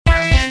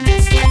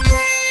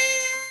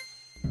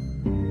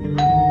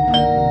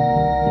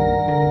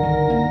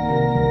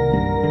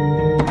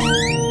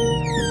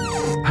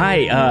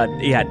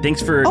Hi.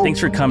 Thanks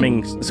for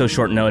coming so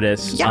short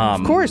notice. Yeah,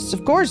 of course.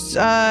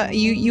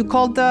 You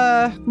called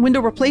the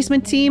window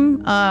replacement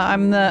team.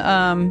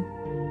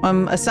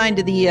 I'm assigned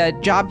to the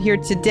job here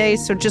today,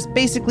 so just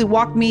basically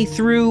walk me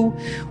through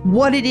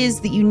what it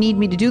is that you need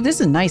me to do. This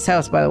is a nice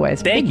house, by the way.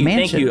 It's a big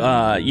mansion.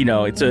 Thank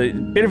you. It's a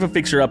bit of a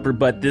fixer-upper,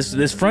 but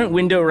this front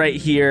window right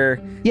here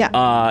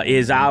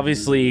is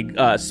obviously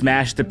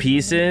smashed to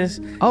pieces.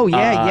 Oh,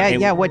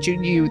 yeah. What,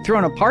 you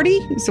throwing a party?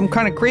 Some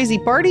kind of crazy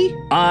party?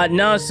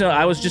 No, so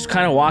I was just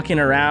kind of walking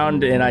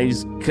around, and I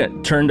just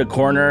turned a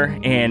corner,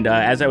 and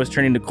as I was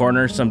turning the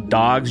corner, some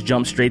dogs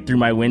jumped straight through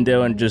my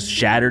window and just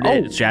shattered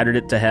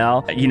it to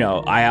hell.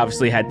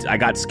 I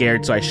got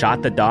scared, so I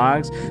shot the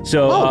dogs.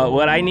 So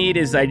what I need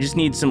is I just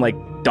need some like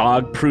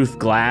dog-proof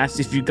glass,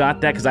 if you got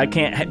that, because I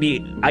can't be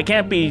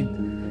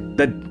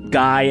the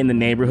guy in the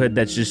neighborhood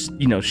that's just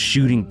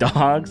shooting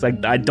dogs.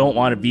 Like, I don't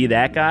want to be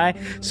that guy.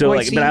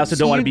 But I also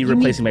don't want to be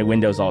replacing my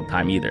windows all the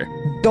time either.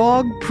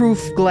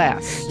 Dog-proof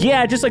glass.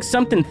 Yeah, just like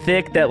something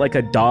thick that like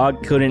a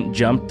dog couldn't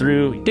jump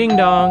through. Ding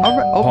dong. All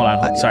right. Hold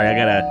on. Sorry, I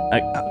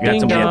got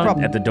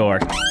somebody at the door.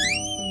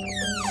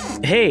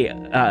 Hey,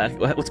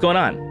 what's going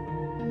on?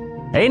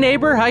 Hey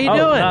neighbor, how you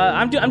doing?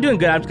 I'm doing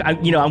good.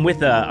 I'm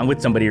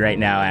with somebody right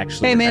now,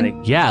 actually. Hey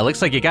man. Yeah, it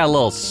looks like you got a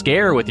little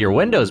scare with your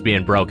windows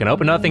being broken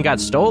open. Nothing got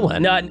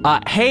stolen.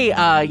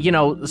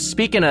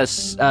 Speaking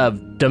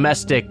of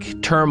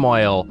domestic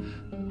turmoil,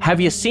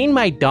 have you seen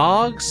my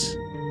dogs?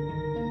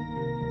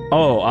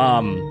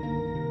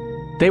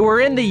 They were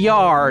in the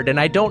yard, and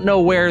I don't know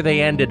where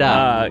they ended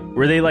up.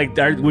 Were they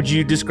would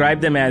you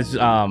describe them as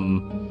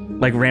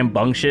like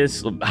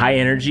rambunctious, high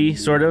energy,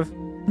 sort of?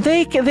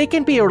 They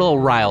can be a little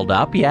riled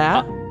up,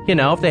 yeah.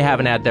 If they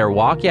haven't had their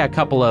walk, yeah, a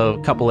couple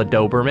of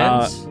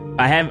Dobermans.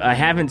 I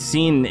haven't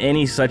seen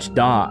any such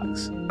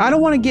dogs. I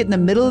don't want to get in the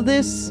middle of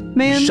this,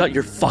 man. Shut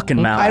your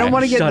fucking mouth. I don't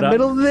want to get in the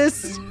middle of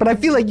this, but I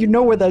feel like you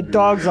know where the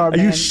dogs are, man.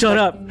 You shut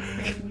up.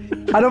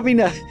 I don't mean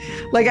to.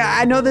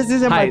 I know this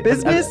isn't my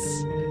business.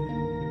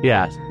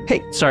 Yeah.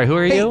 Hey. Sorry, who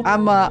are you?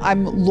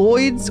 I'm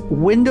Lloyd's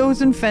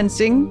Windows and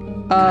Fencing.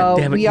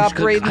 We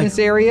operate in this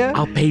area.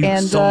 I'll pay you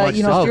so much.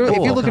 If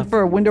you're looking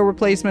for a window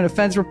replacement, a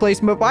fence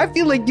replacement, I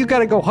feel like you got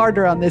to go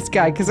harder on this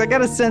guy because I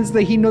got a sense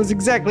that he knows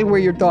exactly where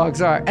your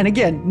dogs are. And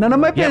again, none of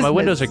my business. Yeah, my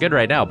windows are good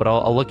right now, but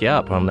I'll look you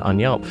up on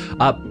Yelp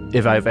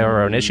if I've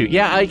ever an issue.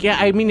 I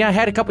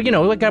had a couple.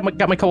 I got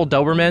my couple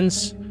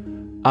Dobermans,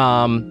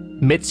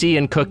 Mitzi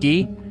and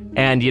Cookie,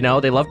 and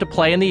they love to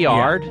play in the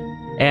yard. Yeah.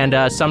 And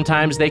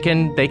sometimes they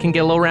can get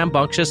a little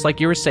rambunctious, like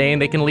you were saying.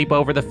 They can leap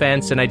over the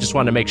fence, and I just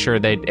want to make sure I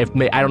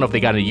don't know if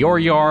they got into your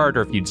yard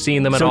or if you'd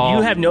seen them at all. So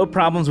you have no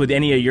problems with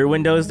any of your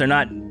windows? They're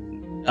not,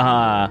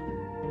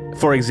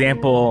 for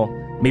example,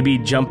 maybe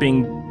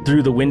jumping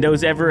through the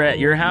windows ever at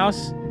your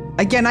house?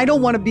 Again, I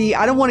don't want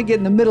to get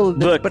in the middle of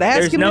this, but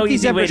ask him if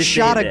he's ever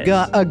shot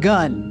a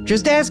gun.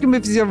 Just ask him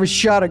if he's ever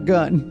shot a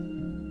gun.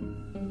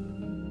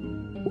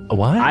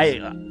 What?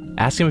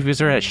 Ask him if he's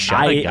ever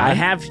shot a gun. I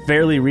have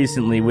fairly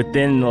recently,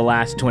 within the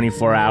last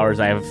 24 hours,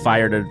 I have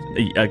fired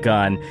a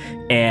gun,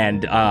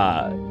 and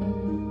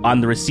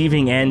on the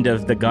receiving end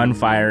of the gun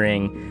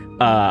firing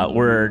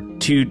were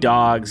two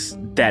dogs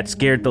that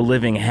scared the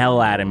living hell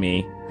out of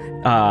me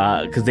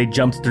because they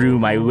jumped through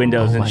my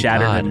windows and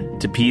shattered them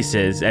to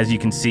pieces. As you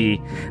can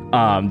see,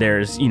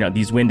 there's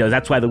these windows.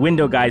 That's why the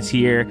window guy's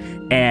here,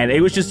 and it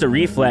was just a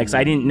reflex.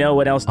 I didn't know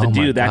what else to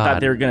do. I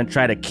thought they were going to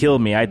try to kill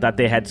me. I thought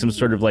they had some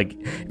sort of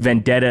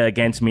vendetta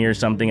against me or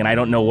something, and I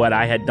don't know what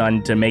I had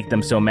done to make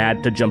them so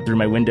mad to jump through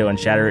my window and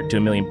shatter it to a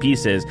million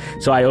pieces.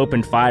 So I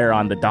opened fire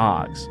on the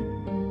dogs.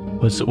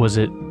 Was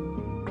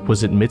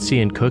it Mitzi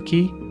and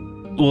Cookie?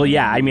 Well,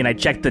 yeah. I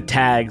checked the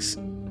tags.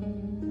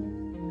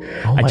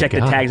 I checked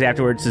the tags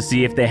afterwards to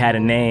see if they had a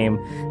name,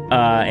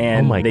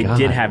 and they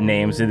did have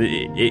names.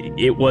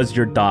 It was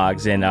your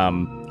dogs, and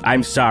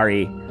I'm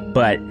sorry,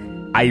 but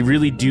I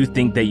really do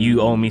think that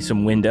you owe me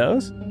some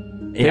windows.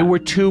 Yeah. They were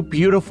two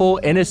beautiful,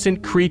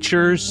 innocent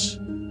creatures.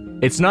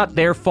 It's not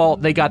their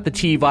fault they got the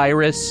T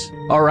virus,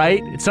 all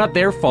right? It's not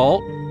their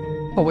fault.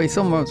 Oh, wait,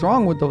 something's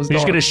wrong with those dogs. You're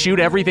just going to shoot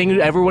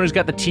everyone who's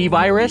got the T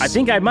virus? I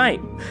think I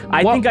might.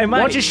 I think I might.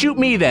 Why don't you shoot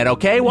me then,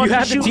 okay? Why don't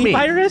you shoot me? You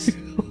have the T virus?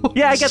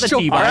 Yeah, I got the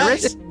T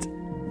virus.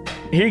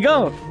 Here you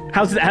go.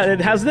 How's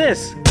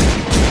this?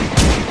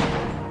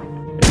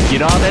 You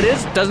know how that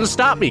is? Doesn't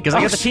stop me because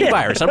I got the T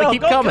virus. I'm going to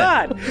keep coming.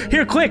 God.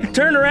 Here, quick,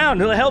 turn around.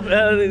 Help.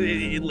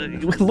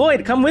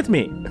 Lloyd, come with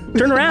me.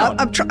 Turn around.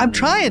 I'm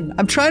trying.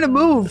 I'm trying to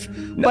move.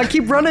 But I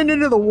keep running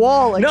into the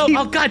wall.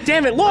 Oh, God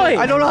damn it, Lloyd.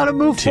 I don't know how to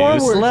move forward.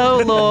 Too slow,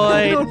 Lloyd.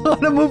 I don't know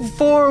how to move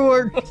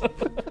forward.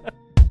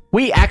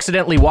 We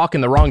accidentally walk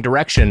in the wrong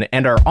direction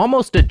and are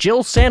almost a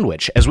Jill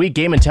sandwich as we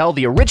game and tell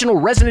the original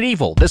Resident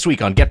Evil this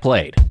week on Get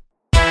Played.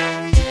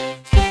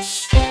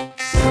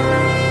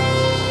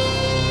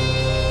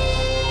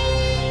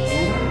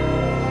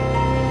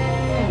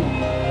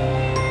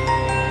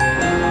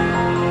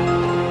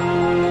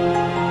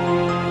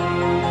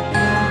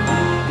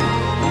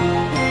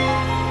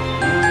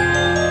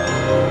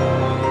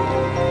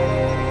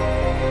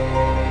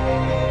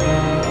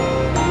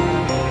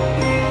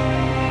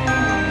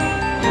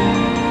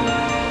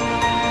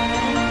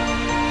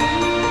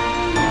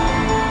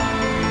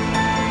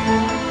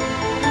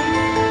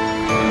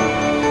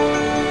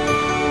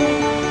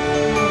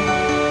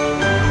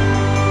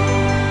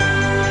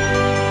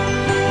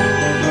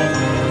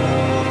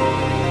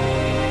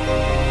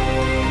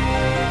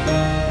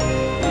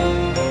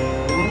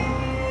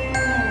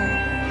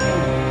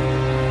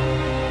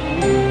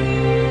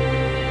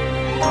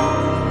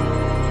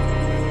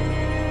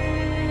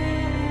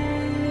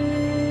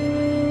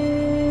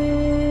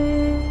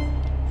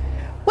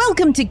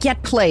 Welcome to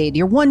Get Played,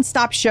 your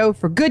one-stop show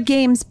for good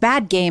games,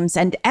 bad games,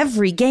 and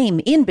every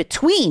game in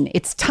between.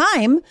 It's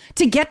time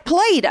to get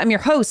played. I'm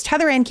your host,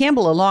 Heather Ann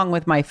Campbell, along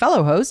with my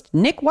fellow host,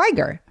 Nick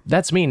Weiger.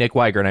 That's me, Nick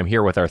Weiger, and I'm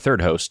here with our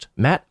third host,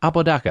 Matt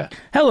Apodaca.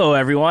 Hello,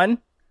 everyone.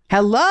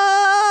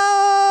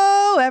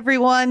 Hello,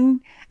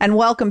 everyone, and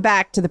welcome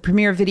back to the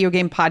premier video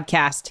game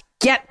podcast,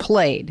 Get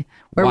Played,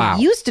 where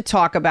we used to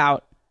talk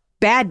about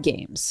bad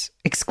games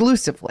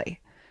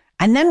exclusively,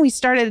 and then we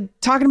started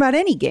talking about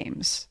any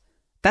games.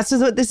 That's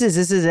what this is.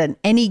 This is an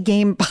any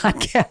game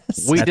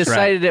podcast. We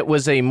decided it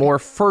was a more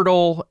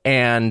fertile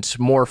and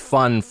more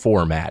fun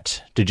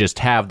format to just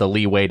have the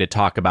leeway to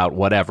talk about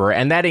whatever.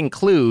 And that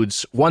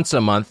includes once a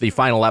month, the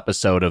final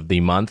episode of the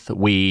month.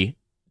 We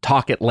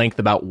talk at length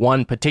about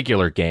one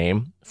particular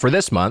game. For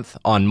this month,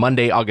 on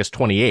Monday, August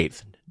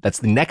 28th, that's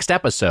the next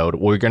episode,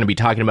 we're going to be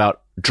talking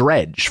about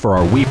Dredge for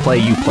our We Play,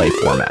 You Play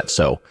format.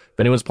 So if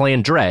anyone's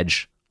playing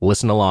Dredge,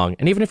 listen along.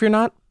 And even if you're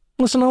not,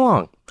 listen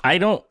along. I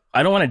don't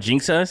want to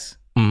jinx us.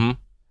 Mm-hmm.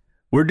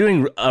 We're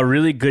doing a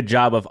really good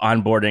job of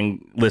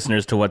onboarding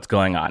listeners to what's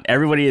going on.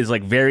 Everybody is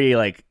very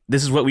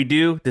this is what we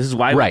do. This is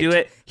why we do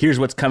it. Here's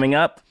what's coming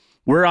up.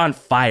 We're on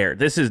fire.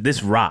 This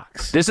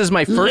rocks. This is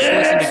my first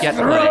listen to Get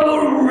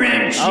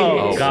Played.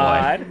 Oh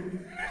God.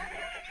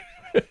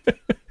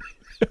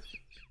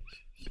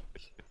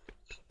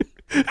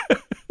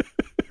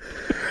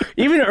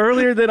 Even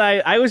earlier than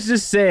I was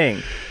just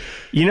saying,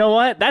 you know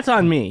what? That's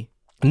on me.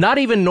 Not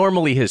even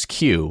normally his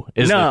cue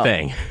is the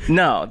thing.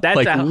 No,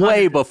 that's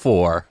way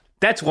before.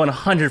 That's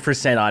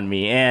 100% on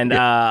me, and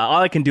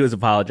all I can do is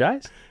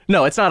apologize.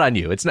 No, it's not on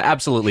you. It's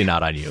absolutely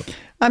not on you.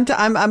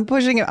 I'm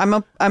pushing it.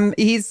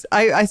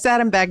 I sat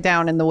him back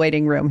down in the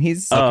waiting room.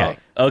 He's okay.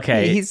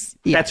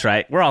 Yeah. That's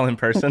right. We're all in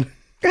person.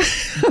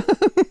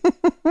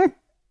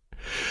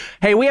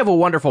 Hey, we have a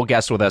wonderful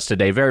guest with us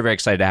today. Very, very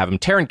excited to have him.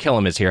 Taran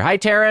Killam is here. Hi,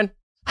 Taran.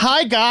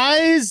 Hi,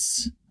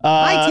 guys.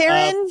 Hi,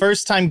 Taran.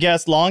 First time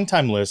guest, long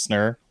time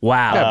listener.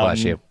 Wow. God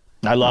bless you.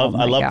 I love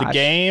the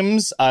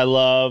games. I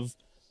love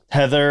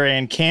Heather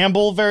Ann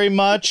Campbell very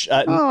much.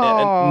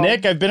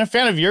 Nick, I've been a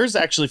fan of yours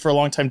actually for a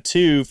long time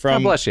too.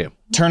 From God bless you.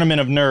 Tournament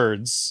of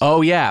Nerds.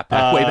 Oh yeah,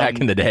 way back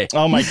in the day.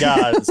 Oh my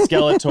God,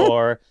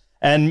 Skeletor.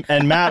 And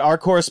Matt, our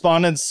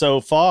correspondence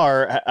so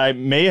far, I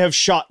may have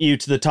shot you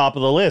to the top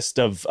of the list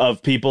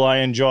of people I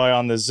enjoy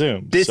on the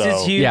Zoom. This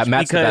is huge. Yeah,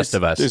 Matt's the best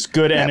of us. There's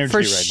good energy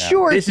right now. For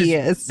sure he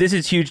is. This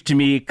is huge to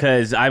me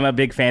because I'm a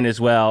big fan as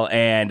well,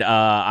 and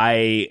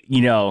I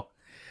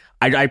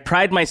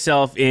pride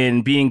myself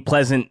in being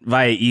pleasant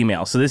via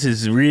email. So this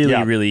is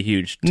really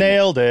huge.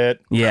 Nailed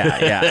it.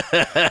 Yeah.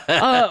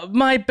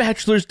 My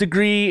bachelor's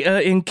degree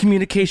in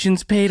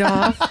communications paid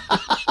off.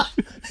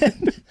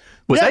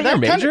 Was that your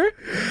major?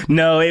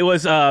 No, it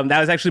was. That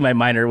was actually my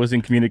minor. Was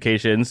in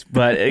communications,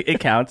 but it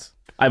counts.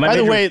 My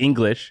major was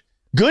English.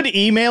 Good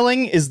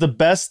emailing is the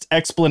best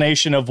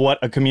explanation of what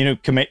a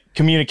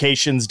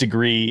communications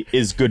degree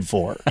is good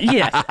for.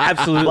 Yes,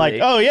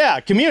 absolutely.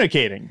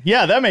 Communicating.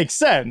 Yeah, that makes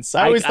sense.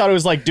 I always thought it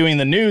was like doing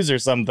the news or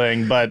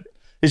something, but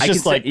it's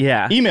just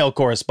email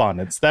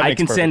correspondence. I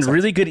can send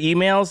really good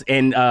emails,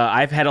 and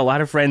I've had a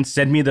lot of friends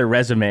send me their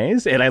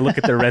resumes, and I look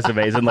at their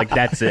resumes and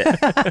that's it.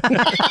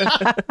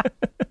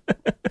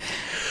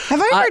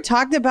 Have I ever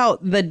talked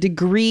about the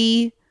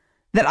degree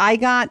that I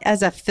got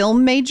as a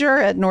film major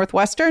at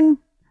Northwestern?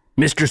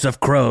 Mistress of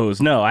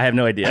Crows. No, I have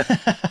no idea.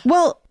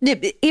 Well,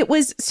 it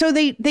was so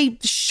they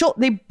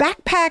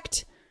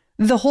backpacked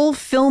the whole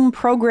film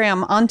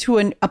program onto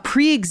a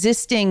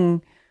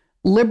pre-existing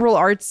liberal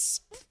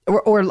arts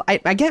or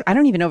I guess I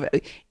don't even know.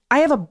 I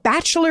have a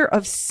Bachelor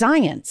of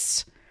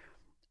Science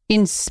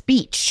in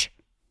speech.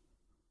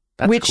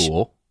 That's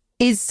cool.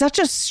 Is such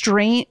a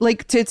strange,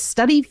 to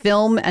study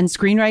film and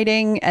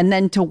screenwriting and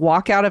then to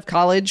walk out of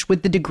college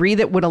with the degree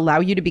that would allow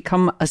you to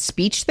become a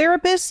speech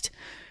therapist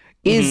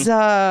is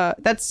I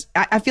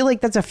feel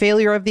like that's a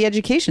failure of the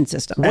education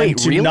system. Wait,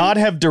 to not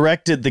have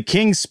directed the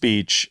King's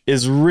speech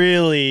is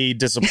really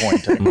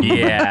disappointing.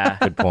 Yeah,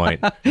 good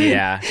point.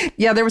 Yeah,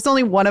 there was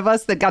only one of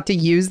us that got to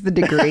use the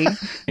degree,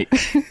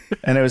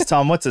 and it was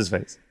Tom. What's his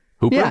face?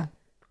 Hooper.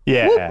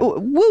 Yeah.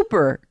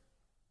 Whooper.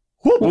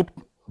 Whoop.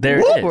 There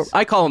it is.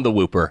 I call him the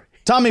Whooper.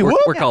 Tommy,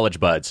 we're college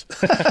buds.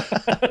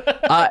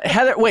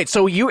 Heather, wait,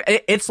 so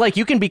it's like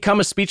you can become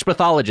a speech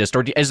pathologist,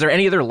 or is there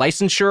any other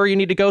licensure you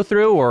need to go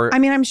through? Or I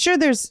mean, I'm sure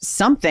there's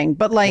something,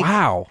 but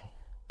wow.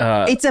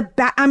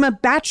 I'm a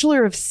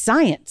Bachelor of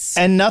Science.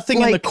 And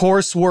nothing in the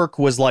coursework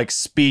was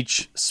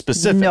speech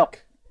specific. No,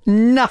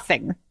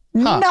 nothing.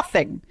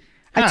 Nothing.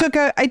 Huh.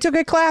 I took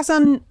a class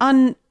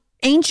on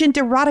ancient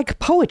erotic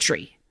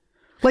poetry.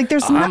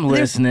 I'm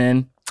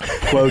listening.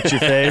 Quote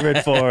your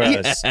favorite for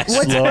us.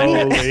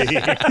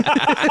 Slowly.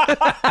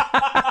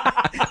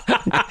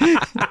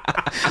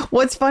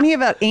 What's funny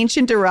about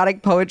ancient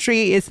erotic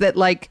poetry is that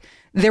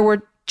there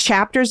were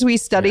chapters we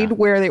studied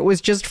where it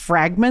was just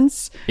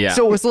fragments. Yeah.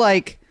 So it was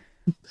like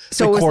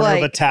the corner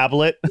of a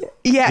tablet.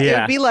 Yeah,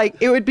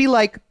 it would be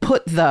like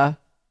put the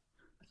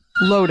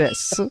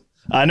lotus.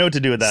 I know what to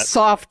do with that.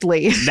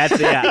 Softly. That's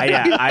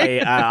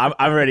I'm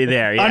already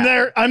there.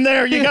 Yeah. I'm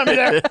there. You got me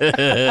there.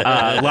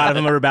 A lot of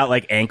them are about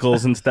like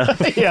ankles and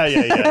stuff.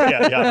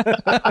 Yeah.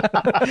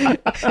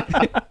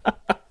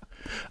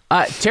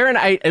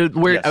 Taran,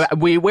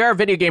 we're a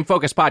video game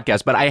focused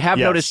podcast, but I have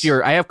noticed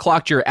I have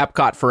clocked your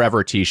Epcot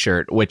Forever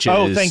T-shirt, which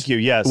is thank you.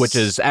 Yes, which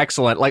is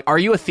excellent. Like, are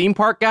you a theme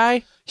park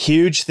guy?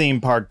 Huge theme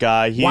park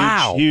guy.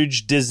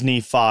 Huge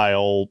Disney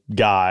file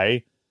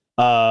guy.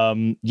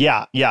 And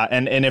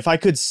if I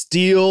could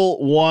steal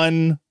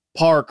one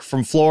park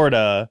from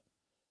Florida,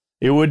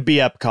 it would be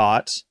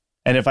Epcot.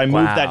 And if I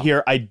moved that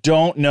here, I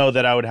don't know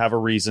that I would have a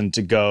reason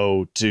to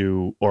go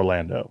to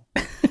Orlando.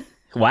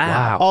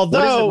 Wow.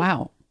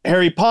 Although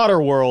Harry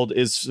Potter World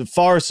is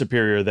far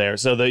superior there.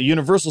 So the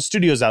Universal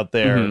Studios out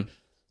there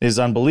is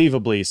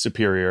unbelievably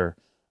superior.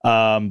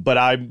 But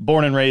I'm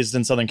born and raised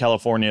in Southern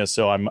California,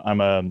 so I'm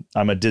a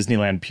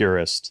Disneyland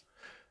purist.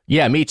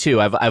 Yeah, me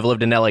too. I've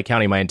lived in LA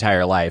County my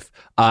entire life.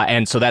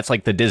 And so that's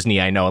like the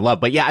Disney I know and love.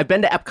 But yeah, I've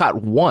been to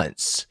Epcot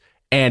once.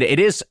 And it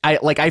is,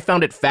 I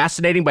found it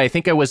fascinating, but I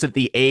think I was at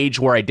the age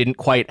where I didn't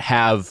quite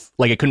have,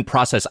 like, I couldn't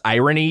process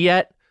irony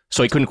yet.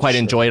 So I couldn't quite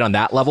enjoy it on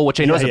that level, which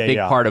I know is a big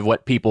part of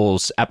what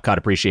people's Epcot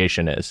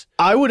appreciation is.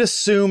 I would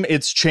assume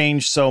it's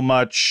changed so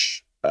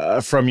much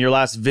from your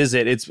last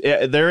visit.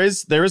 There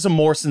is a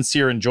more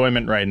sincere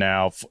enjoyment right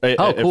now.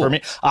 Cool. For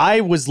me.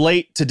 I was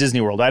late to Disney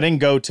World. I didn't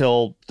go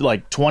till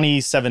like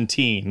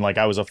 2017. Like,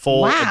 I was a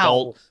full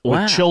adult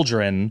with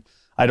children.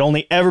 I'd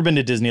only ever been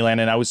to Disneyland,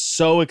 and I was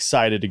so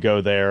excited to go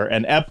there.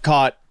 And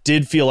Epcot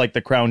did feel like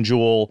the crown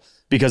jewel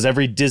because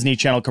every Disney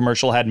Channel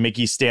commercial had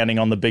Mickey standing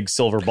on the big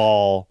silver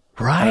ball.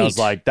 Right. And I was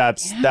like,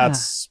 that's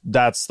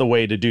the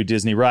way to do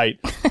Disney right.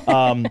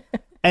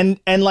 And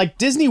like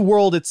Disney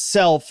World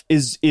itself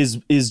is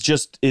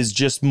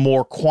just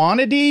more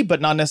quantity,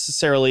 but not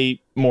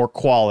necessarily more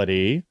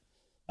quality.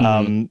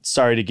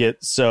 Sorry to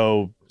get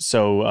so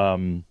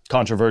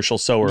controversial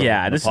so early.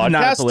 Yeah, this is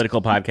not a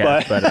political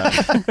podcast, but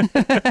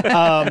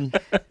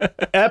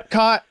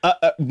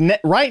Epcot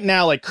right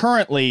now, like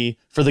currently,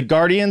 for the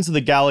Guardians of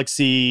the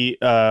Galaxy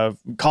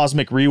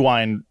Cosmic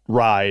Rewind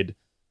ride,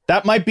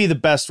 that might be the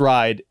best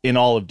ride in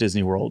all of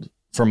Disney World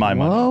for my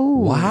money.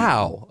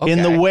 Wow. Okay.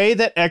 In the way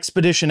that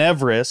Expedition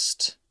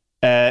Everest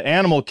at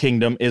Animal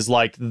Kingdom is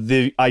like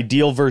the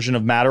ideal version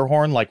of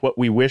Matterhorn, like what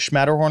we wish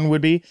Matterhorn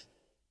would be,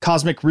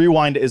 Cosmic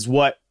Rewind is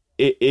what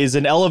is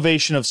an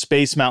elevation of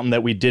Space Mountain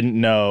that we didn't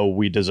know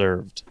we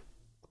deserved.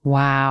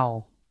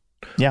 Wow.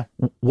 Yeah.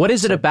 What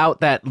is it about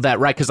that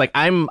ride? Because like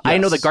I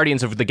know the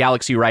Guardians of the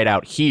Galaxy ride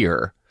out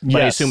here, but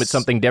I assume it's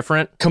something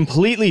different.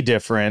 Completely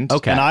different.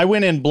 Okay. And I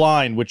went in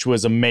blind, which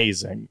was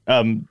amazing.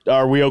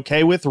 Are we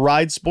okay with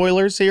ride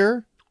spoilers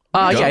here?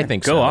 Yeah, I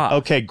think so. Go off.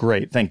 Okay,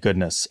 great. Thank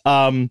goodness.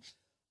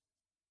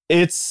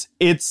 It's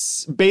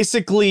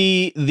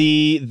basically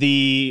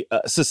the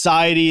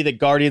society that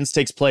Guardians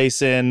takes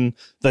place in,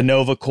 the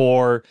Nova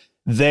Corps.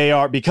 They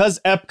are, because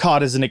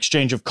Epcot is an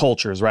exchange of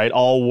cultures, right?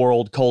 All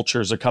world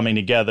cultures are coming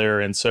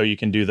together. And so you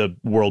can do the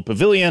World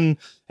Pavilion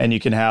and you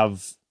can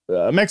have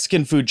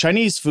Mexican food,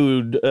 Chinese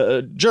food,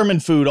 German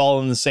food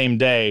all in the same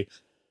day.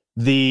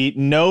 The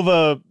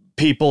Nova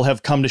people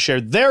have come to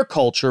share their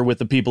culture with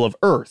the people of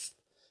Earth.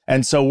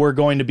 And so we're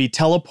going to be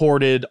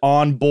teleported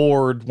on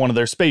board one of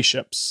their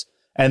spaceships.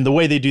 And the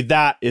way they do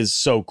that is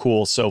so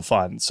cool, so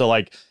fun. So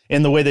like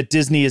in the way that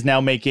Disney is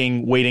now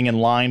making waiting in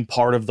line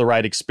part of the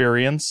ride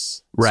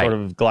experience, sort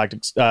of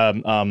Galactic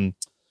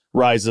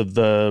Rise of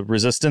the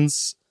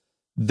Resistance,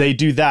 they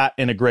do that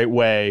in a great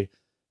way.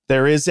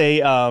 There is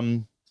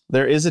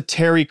a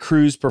Terry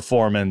Crews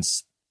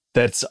performance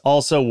that's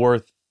also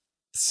worth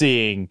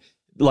seeing,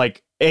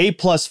 like A+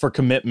 for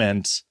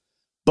commitment,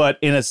 but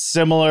in a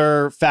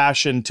similar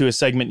fashion to a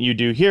segment you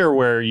do here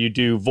where you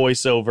do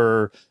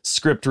voiceover,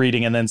 script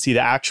reading, and then see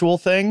the actual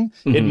thing.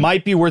 Mm-hmm. It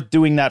might be worth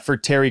doing that for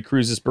Terry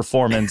Crews'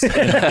 performance in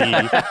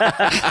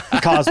the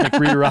Cosmic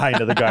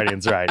Rewind of the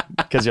Guardians ride.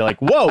 Because you're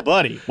like, whoa,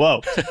 buddy,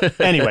 whoa.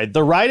 Anyway,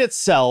 the ride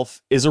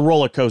itself is a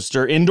roller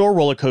coaster, indoor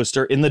roller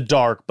coaster in the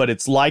dark, but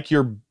it's like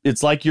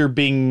you're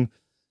being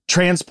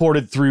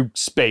transported through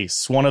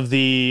space. One of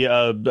the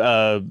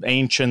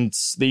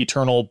ancients, the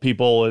eternal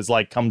people, is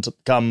like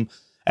come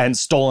and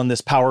stolen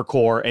this power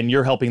core, and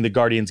you're helping the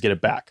Guardians get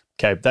it back.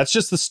 Okay, that's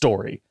just the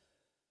story.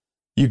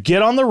 You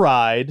get on the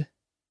ride,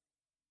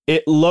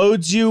 it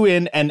loads you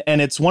in, and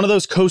it's one of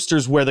those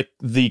coasters where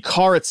the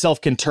car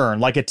itself can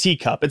turn like a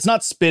teacup. It's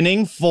not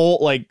spinning full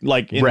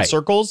like in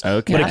circles,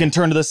 but it can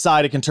turn to the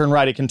side, it can turn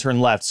right, it can turn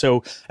left.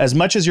 So as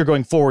much as you're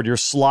going forward, you're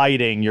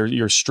sliding,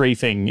 you're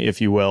strafing, if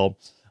you will.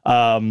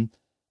 And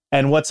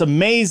what's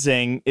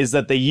amazing is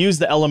that they use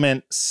the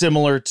element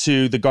similar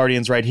to the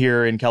Guardians right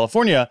here in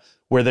California,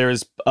 where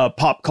there's a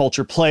pop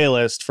culture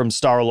playlist from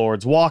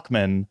Star-Lord's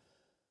Walkman.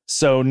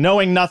 So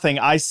knowing nothing,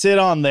 I sit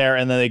on there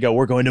and then they go,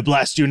 we're going to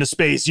blast you into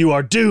space. You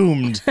are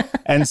doomed.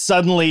 And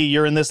suddenly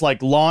you're in this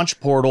like launch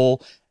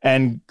portal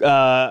and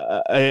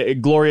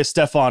Gloria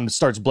Estefan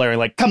starts blaring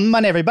like, come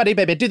on, everybody,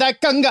 baby, do that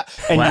gunga.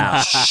 And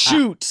you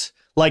shoot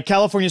like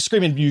California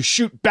Screaming. You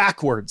shoot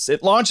backwards.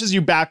 It launches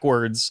you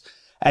backwards.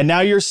 and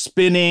now you're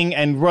spinning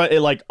and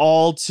like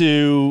all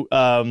to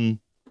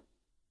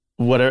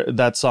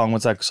that song?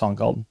 What's that song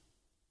called?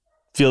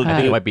 I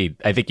think it might be.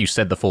 I think you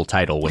said the full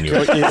title when you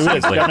were.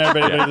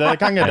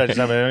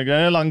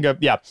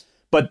 Yeah.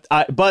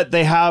 But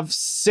they have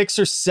 6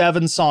 or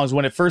 7 songs.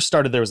 When it first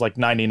started, there was like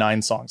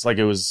 99 songs. Like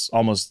it was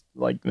almost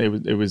like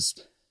it was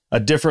a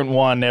different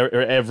one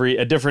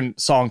a different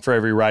song for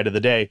every ride of the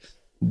day.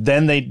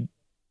 Then they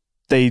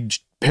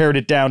pared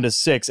it down to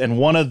 6, and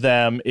one of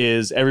them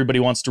is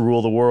 "Everybody Wants to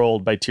Rule the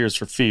World" by Tears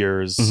for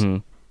Fears. Mm-hmm.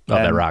 Oh,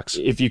 that rocks!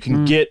 If you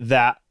can get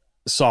that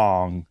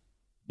song,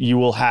 you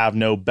will have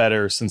no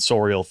better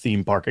sensorial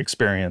theme park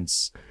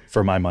experience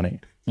for my money.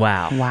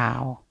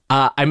 Wow.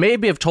 I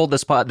maybe have told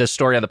this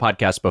story on the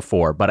podcast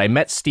before, but I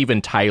met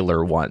Steven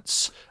Tyler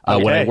once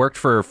when I worked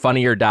for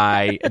Funny or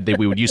Die.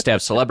 We would used to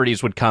have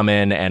celebrities would come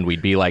in and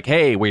we'd be like,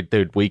 "Hey, we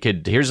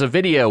could. Here's a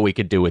video we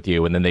could do with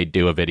you," and then they'd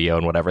do a video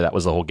and whatever. That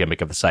was the whole gimmick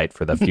of the site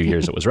for the few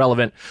years it was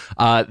relevant.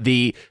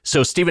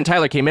 So Steven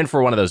Tyler came in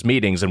for one of those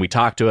meetings and we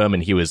talked to him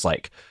and he was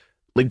like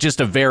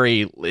just a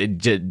very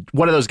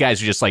one of those guys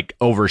who just like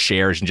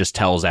overshares and just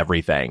tells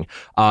everything.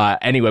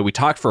 Anyway, we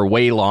talked for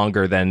way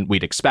longer than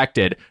we'd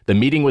expected. The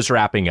meeting was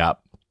wrapping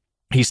up.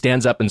 He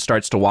stands up and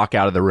starts to walk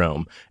out of the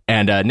room.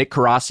 And Nick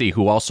Carassi,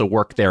 who also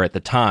worked there at the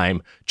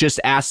time, just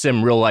asks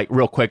him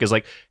real quick, is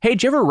like, "Hey,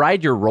 did you ever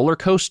ride your roller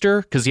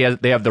coaster?" Because they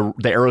have the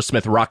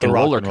Aerosmith rock and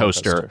roller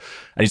coaster. And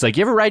he's like,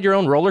 "You ever ride your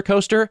own roller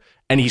coaster?"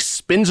 And he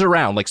spins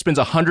around, like spins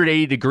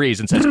 180 degrees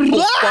and says,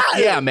 "Oh, fuck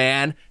yeah,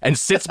 man," and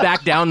sits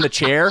back down in the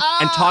chair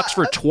and talks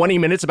for 20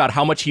 minutes about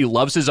how much he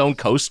loves his own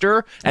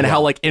coaster and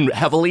how like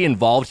heavily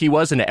involved he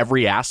was in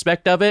every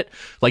aspect of it.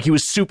 Like he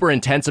was super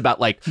intense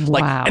about like,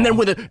 and then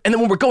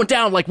when we're going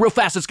down like real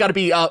fast, it's got to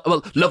be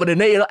loving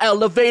an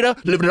elevator,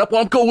 living it up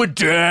while I'm going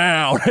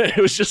down. It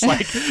was just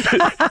like,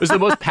 it was the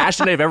most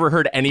passionate I've ever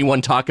heard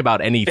anyone talk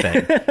about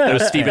anything. It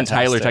was Steven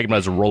Tyler talking about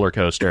his roller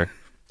coaster.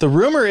 The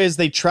rumor is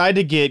they tried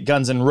to get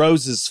Guns N'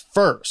 Roses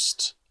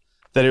first,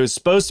 that it was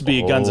supposed to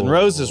be Guns N'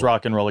 Roses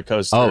Rock and Roller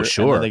Coaster. Oh,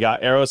 sure. And then they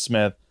got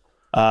Aerosmith.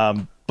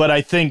 But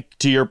I think,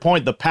 to your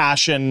point, the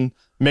passion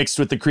mixed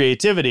with the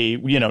creativity,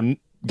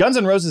 Guns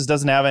N' Roses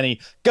doesn't have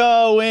any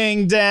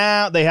going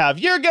down. They have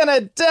 "You're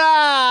Gonna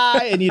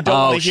Die," and you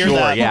don't really hear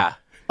that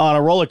on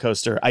a roller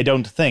coaster, I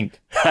don't think.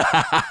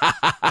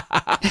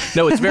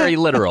 No, it's very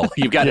literal.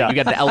 You got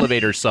the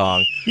elevator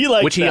song,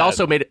 which he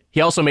also made. He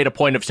also made a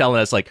point of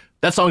telling us like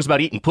that song's about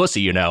eating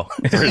pussy.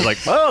 He's like,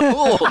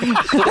 "Oh, cool.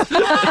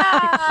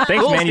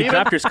 Thanks, man. You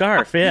dropped your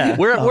scarf. Yeah,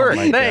 we're at work.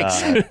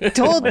 Thanks."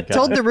 Told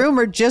the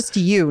rumor just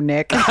you,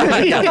 Nick.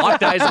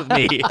 Locked eyes with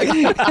me.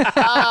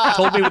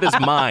 Told me with his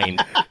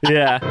mind.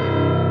 Yeah.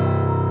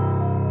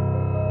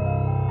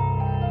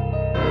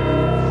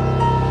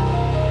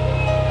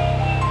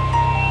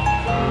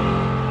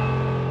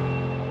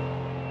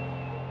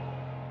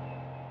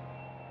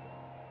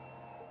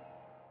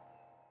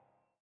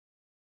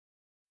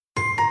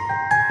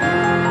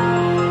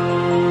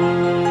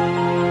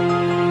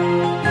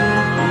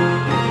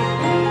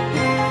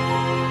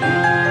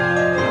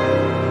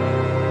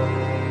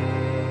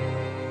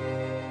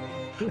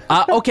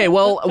 Okay,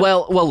 well.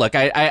 Look,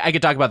 I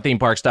could talk about theme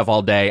park stuff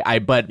all day.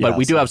 But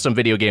we do have some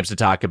video games to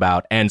talk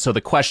about, and so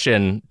the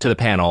question to the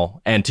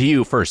panel and to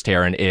you first,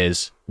 Taran,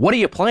 is what are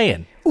you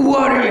playing?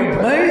 What are you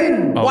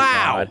playing? Oh,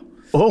 wow! God.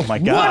 Oh my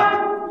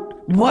God!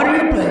 What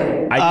are you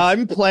playing?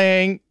 I'm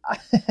playing.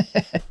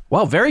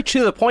 Well, very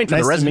to the point for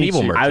the Resident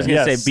Evil merchant. I was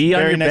going to say, be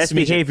on your nice best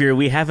behavior.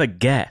 We have a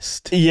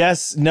guest.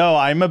 Yes, no,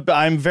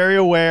 I'm very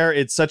aware.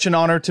 It's such an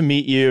honor to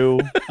meet you.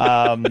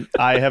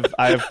 I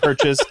have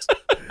purchased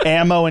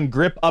ammo and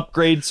grip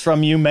upgrades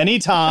from you many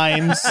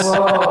times.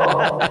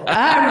 Whoa,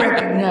 I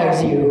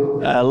recognize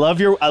you. I love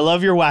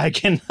your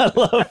wagon.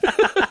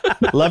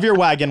 love your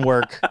wagon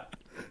work.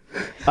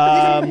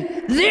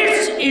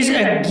 This is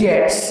a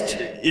guest.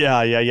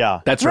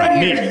 Yeah. That's Right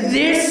right. here,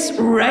 this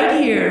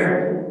right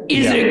here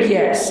is a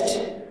guest.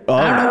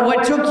 I don't know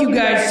what took you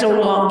guys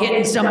so long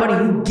getting somebody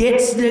who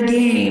gets the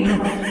game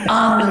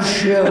on the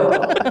show.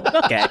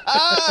 Okay.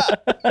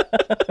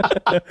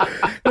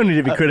 Don't need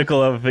to be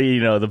critical of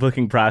the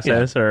booking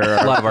process or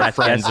A lot of our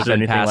friends have or been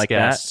anything past like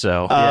guests,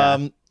 that.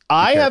 so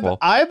I careful.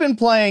 have been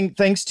playing,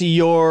 thanks to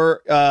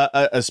your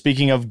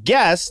speaking of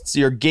guests,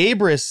 your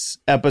Gabrus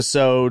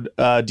episode,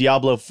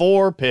 Diablo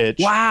 4 pitch.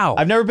 Wow.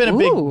 I've never been a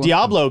big Ooh.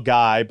 Diablo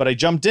guy, but I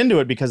jumped into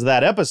it because of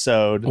that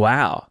episode.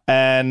 Wow.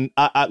 And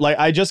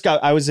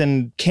I was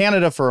in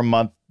Canada for a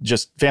month,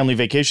 just family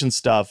vacation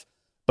stuff,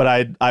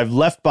 but I've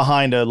left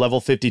behind a level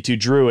 52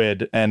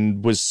 druid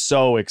and was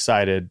so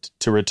excited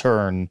to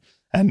return.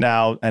 And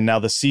now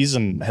the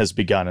season has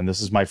begun, and this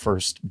is my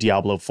first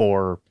Diablo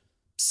 4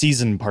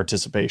 season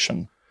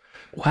participation.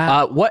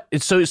 Wow.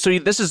 So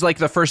this is like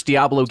the first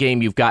Diablo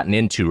game you've gotten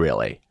into,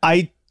 really?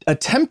 I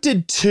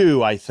attempted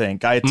to, I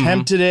think. I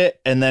attempted it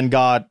and then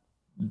got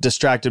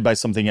distracted by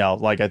something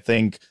else. Like, I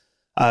think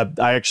I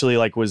actually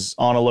was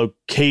on a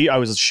location. I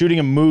was shooting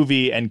a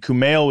movie and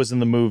Kumail was in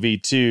the movie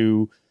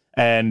too.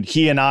 And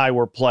he and I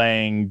were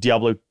playing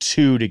Diablo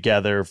 2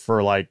 together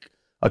for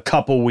a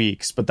couple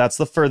weeks, but that's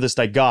the furthest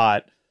I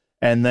got.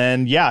 And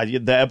then, yeah,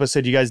 the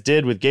episode you guys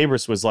did with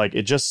Gabrus was like,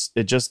 it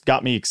just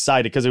got me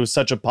excited because it was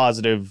such a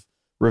positive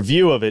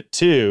review of it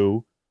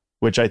too,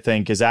 which I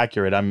think is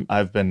accurate.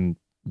 I've been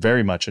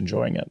very much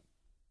enjoying it.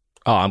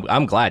 Oh,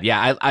 I'm glad.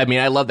 Yeah, I mean,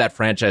 I love that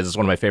franchise. It's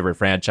one of my favorite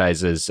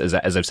franchises, as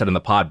I've said in the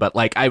pod. But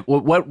like,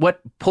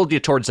 what pulled you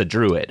towards a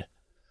druid?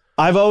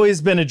 I've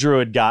always been a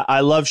druid guy.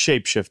 I love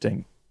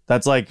shapeshifting.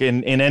 That's like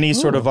in any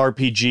sort of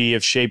RPG,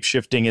 if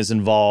shapeshifting is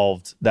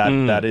involved,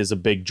 that is a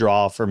big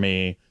draw for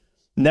me.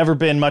 Never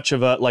been much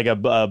of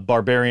a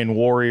barbarian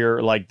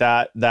warrior like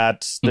that.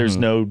 There's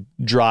no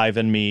drive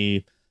in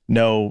me.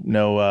 No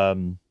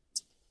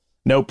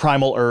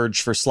primal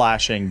urge for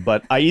slashing.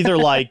 But I either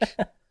like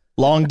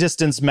long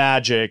distance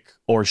magic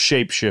or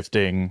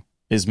shapeshifting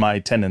is my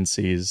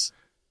tendencies.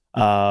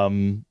 Do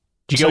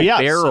you go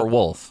bear or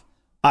wolf?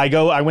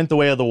 I went the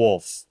way of the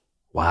wolf.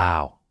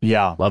 Wow.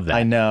 Yeah. Love that.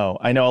 I know.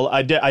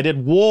 I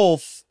did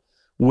wolf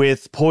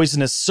with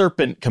poisonous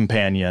serpent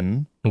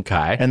companion.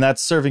 Okay. And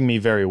that's serving me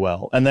very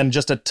well. And then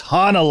just a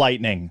ton of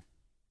lightning.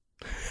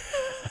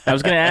 I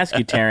was going to ask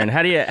you, Taran,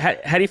 how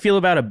do you feel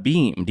about a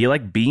beam? Do you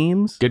like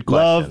beams? Good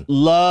question.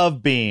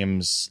 Love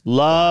beams.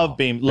 Love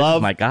beams.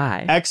 Love my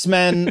guy.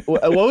 X-Men.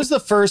 What was the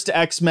first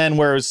X-Men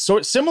where it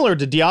was similar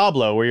to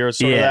Diablo, where you're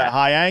sort of that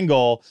high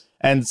angle,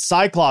 and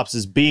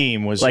Cyclops'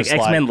 beam was like just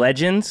X-Men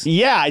Legends?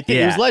 Yeah, I think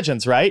it was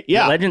Legends, right?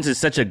 Yeah. Legends is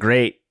such a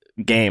great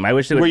game. I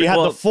wish it would. Where you had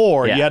the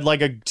four. Yeah. You had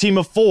like a team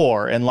of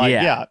four, and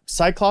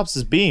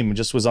Cyclops' beam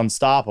just was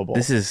unstoppable.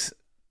 This is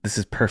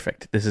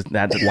perfect. This is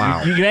that.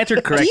 Wow. You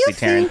answered correctly,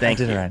 Taran. Thank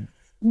you.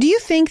 Do you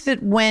think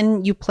that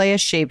when you play a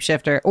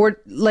shapeshifter,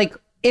 or like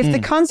if the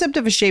concept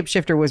of a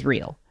shapeshifter was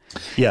real,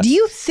 do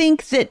you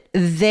think that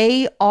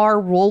they are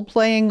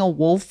role-playing a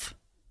wolf?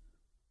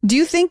 Do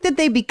you think that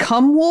they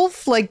become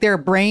wolf, like their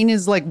brain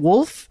is like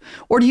wolf?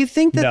 Or do you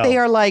think that they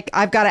are like,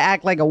 I've got to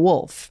act like a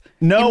wolf?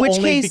 No,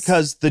 only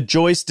because the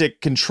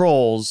joystick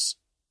controls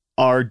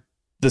are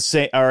the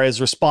same, are as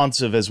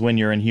responsive as when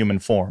you're in human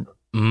form.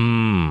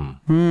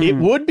 It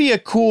would be a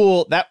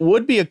cool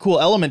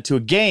element to a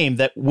game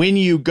that when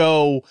you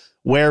go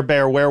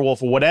werebear,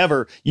 werewolf, or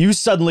whatever, you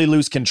suddenly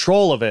lose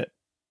control of it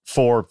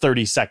for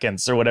 30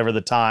 seconds or whatever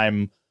the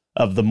time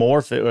of the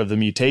morph or the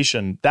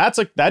mutation.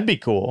 That'd be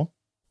cool.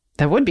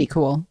 That would be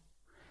cool.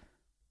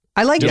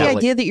 I like the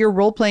idea that you're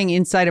role-playing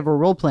inside of a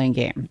role-playing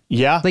game.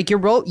 Yeah. Like you,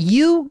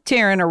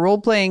 Taran, are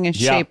role-playing a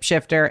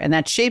shapeshifter, and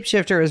that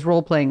shapeshifter is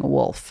role-playing a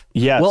wolf.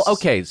 Yes. Well,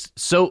 okay.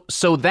 So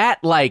that,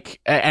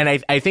 like, and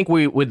I think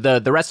we, with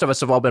the rest of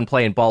us have all been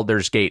playing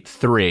Baldur's Gate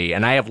 3,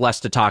 and I have less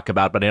to talk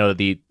about, but I know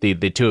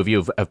the two of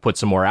you have put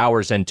some more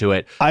hours into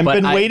it. I've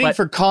been waiting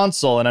for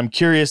console, and I'm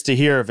curious to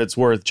hear if it's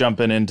worth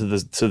jumping into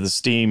the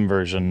Steam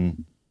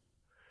version.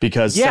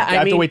 Because I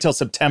have to wait till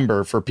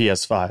September for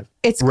PS5.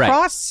 It's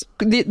cross,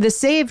 the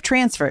save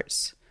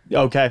transfers.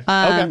 Okay.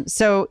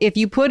 So if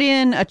you put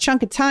in a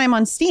chunk of time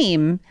on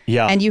Steam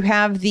and you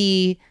have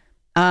the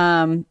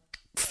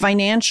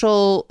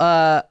financial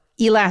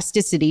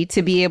elasticity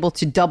to be able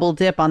to double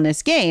dip on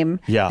this game,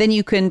 then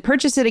you can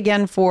purchase it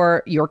again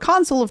for your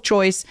console of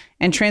choice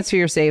and transfer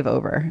your save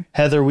over.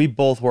 Heather, we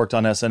both worked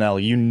on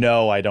SNL. You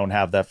know I don't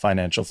have that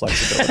financial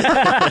flexibility.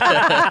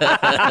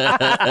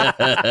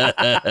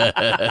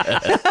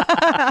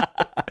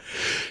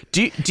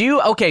 Do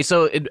you okay?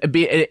 So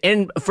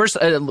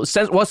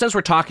since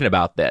we're talking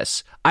about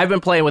this, I've been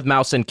playing with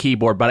mouse and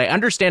keyboard, but I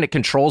understand it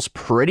controls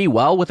pretty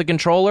well with a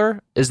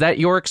controller. Is that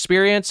your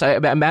experience?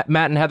 Matt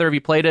and Heather, have you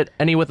played it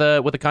any with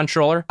a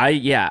controller?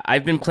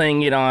 I've been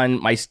playing it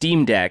on my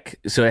Steam Deck,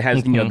 so it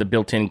has the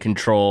built-in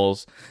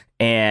controls,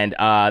 and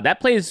it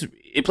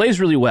plays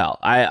really well.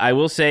 I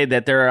will say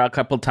that there are a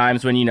couple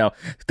times when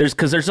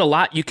there's a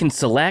lot you can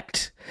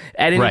select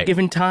at any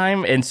given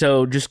time, and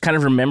so just kind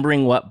of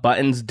remembering what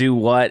buttons do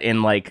what,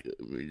 and like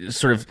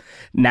sort of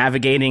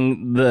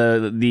navigating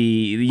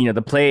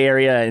the play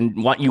area, and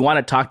you want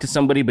to talk to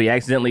somebody, but you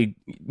accidentally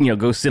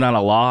go sit on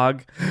a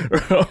log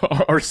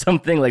or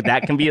something like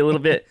that can be a little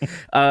bit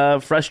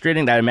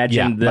frustrating. I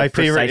imagine my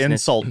favorite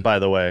insult, by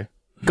the way.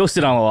 Go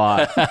sit on a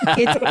log.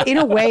 It's in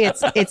a way,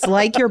 it's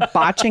like you're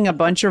botching a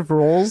bunch of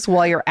rolls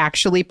while you're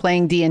actually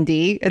playing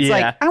D&D. It's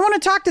like, I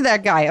want to talk to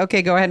that guy.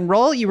 Okay, go ahead and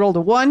roll. You rolled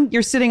a 1.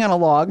 You're sitting on a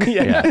log.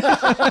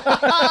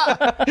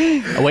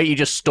 Wait, you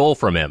just stole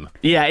from him.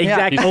 Yeah,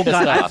 exactly. Oh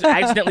God,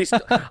 I accidentally.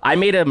 I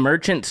made a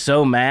merchant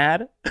so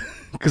mad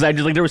because I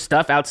just there was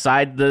stuff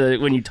outside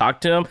when you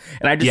talked to him,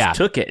 and I just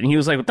took it, and he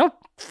was like, "Don't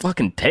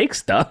fucking take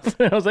stuff."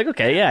 And I was like,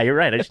 okay, yeah, you're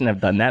right. I shouldn't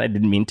have done that. I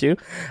didn't mean to.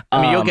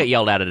 I mean, you'll get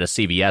yelled at a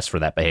CVS for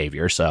that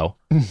behavior, so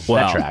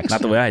that tracks.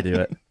 Not the way I do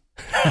it.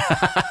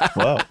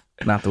 Whoa.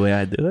 Not the way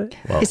I do it.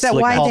 Well, is that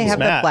why they have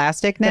the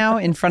plastic now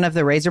in front of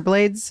the razor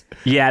blades?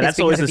 Yeah, that's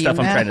always the stuff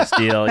I'm trying to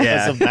steal.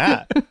 Yeah. Because of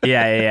that.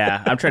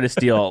 Yeah. I'm trying to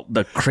steal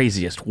the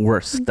craziest,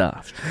 worst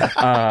stuff.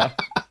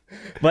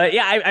 But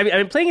yeah, I've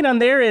been playing it on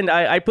there, and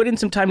I put in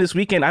some time this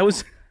weekend. I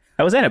was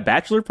at a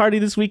bachelor party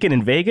this weekend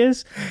in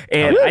Vegas,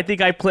 and I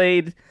think I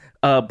played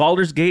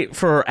Baldur's Gate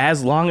for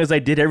as long as I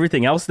did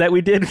everything else that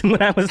we did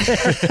when I was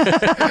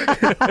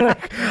there.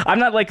 I'm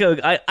not like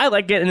I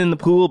like getting in the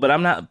pool, but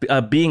I'm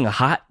not being a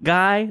hot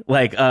guy.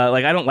 Like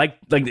I don't like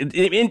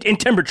in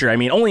temperature. I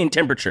mean, only in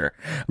temperature.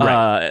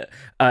 Right.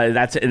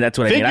 That's what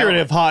I mean.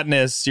 Figurative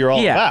hotness, you're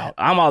all about.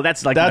 I'm all.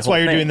 That's like that's my why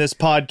whole you're thing. doing this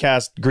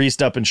podcast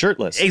greased up and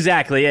shirtless.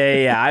 Exactly.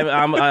 Yeah.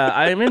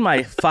 I'm in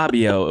my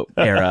Fabio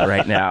era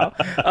right now.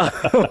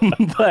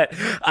 But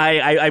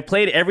I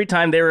played every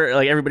time they were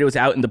like everybody was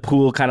out in the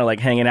pool, kind of like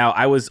hanging out.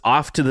 I was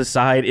off to the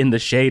side in the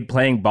shade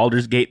playing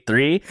Baldur's Gate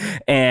 3,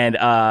 and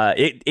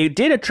it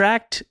did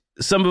attract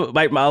some of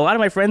a lot of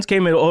my friends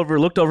came over,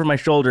 looked over my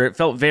shoulder. It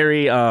felt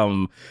very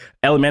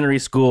elementary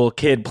school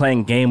kid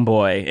playing Game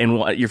Boy, and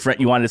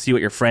you wanted to see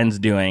what your friend's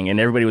doing, and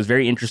everybody was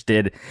very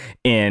interested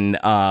in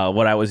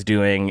what I was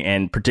doing,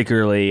 and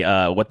particularly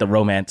what the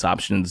romance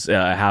options,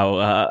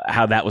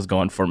 how that was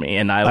going for me.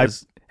 And I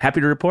was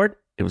happy to report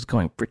it was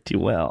going pretty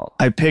well.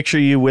 I picture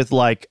you with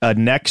like a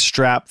neck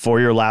strap for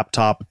your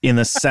laptop in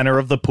the center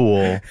of the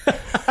pool.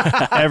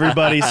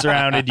 Everybody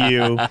surrounded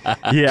you,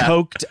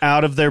 coked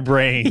out of their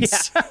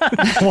brains,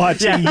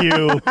 watching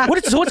you.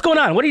 What's going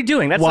on? What are you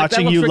doing?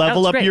 Watching you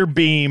level up great. your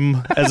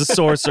beam as a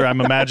sorcerer.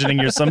 I'm imagining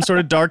you're some sort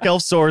of dark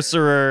elf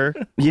sorcerer.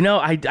 You know,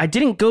 I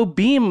didn't go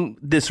beam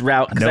this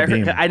route because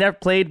I never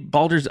played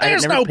Baldur's.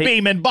 There's no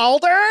beam in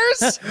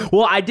Baldur's.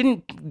 Well, I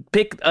didn't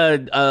pick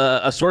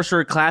a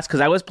sorcerer class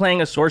because I was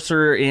playing a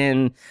sorcerer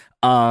in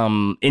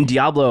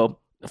Diablo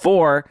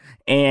 4,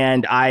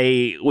 and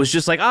I was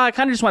just like, I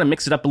kind of just want to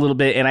mix it up a little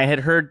bit. And I had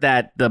heard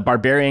that the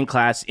barbarian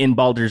class in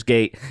Baldur's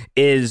Gate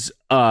is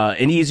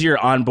an easier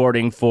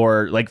onboarding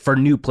for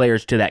new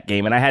players to that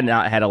game, and I had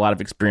not had a lot of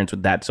experience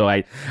with that, so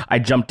I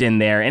jumped in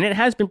there, and it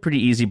has been pretty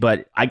easy.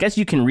 But I guess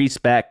you can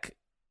respec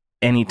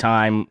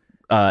anytime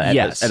at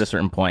a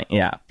certain point.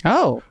 Yeah.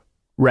 Oh.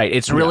 Right.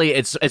 It's really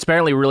it's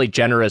apparently really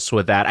generous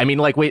with that. I mean,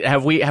 like, wait,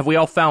 have we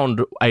all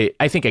found? I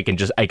think I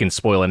can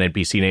spoil an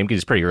NPC name because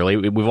it's pretty early.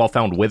 We've all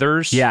found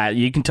Withers. Yeah,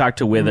 you can talk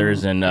to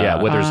Withers, and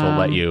Withers will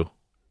let you.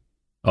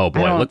 Oh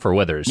boy, look for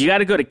Withers. You got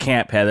to go to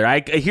camp, Heather.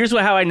 Here's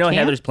how I know camp?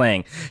 Heather's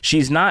playing.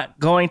 She's not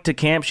going to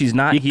camp. She's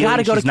not healing.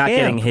 Gotta go she's to not camp.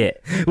 getting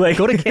hit. Like,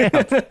 Go to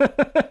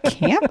camp.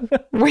 Camp?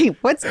 Wait,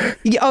 what's...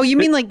 Oh, you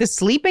mean like the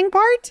sleeping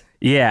part?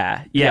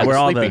 Yeah, the we're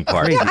all sleeping the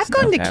part. crazy Yeah, I've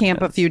gone to stuff camp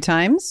a happens. few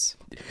times.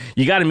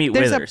 You got to meet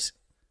Withers.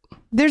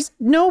 There's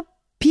no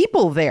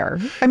people there.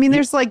 I mean,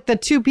 there's like the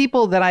two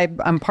people that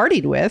I'm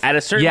partied with. At a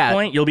certain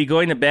point, you'll be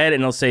going to bed,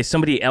 and they'll say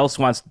somebody else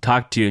wants to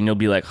talk to you, and you'll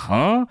be like,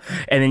 "Huh?"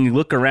 And then you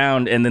look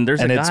around, and then there's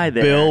a guy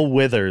there. Bill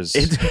Withers.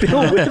 It's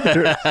Bill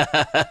Withers.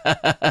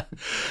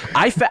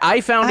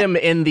 I found him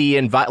in the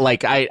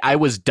I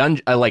was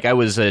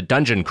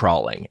dungeon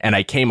crawling, and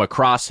I came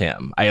across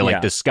him. I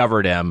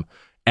discovered him,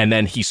 and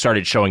then he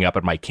started showing up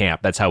at my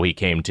camp. That's how he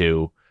came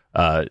to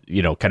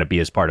kind of be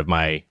as part of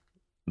my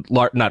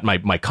not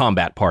my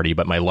combat party,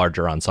 but my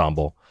larger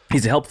ensemble.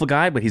 He's a helpful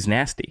guy, but he's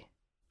nasty.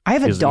 I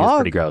have a He's dog.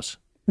 pretty gross.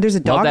 There's a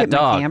dog that at my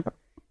dog. camp.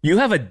 You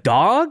have a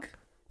dog?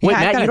 Wait, Yeah,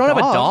 I've Matt, got you don't have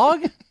a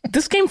dog?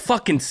 This game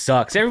fucking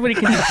sucks. Everybody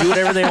can just do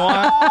whatever they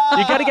want.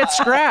 You got to get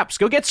scraps.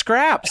 Go get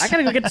scraps. I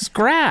gotta go get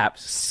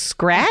scraps.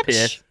 Scratch?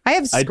 Pissed. I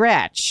have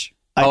Scratch.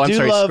 I'm do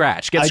sorry, love-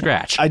 Scratch. Get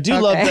Scratch. I do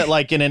love Okay. that,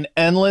 like, in an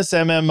endless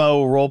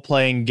MMO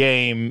role-playing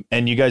game,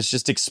 and you guys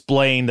just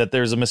explain that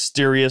there's a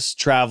mysterious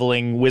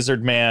traveling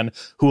wizard man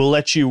who will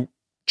let you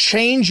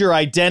change your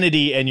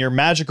identity and your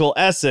magical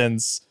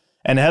essence,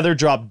 and Heather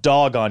dropped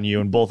dog on you,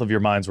 and both of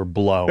your minds were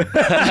blown.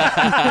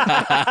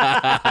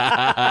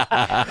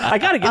 I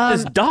gotta get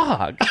this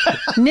dog.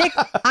 Nick,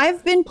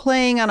 I've been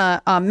playing on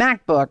a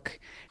MacBook,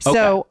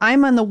 so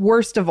I'm on the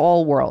worst of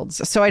all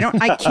worlds. So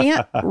I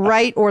can't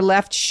right or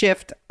left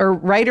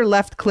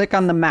click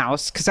on the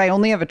mouse because I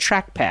only have a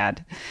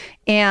trackpad,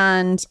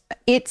 and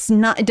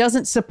it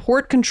doesn't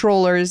support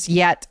controllers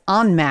yet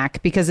on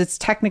Mac because it's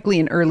technically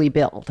an early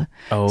build.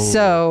 Oh,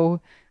 so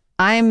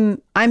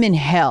I'm in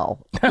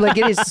hell. Like,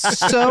 it is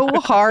so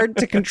hard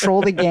to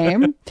control the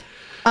game.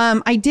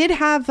 I did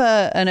have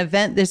an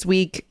event this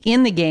week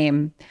in the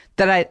game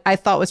that I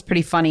thought was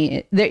pretty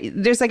funny.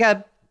 There's like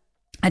a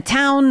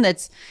town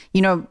that's,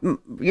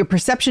 your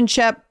perception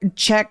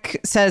check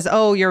says,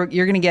 oh, you're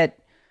going to get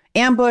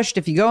ambushed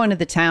if you go into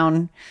the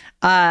town.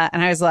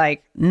 And I was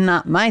like,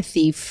 not my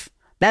thief.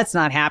 That's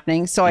not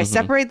happening. So I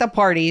separate the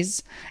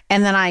parties,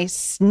 and then I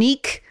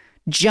sneak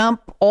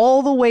jump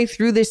all the way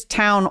through this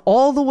town,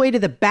 all the way to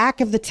the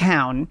back of the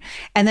town,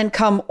 and then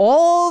come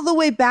all the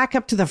way back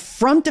up to the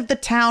front of the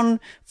town,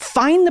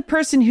 find the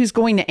person who's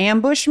going to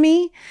ambush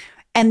me,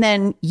 and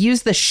then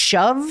use the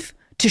shove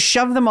to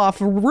shove them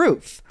off a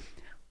roof.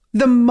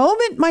 The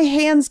moment my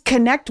hands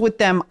connect with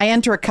them, I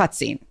enter a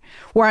cutscene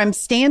where I'm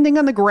standing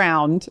on the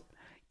ground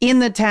in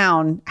the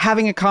town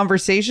having a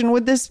conversation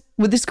with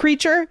this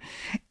creature,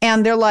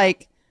 and they're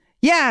like,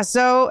 yeah,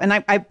 so, and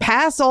I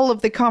pass all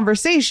of the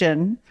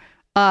conversation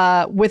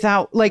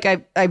without, like,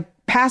 I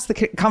pass the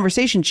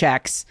conversation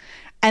checks,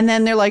 and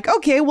then they're like,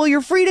 okay, well,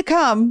 you're free to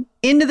come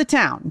into the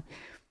town.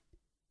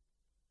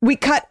 We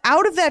cut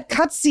out of that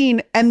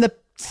cutscene, and the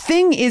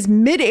thing is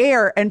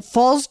midair and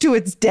falls to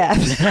its death.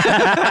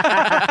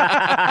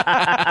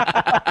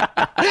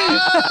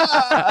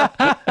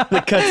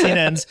 The cutscene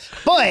ends.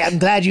 Boy, I'm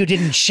glad you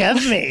didn't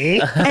shove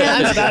me.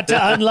 I'm about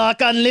to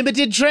unlock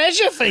unlimited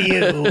treasure for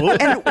you.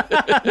 And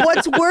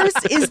what's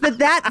worse is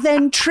that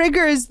then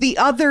triggers the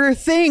other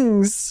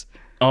things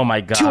Oh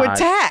my god. to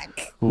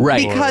attack.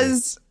 Right.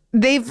 Because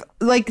they've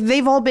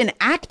all been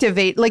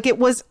activated. Like, it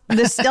was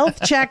the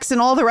stealth checks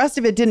and all the rest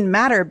of it didn't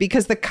matter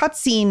because the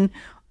cutscene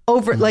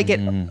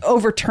it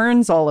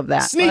overturns all of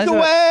that. Sneak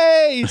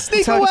away!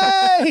 Sneak So it's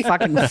away! a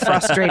fucking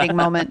frustrating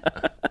moment.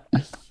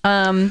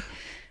 So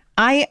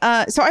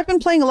I've been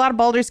playing a lot of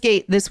Baldur's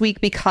Gate this week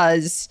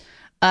because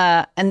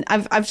and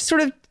I've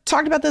sort of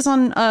talked about this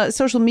on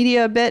social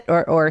media a bit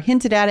or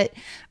hinted at it.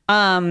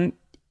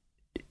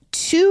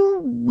 2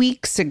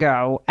 weeks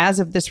ago, as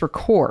of this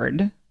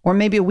record, or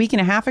maybe a week and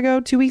a half ago,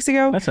 2 weeks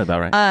ago. That's not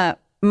about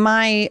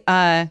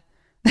right.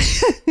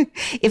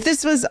 If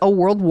this was a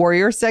World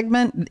Warrior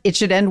segment, it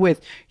should end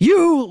with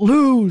 "You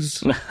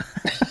lose."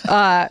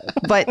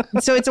 But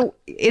so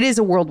it is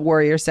a World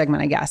Warrior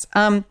segment, I guess.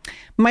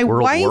 My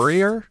World wife,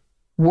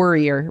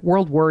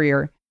 World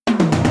Warrior.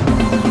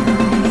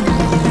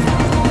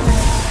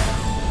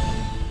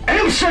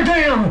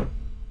 Amsterdam,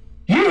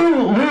 you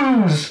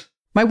lose.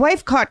 My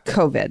wife caught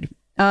COVID.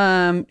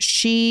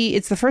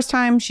 It's the first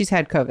time she's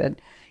had COVID,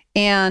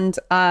 and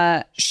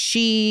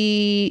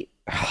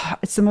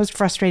it's the most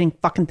frustrating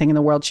fucking thing in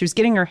the world. She was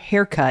getting her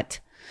hair cut,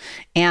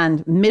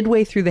 and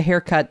midway through the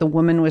haircut, the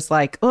woman was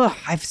like, "Ugh,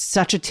 I have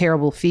such a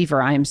terrible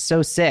fever. I am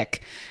so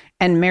sick."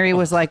 And Mary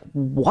was like,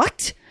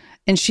 "What?"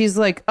 And she's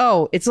like,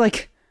 "Oh, it's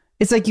like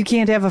you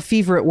can't have a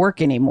fever at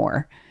work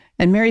anymore."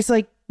 And Mary's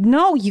like,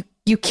 "No, you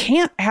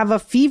can't have a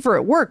fever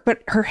at work."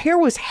 But her hair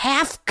was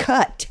half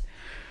cut.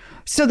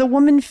 So the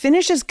woman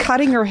finishes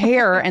cutting her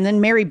hair, and then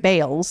Mary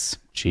bails.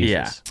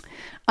 Jesus.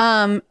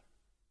 Yeah.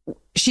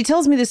 She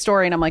tells me this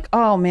story, and I'm like,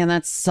 "Oh man,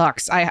 that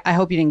sucks. I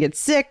hope you didn't get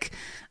sick."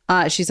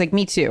 She's like,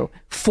 "Me too."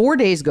 4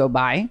 days go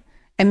by,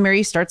 and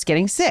Mary starts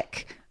getting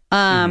sick.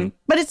 But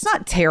it's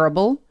not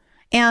terrible,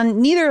 and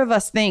neither of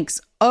us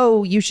thinks,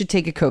 "Oh, you should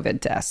take a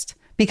COVID test,"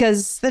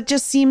 because that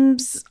just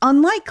seems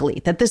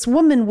unlikely that this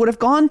woman would have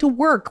gone to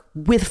work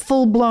with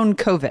full-blown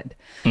COVID.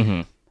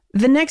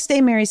 The next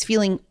day, Mary's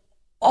feeling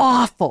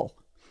awful.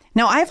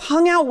 Now, I've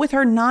hung out with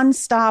her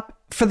nonstop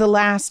for the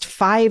last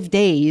 5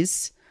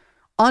 days,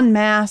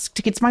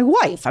 unmasked. It's my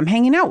wife. I'm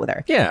hanging out with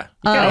her. Yeah.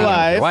 You gotta hang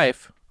out with your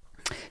wife.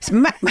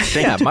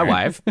 Yeah, my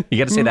wife. You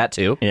got to say that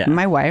too. Yeah.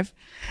 My wife.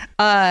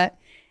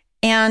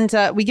 And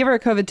we give her a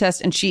COVID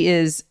test, and she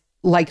is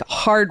like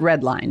hard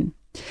red line.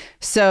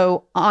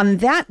 So on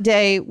that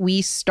day,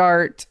 we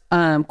start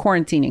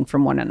quarantining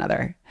from one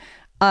another.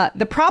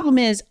 The problem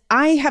is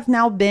I have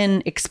now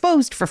been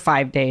exposed for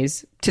 5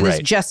 days to this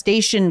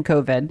gestation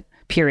COVID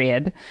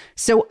period.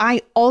 So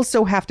I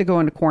also have to go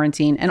into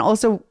quarantine. And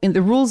also in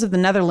the rules of the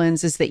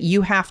Netherlands is that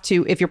you have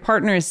to, if your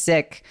partner is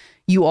sick,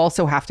 you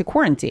also have to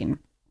quarantine,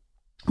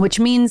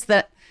 which means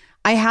that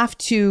I have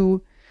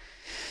to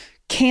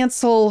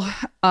cancel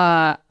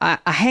a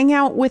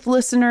hangout with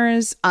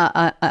listeners,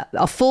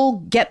 a full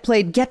Get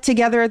Played get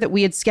together that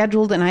we had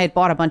scheduled and I had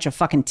bought a bunch of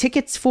fucking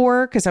tickets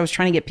for because I was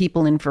trying to get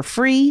people in for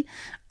free.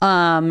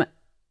 An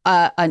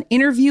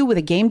interview with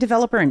a game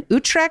developer in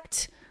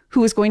Utrecht who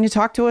was going to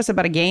talk to us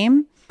about a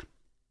game.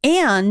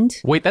 And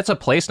wait, that's a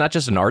place, not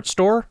just an art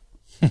store?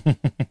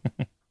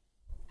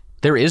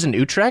 There is an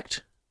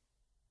Utrecht?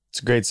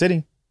 It's a great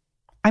city.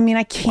 I mean,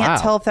 I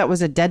can't tell if that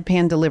was a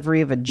deadpan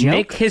delivery of a joke.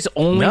 Nick has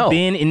only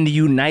been in the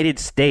United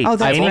States. Oh,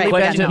 that's Any right.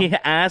 question Yeah, he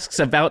asks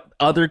about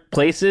other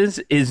places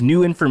is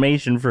new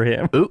information for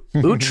him.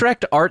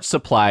 Utrecht Art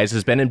Supplies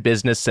has been in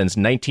business since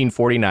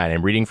 1949.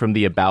 I'm reading from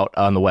the About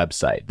on the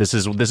website. This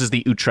is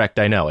the Utrecht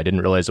I know. I didn't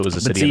realize it was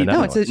a city in the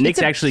Netherlands.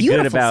 Nick's actually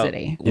good about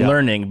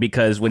learning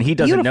because when he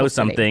doesn't know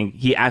something,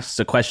 he asks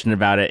a question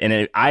about it.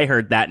 And I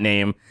heard that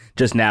name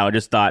just now. I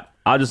just thought,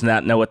 I'll just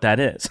not know what that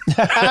is.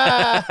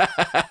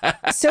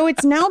 So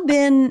it's now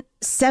been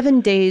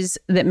 7 days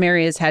that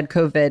Mary has had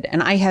COVID,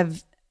 and I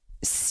have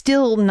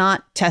still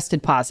not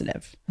tested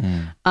positive.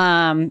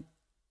 But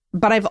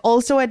I've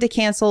also had to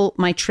cancel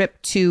my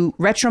trip to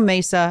Retro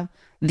Mesa,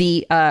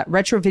 the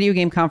retro video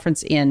game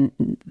conference in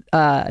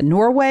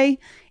Norway,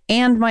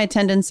 and my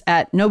attendance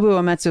at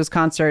Nobuo Uematsu's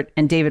concert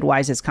and David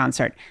Wise's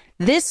concert.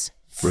 This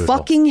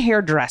fucking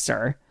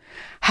hairdresser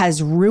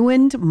has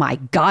ruined my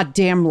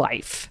goddamn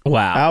life.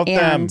 Wow.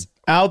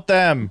 Out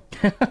them.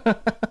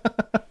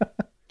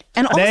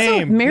 And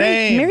also,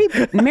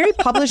 Mary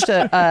published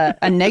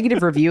a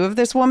negative review of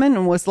this woman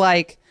and was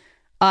like,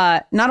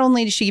 not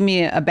only did she give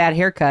me a bad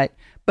haircut,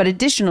 but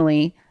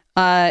additionally,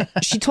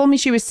 she told me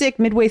she was sick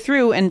midway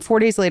through, and 4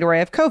 days later I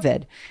have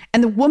COVID.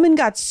 And the woman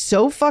got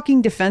so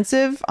fucking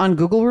defensive on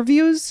Google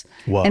reviews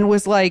and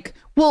was like,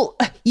 well,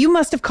 you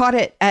must have caught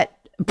it at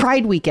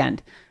Pride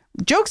weekend.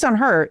 Joke's on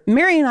her.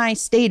 Mary and I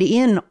stayed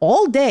in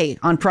all day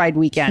on Pride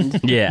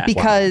weekend.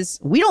 Because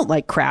we don't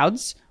like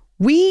crowds.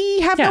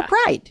 We have no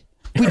pride.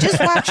 We just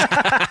watched.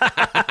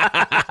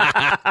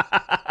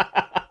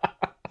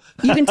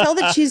 you can tell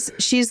that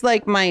she's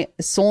like my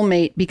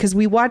soulmate because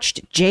we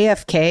watched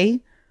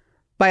JFK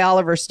by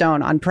Oliver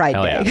Stone on Pride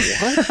Day.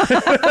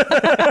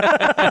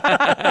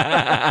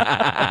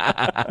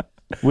 Yeah.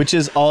 Which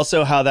is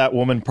also how that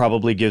woman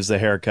probably gives the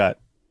haircut.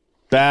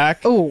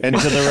 Back and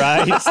to the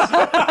right.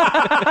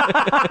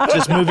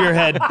 Just move your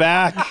head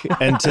back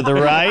and to the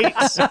right.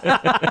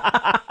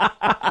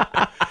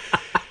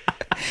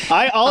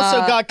 I also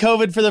got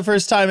COVID for the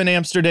first time in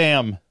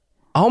Amsterdam.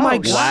 Oh my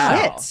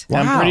God. Shit.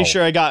 Wow. I'm pretty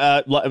sure I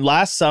got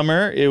last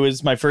summer. It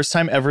was my first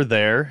time ever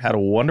there. Had a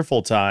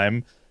wonderful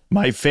time.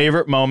 My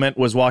favorite moment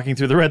was walking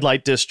through the red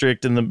light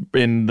district in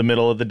the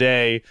middle of the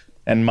day,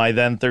 and my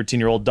then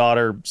 13-year-old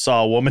daughter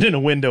saw a woman in a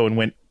window and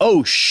went,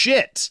 "Oh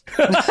shit!"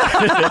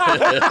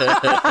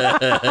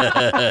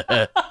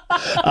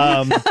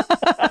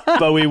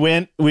 But we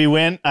went.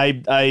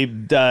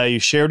 I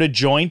shared a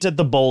joint at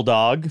the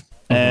Bulldog,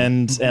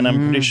 and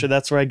I'm pretty sure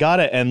that's where I got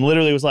it. And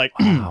literally was like,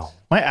 wow.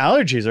 My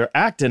allergies are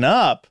acting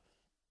up.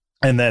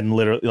 And then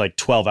literally like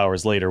 12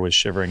 hours later was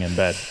shivering in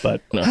bed.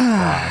 But what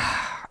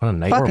a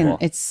night. Fucking,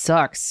 it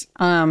sucks.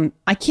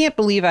 I can't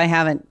believe I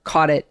haven't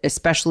caught it,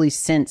 especially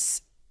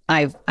since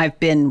I've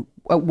been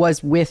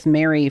was with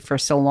Mary for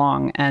so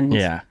long. And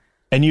Yeah.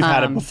 And you've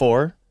had it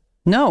before?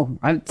 No,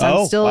 I'm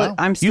still wow.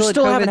 I'm still at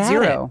haven't COVID had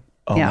zero.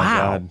 Oh my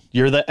God.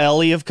 You're the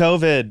Ellie of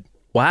COVID.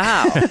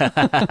 Wow.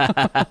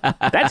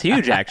 That's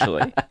huge,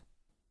 actually.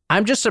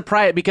 I'm just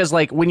surprised because,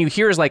 like, when you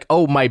hear is like,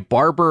 oh, my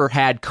barber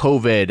had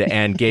COVID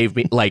and gave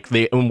me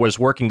and was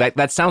working.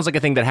 That sounds like a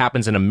thing that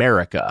happens in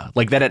America,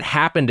 like that it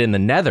happened in the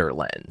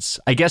Netherlands.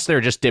 I guess there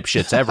are just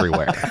dipshits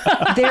everywhere.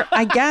 There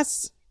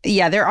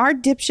are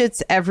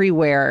dipshits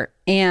everywhere,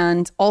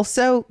 and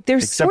also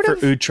there's Except for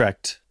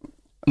Utrecht.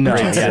 No,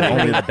 yeah,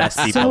 only the best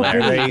people so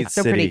there. pretty, Great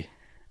so city.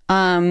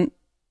 pretty.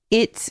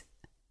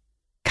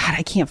 God,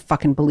 I can't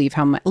fucking believe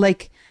how much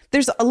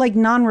there's like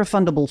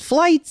non-refundable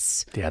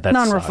flights. Yeah, that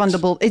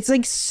non-refundable. It's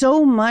like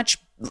so much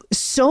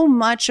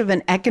of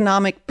an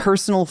economic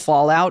personal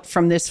fallout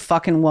from this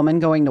fucking woman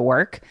going to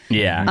work.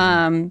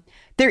 Yeah.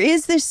 There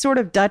is this sort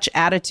of Dutch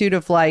attitude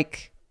of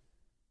like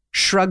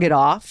shrug it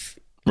off.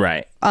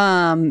 Right.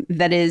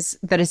 That is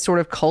sort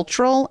of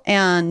cultural,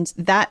 and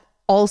that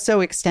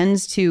also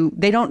extends to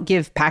they don't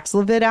give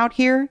Paxlovid out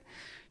here.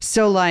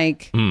 So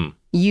like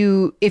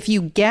if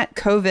you get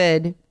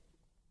COVID,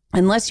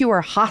 unless you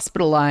are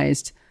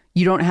hospitalized,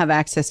 you don't have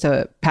access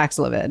to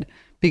Paxlovid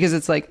because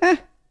it's like,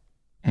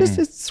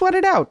 just sweat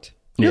it out.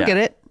 You'll get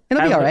it.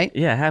 It'll be all right.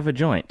 Have a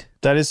joint.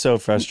 That is so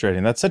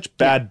frustrating. That's such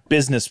bad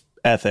business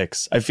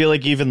ethics. I feel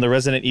like even the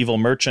Resident Evil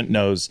merchant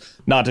knows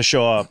not to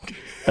show up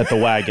at the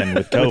wagon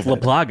with COVID. La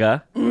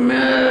Plaga.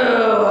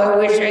 No, I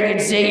wish I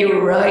could say you're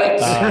right.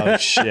 Oh,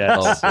 shit.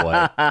 Oh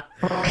boy.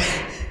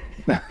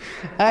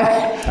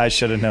 I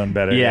should have known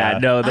better. Yeah,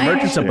 no, the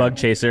merchant's a bug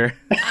chaser.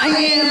 I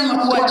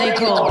am what they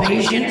call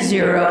patient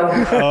zero.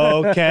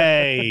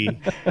 Okay,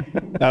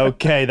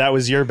 that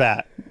was your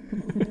bat.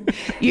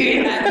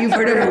 You've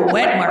heard of a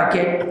wet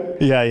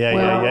market.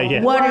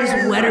 Yeah. What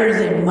is wetter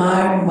than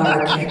my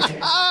market?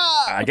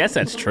 I guess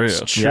that's true.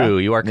 It's true.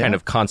 You are kind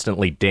of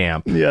constantly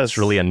damp. Yes. It's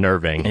really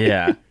unnerving.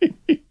 Yeah.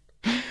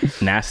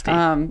 Nasty.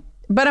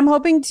 But I'm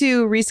hoping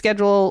to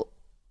reschedule.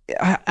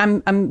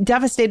 I'm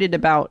devastated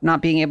about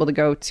not being able to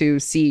go to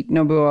see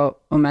Nobuo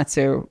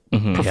Uematsu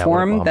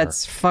perform. Yeah,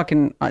 that's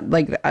fucking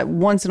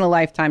once in a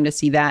lifetime to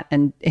see that,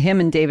 and him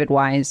and David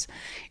Wise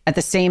at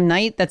the same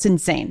night. That's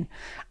insane.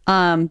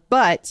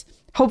 But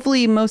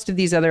hopefully most of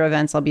these other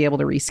events I'll be able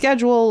to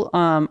reschedule.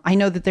 I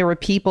know that there were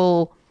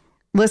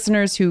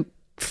listeners who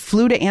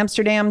flew to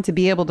Amsterdam to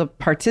be able to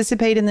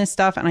participate in this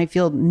stuff, and I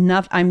feel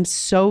I'm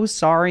so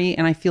sorry,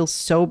 and I feel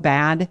so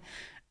bad.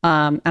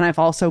 And I've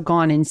also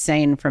gone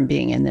insane from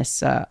being in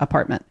this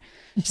apartment.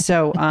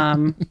 So,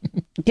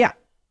 yeah.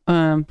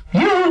 You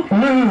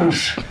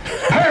lose.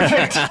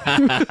 Perfect.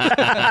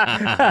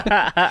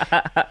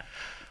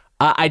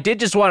 I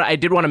did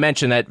want to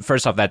mention that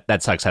first off,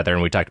 that sucks, Heather,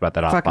 and we talked about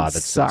that off pod.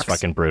 That's sucks.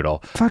 fucking brutal.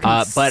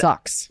 Fucking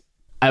sucks.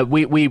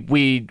 We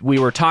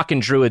were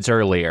talking druids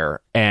earlier,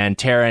 and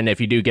Taran,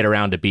 if you do get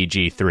around to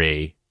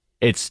BG3,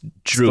 it's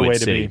Druid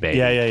City, baby.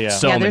 Yeah.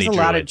 So there's many a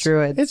lot of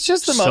druids. It's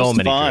just the So most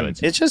many fun.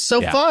 druids. It's just so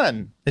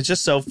fun. It's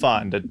just so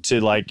fun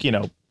to like,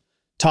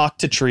 talk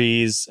to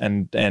trees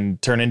and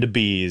turn into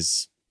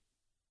bees.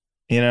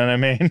 You know what I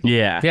mean?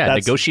 Yeah.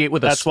 Negotiate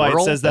with a that's why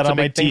squirrel. it says that That's on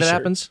a my big thing that t-shirt.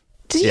 happens.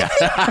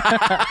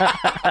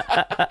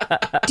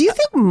 Do you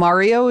think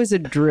Mario is a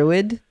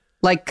druid,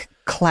 like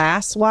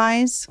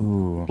class-wise?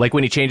 Like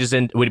when he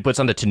puts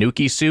on the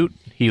Tanuki suit,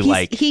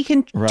 He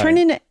can turn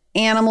into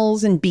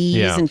animals and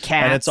bees and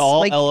cats. And it's all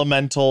like,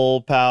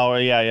 elemental power.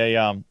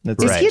 Yeah.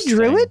 It's is he a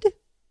druid?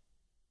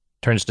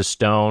 turns to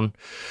stone.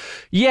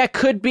 Yeah,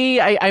 could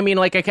be. I mean,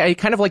 like I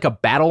kind of like a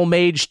battle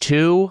mage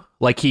too.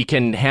 Like he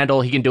can do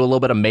a little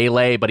bit of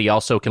melee, but he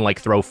also can like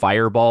throw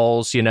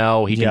fireballs. He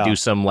can do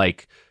some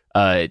like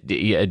some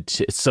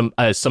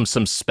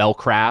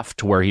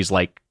spellcraft where he's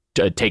like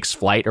takes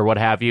flight or what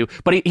have you.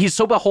 But he's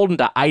so beholden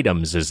to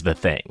items is the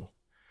thing.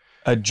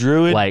 A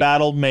druid like,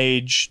 battle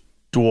mage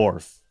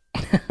dwarf.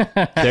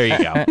 There you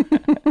go.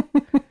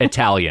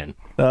 Italian.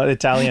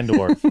 Italian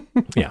dwarf.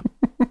 Yeah.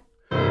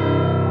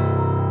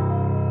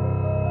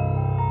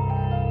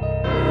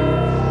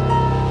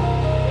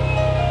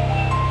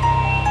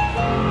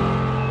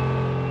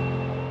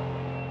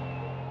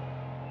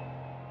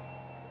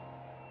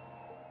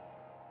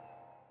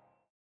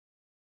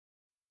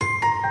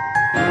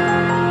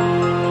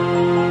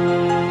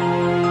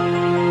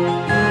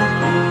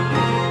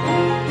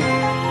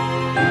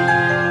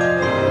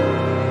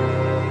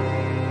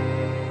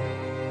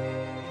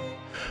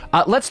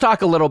 Let's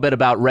talk a little bit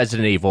about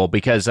Resident Evil,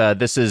 because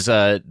this is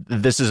a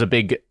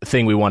big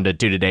thing we wanted to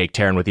do today,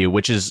 Taran, with you,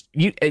 which is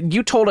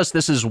you told us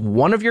this is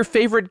one of your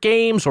favorite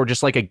games, or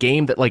just like a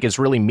game that like is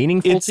really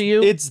meaningful to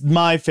you. It's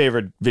my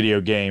favorite video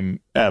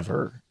game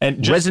ever,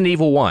 and Resident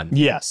Evil 1.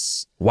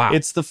 Yes, wow,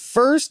 it's the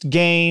first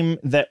game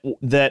that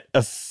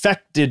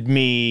affected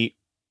me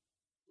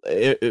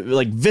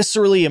like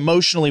viscerally,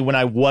 emotionally when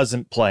I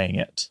wasn't playing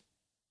it.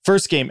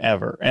 First game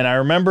ever, and I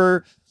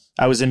remember.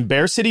 I was in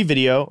Bear City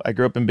Video. I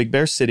grew up in Big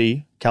Bear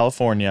City,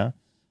 California,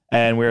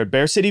 and we were at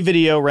Bear City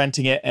Video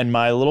renting it, and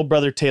my little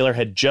brother Taylor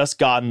had just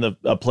gotten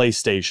a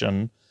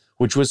PlayStation,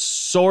 which was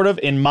sort of,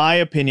 in my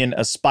opinion,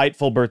 a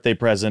spiteful birthday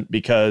present,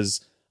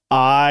 because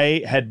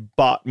I'd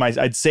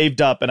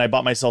saved up and I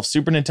bought myself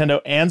Super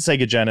Nintendo and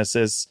Sega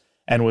Genesis,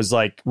 and was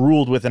like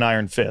ruled with an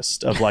iron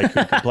fist of like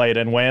who could play it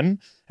and win.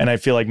 And I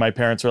feel like my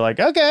parents were like,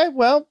 okay,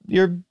 well,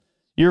 your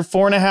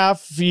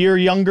 4.5 year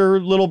younger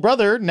little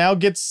brother now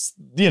gets,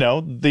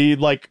 the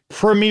like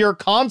premier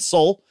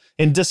console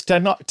in disc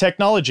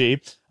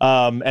technology.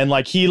 And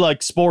like he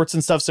liked sports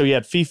and stuff. So he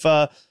had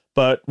FIFA,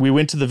 but we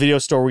went to the video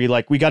store. We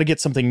got to get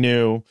something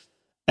new.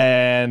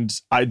 And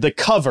the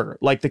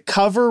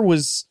cover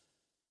was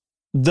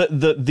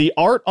the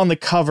art on the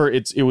cover.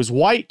 It was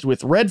white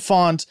with red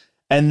font.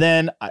 And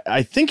then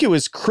I think it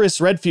was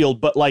Chris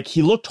Redfield, but like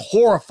he looked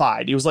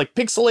horrified. He was like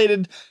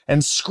pixelated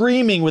and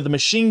screaming with a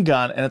machine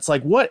gun. And it's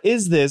like, what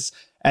is this?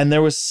 And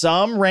there was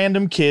some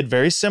random kid,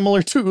 very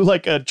similar to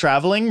like a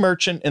traveling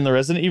merchant in the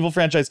Resident Evil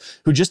franchise,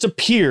 who just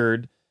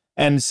appeared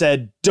and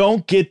said,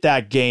 don't get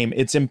that game.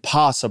 It's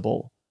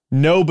impossible.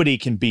 Nobody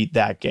can beat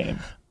that game.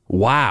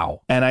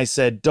 Wow. And I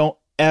said, don't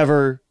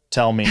ever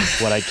tell me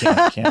what I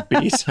can't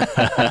beat.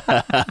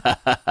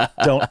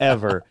 Don't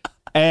ever.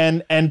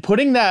 And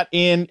putting that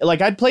in,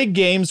 like, I'd played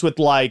games with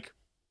like,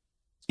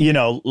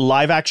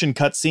 live action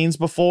cutscenes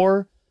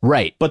before.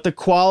 Right. But the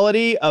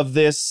quality of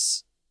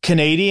this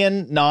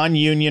Canadian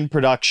non-union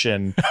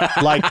production,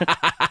 like,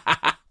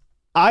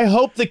 I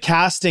hope the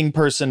casting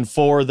person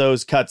for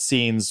those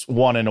cutscenes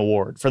won an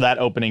award for that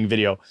opening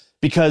video,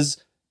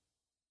 because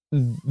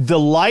the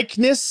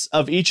likeness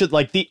of each of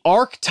like the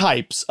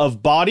archetypes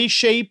of body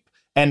shape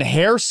and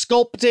hair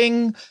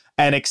sculpting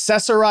and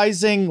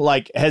accessorizing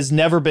like has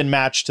never been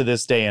matched to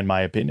this day, in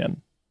my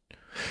opinion.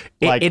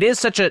 Like, it is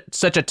such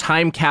a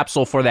time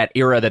capsule for that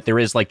era that there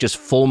is like just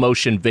full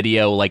motion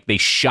video, like they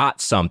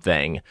shot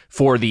something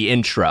for the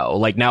intro.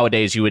 Like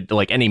nowadays you would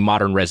like any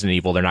modern Resident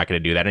Evil, they're not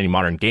going to do that. Any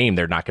modern game,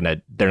 they're not going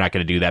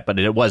to do that. But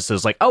it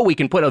was like, oh, we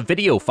can put a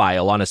video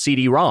file on a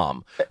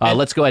CD-ROM.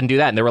 Let's go ahead and do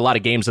that. And there were a lot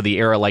of games of the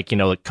era, like,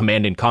 like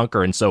Command and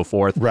Conquer and so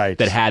forth, right,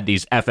 that had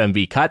these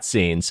FMV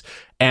cutscenes.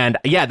 And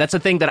yeah, that's the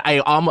thing that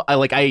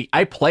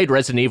I played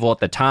Resident Evil at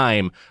the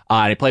time.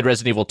 I played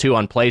Resident Evil 2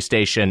 on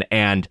PlayStation,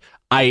 and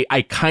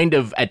I kind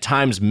of at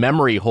times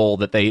memory hole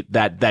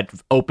that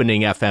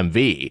opening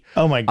FMV.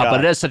 Oh my God.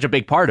 But it is such a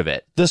big part of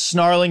it. The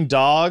snarling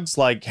dogs,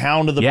 like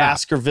Hound of the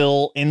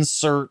Baskerville,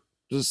 insert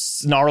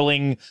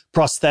snarling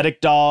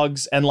prosthetic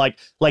dogs, and like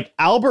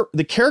Albert,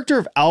 the character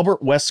of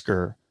Albert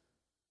Wesker.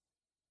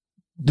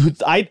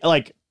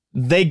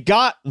 They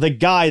got the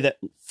guy that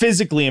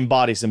physically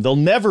embodies him. They'll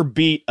never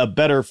beat a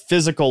better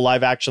physical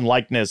live action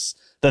likeness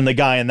than the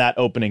guy in that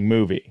opening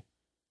movie.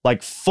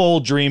 Like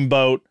full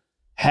dreamboat.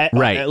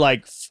 Right,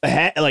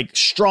 like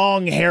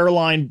strong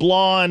hairline,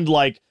 blonde,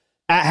 like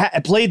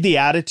played the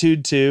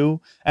attitude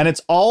too, and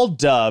it's all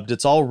dubbed,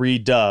 it's all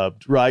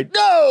redubbed, right?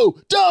 No,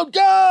 don't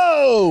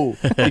go,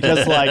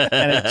 because like,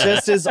 and it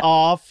just is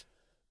off,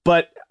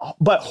 but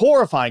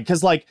horrifying,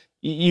 because like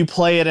you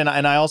play it, and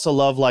I also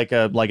love like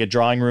a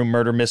drawing room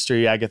murder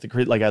mystery, Agatha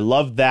Christie, like I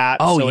love that.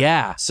 Oh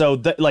yeah,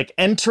 so like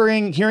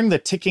hearing the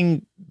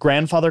ticking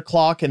grandfather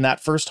clock in that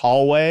first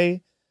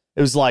hallway, it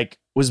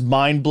was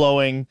mind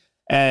blowing.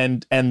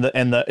 And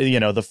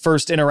the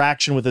first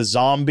interaction with a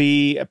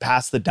zombie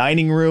past the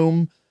dining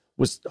room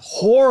was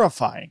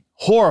horrifying.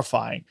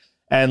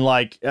 And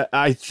like,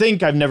 I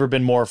think I've never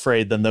been more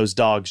afraid than those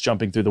dogs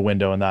jumping through the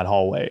window in that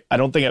hallway. I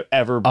don't think I've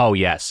ever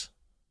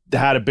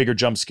had a bigger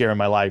jump scare in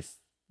my life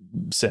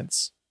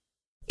since.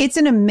 It's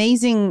an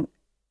amazing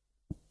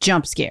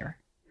jump scare.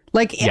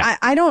 Like, yeah.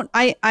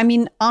 I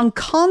mean, on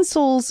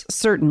consoles,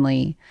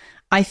 certainly,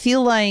 I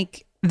feel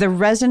like the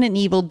Resident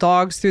Evil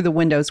dogs through the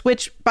windows,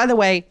 which, by the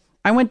way,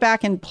 I went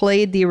back and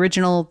played the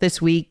original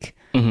this week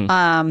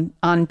on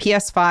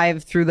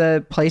PS5 through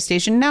the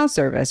PlayStation Now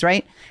service,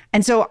 right?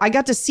 And so I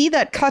got to see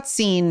that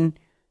cutscene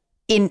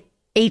in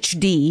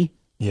HD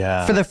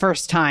for the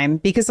first time,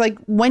 because like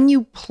when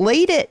you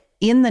played it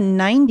in the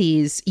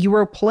 90s, you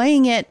were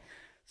playing it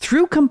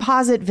through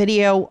composite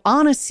video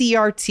on a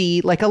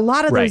CRT. Like a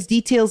lot of those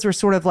details were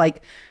sort of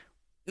like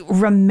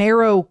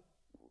Romero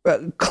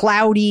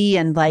cloudy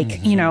and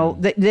like, you know,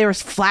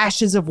 there's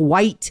flashes of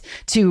white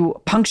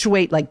to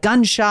punctuate like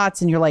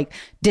gunshots, and you're like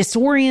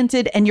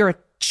disoriented and you're a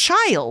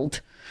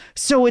child.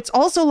 So it's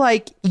also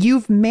like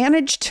you've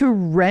managed to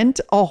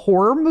rent a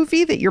horror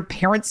movie that your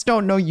parents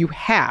don't know you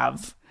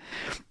have.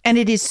 And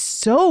it is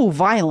so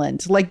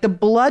violent. Like the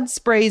blood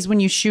sprays when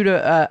you shoot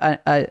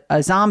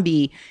a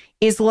zombie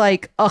is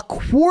like a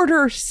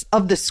quarter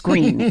of the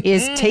screen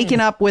is taken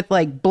up with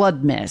like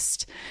blood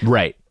mist.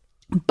 Right.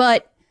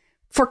 But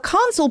for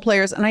console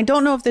players, and I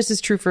don't know if this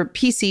is true for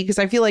PC, because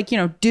I feel like, you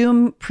know,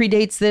 Doom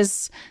predates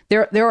this.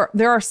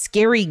 There are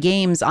scary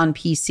games on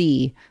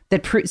PC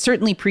that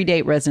certainly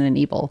predate Resident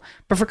Evil.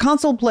 But for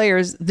console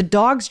players, the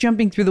dogs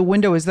jumping through the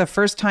window is the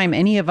first time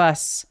any of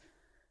us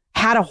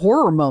had a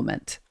horror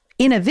moment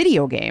in a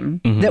video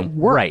game that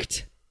worked.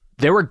 Right.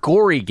 There were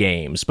gory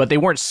games, but they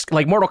weren't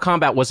like Mortal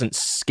Kombat wasn't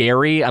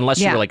scary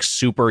unless you were like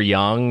super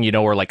young, you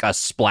know, or like a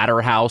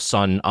Splatterhouse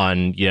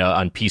on you know,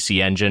 on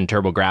PC Engine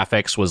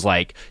TurboGrafx was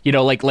like, you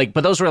know, like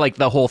but those were like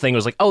the whole thing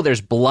was like, oh, there's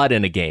blood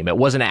in a game. It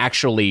wasn't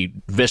actually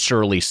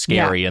viscerally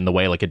scary in the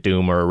way like a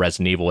Doom or a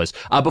Resident Evil is.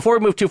 Before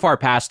we move too far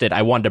past it,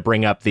 I wanted to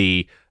bring up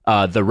the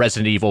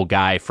Resident Evil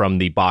guy from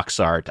the box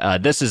art.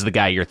 This is the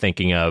guy you're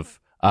thinking of,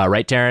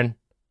 right, Taran?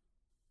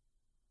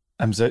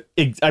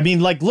 I mean,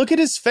 like, look at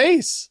his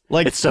face.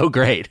 Like, it's so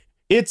great.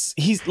 It's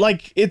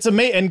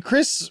amazing. And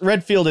Chris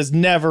Redfield has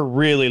never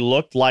really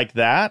looked like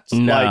that.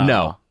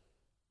 No.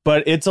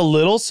 But it's a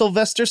little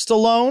Sylvester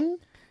Stallone.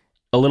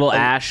 A little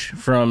Ash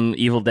from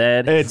Evil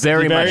Dead. It's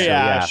very much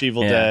Ash, yeah.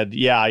 Evil Dead.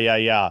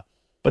 Yeah.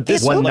 But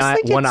this one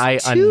eye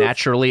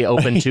unnaturally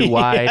open too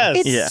wide.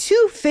 It's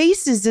two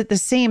faces at the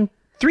same,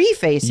 three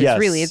faces,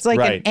 really. It's like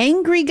an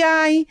angry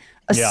guy,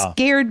 a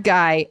scared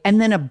guy, and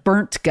then a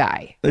burnt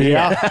guy.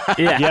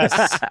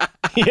 Yes.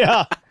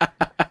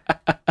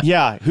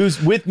 Yeah.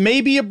 Who's with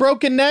maybe a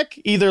broken neck,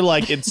 either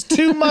like it's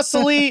too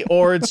muscly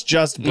or it's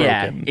just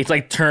broken. Yeah, it's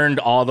like turned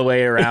all the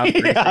way around.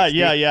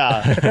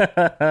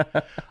 Yeah.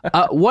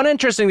 One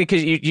interesting thing,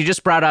 because you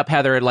just brought up,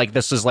 Heather, like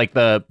this is like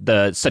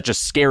the such a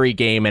scary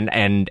game,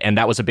 and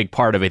that was a big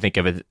part of, I think,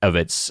 of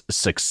its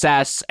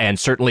success, and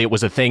certainly it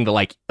was a thing that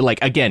like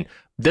again.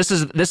 This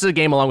is a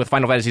game along with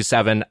Final Fantasy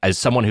VII. As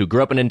someone who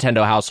grew up in a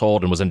Nintendo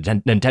household and was a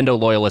Nintendo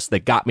loyalist,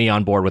 that got me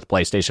on board with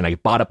PlayStation. I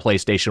bought a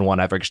PlayStation 1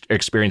 after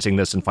experiencing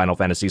this in Final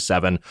Fantasy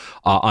VII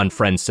on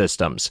friend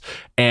systems,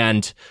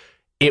 and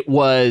it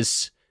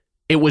was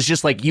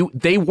just like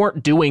they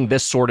weren't doing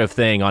this sort of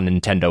thing on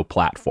Nintendo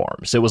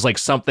platforms. It was like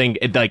something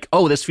like,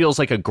 oh, this feels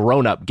like a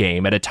grown-up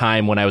game at a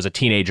time when I was a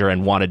teenager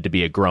and wanted to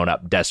be a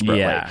grown-up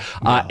desperately.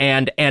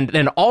 And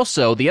then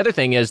also the other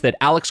thing is that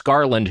Alex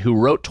Garland, who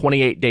wrote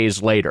 28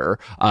 Days Later,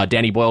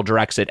 Danny Boyle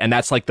directs it, and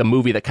that's like the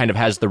movie that kind of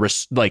has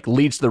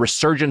leads the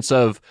resurgence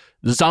of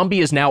zombie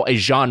is now a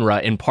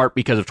genre in part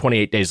because of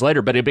 28 Days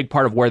Later, but a big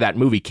part of where that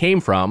movie came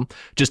from,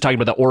 just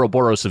talking about the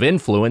Ouroboros of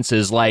influence,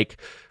 is like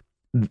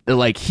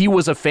he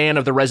was a fan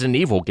of the Resident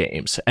Evil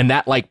games, and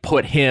that like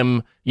put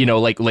him, you know,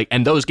 like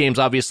and those games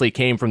obviously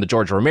came from the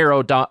George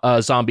Romero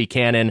zombie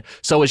canon.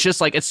 So it's just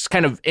like, it's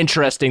kind of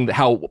interesting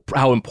how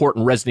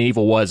important Resident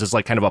Evil was as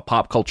like kind of a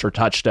pop culture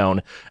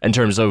touchstone in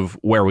terms of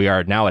where we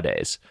are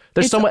nowadays.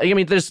 There's so much. I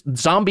mean, there's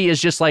zombie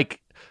is just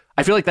like,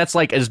 I feel like that's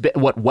like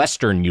what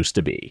Western used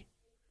to be.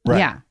 Right.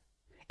 Yeah.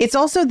 It's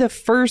also the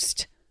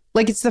first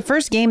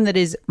game that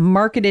is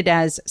marketed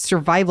as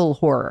survival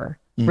horror.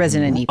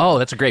 Resident Evil. Oh,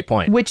 that's a great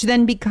point. Which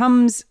then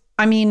becomes,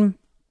 I mean,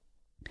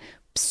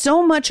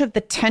 so much of the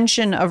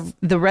tension of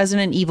the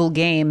Resident Evil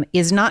game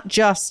is not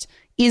just,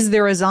 is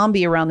there a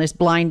zombie around this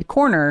blind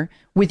corner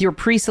with your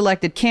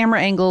pre-selected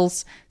camera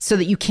angles so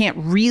that you can't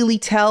really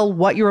tell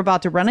what you're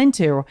about to run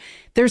into.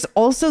 There's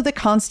also the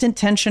constant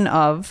tension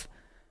of,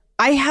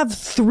 I have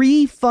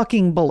 3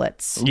 fucking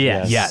bullets.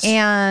 Yes.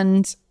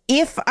 And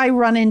if I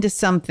run into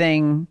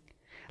something,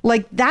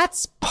 like,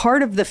 that's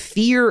part of the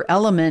fear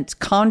element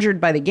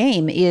conjured by the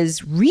game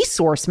is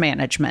resource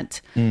management.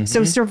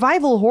 So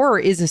survival horror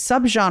is a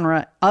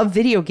subgenre of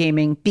video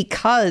gaming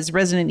because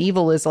Resident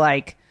Evil is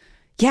like,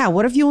 yeah,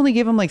 what if you only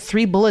give them like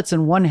 3 bullets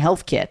and 1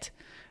 health kit?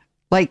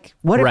 Like,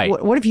 what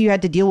if you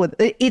had to deal with...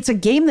 It's a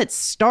game that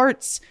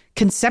starts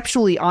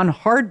conceptually on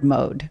hard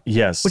mode.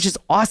 Yes. Which is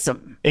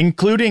awesome.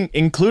 Including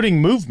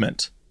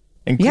movement.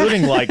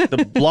 Including like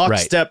the block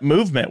step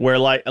movement, where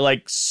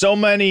like so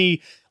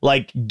many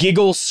like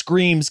giggle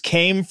screams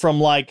came from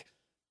like,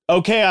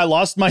 okay, I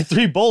lost my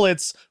 3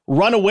 bullets,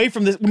 run away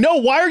from this. No,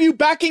 why are you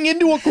backing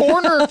into a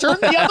corner? Turn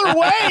the other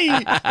way.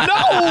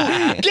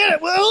 No, get it.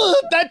 Ugh,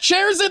 that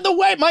chair's in the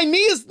way. My knee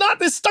is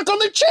stuck on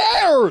the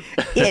chair.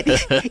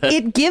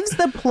 It gives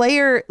the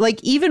player,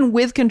 like, even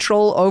with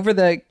control over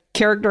the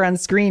character on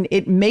screen,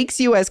 it makes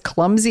you as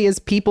clumsy as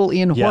people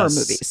in horror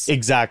movies.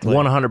 Exactly.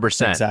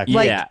 100%. Exactly.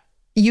 Like,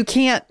 you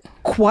can't,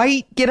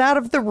 quite get out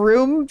of the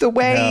room the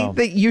way No.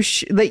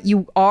 that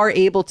you are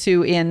able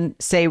to in,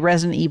 say,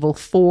 Resident Evil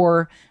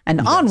 4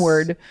 and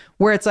onward,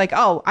 where it's like,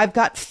 oh, I've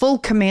got full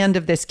command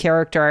of this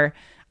character.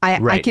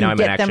 I can now I'm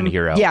get an action them.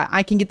 hero. Yeah,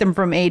 I can get them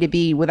from A to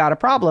B without a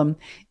problem.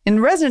 In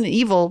Resident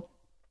Evil,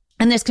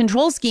 and this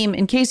control scheme,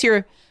 in case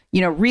you're,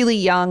 really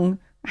young,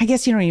 I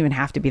guess you don't even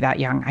have to be that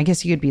young. I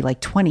guess you could be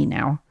like 20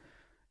 now.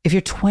 If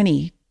you're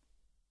 20,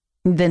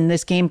 then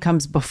this game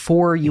comes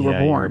before you were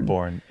born. You were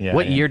born. Yeah,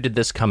 What year did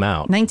this come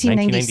out?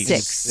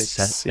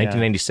 1996.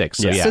 1996.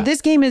 So, yeah. So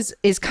this game is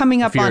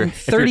coming up on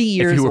 30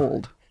 years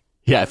old.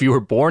 Yeah, if you were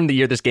born the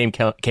year this game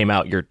came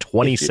out, you're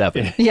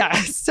 27. Yeah.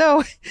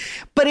 So,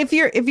 but if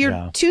you're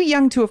too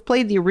young to have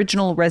played the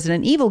original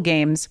Resident Evil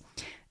games,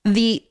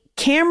 the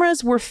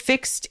cameras were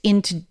fixed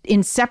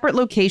in separate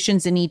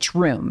locations in each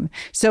room.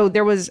 So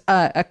there was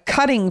a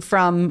cutting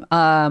from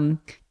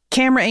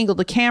camera angle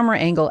to camera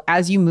angle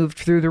as you moved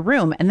through the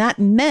room, and that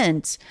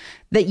meant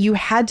that you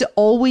had to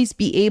always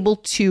be able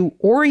to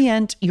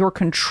orient your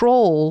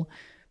control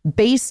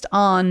based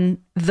on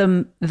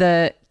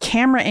the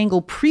camera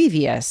angle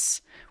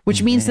previous,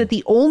 which means that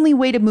the only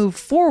way to move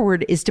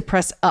forward is to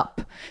press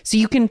up. So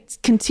you can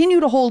continue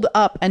to hold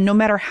up, and no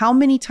matter how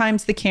many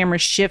times the camera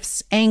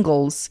shifts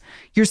angles,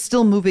 you're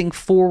still moving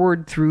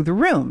forward through the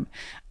room.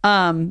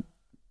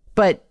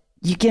 But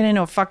you get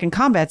into a fucking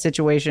combat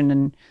situation,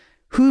 and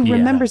who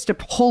remembers to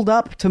hold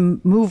up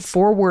to move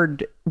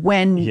forward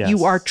when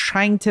you are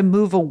trying to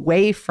move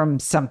away from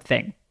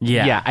something?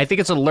 Yeah, I think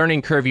it's a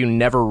learning curve you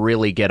never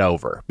really get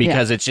over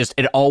because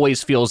it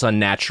always feels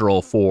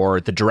unnatural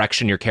for the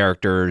direction your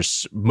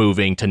character's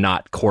moving to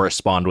not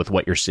correspond with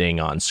what you're seeing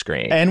on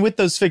screen. And with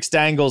those fixed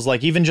angles,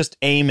 like even just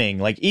aiming,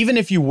 like even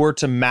if you were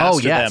to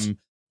master them,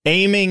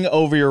 aiming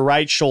over your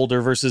right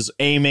shoulder versus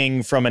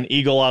aiming from an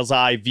eagle's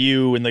eye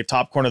view in the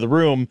top corner of the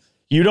room,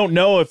 you don't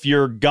know if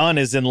your gun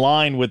is in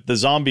line with the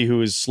zombie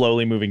who is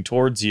slowly moving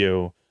towards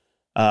you.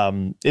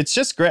 It's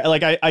just great.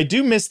 Like I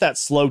do miss that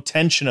slow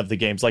tension of the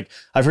games. Like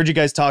I've heard you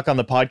guys talk on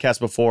the podcast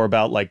before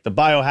about like the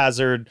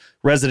Biohazard,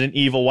 Resident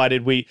Evil.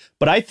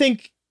 But I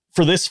think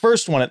for this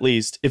first one, at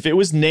least, if it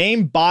was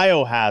named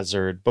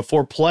Biohazard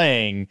before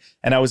playing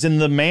and I was in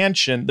the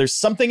mansion, there's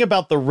something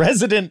about the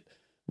resident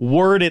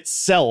word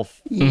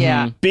itself.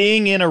 Yeah.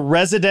 Being in a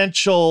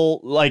residential,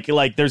 like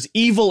there's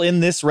evil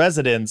in this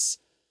residence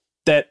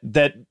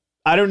that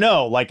I don't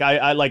know. Like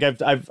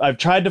I've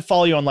tried to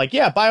follow you on like,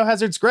 yeah,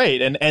 Biohazard's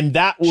great. And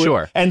that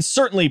would, and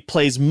certainly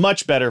plays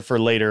much better for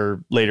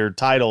later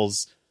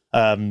titles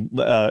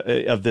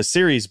of this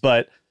series.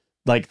 But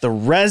like the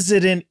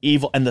Resident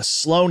Evil and the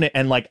slowness,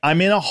 and like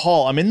I'm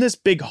in this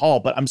big hall,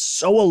 but I'm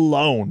so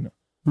alone.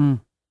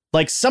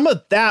 Like some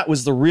of that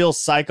was the real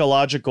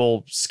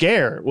psychological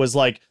scare. Was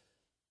like,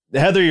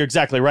 Heather, you're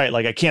exactly right.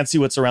 Like I can't see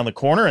what's around the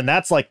corner, and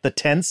that's like the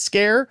tense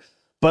scare.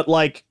 But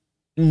like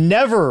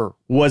never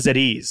was at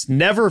ease,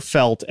 never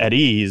felt at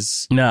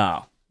ease.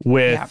 No.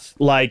 With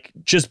like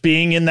just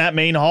being in that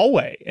main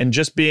hallway and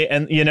just being,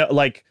 and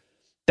like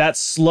that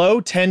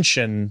slow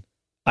tension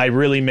I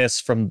really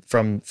miss from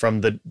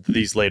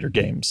these later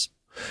games.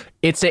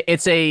 It's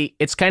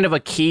kind of a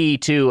key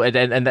to,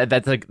 and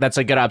that's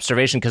a good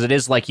observation, because it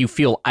is like you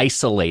feel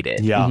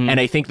isolated. Yeah. And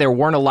I think there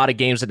weren't a lot of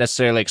games that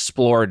necessarily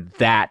explored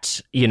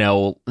that.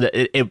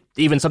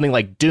 Even something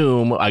like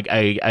Doom,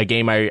 a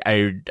game I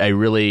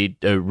really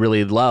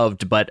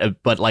loved,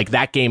 but like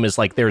that game is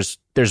like there's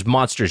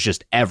monsters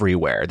just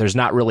everywhere. There's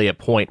not really a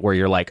point where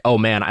you're like, oh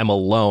man, I'm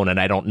alone and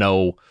I don't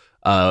know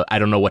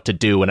what to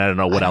do, and I don't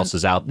know what else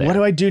is out there. What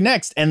do I do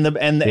next? And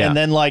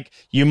then like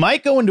you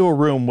might go into a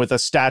room with a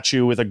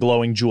statue with a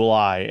glowing jewel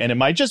eye, and it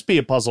might just be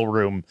a puzzle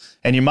room,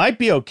 and you might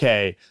be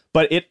okay.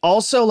 But it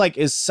also like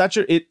is such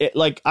a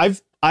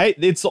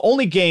it's the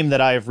only game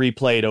that I have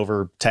replayed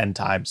over 10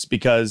 times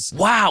because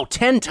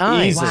 10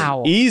 times.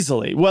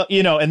 Easily. Well,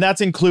 and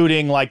that's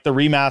including like the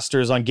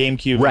remasters on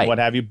GameCube and what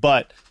have you,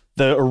 but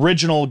the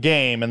original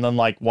game, and then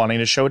like wanting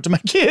to show it to my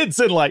kids,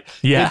 and like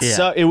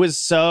it was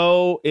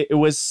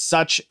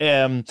such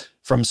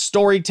from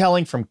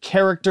storytelling, from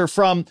character,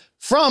 from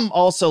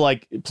also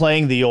like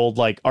playing the old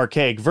like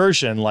archaic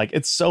version. Like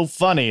it's so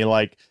funny.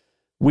 Like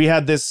we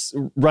had this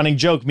running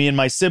joke, me and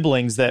my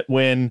siblings, that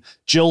when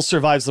Jill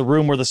survives the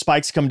room where the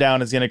spikes come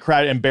down, is going to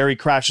crash, and Barry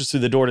crashes through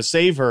the door to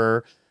save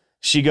her.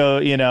 She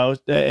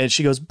and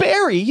she goes,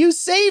 Barry, you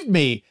saved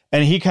me.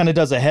 And he kind of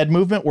does a head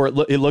movement where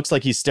it looks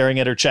like he's staring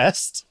at her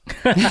chest.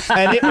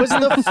 And it was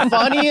the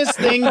funniest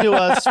thing to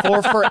us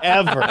for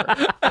forever.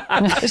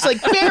 It's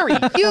like, Barry,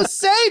 you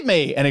saved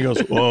me. And he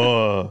goes,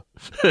 oh,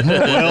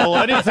 well,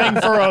 anything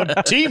for a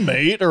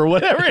teammate or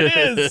whatever it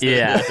is.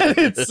 Yeah.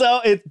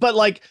 But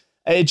like,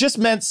 it just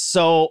meant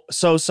so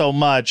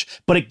much,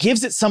 but it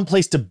gives it some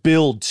place to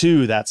build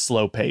to that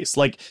slow pace.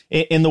 Like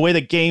in the way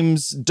that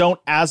games don't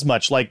as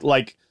much,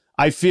 like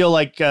I feel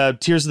like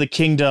Tears of the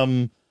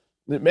Kingdom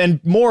and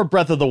more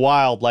Breath of the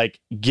Wild like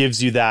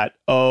gives you that,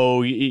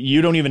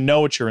 you don't even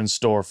know what you're in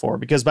store for,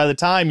 because by the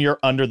time you're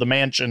under the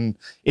mansion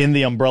in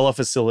the Umbrella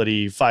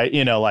facility fight,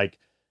 like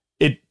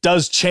it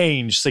does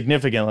change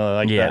significantly.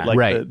 Like Yeah,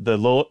 the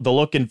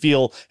look and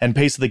feel and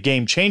pace of the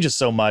game changes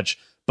so much,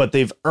 but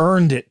they've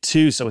earned it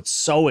too. So it's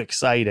so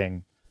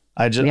exciting.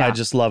 I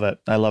just love it.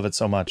 I love it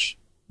so much.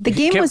 The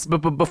game was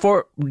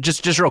before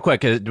just real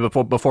quick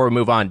before we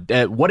move on.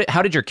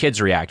 How did your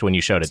kids react when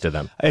you showed it to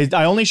them?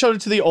 I only showed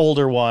it to the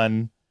older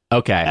one.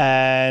 Okay,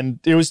 and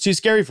it was too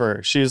scary for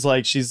her. She's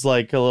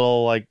like a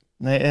little like,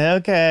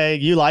 okay,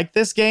 you like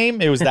this game?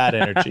 It was that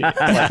energy.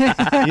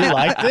 Like, you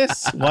like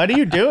this? What are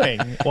you doing?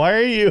 Why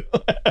are you?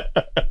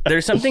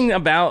 There's something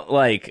about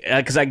like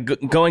because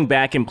going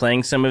back and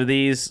playing some of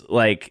these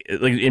like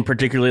in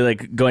particularly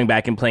like going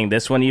back and playing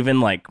this one even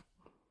like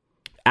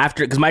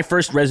after, because my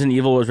first Resident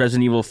Evil was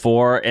Resident Evil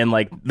 4 and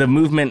like the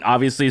movement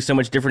obviously is so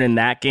much different in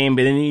that game,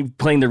 but then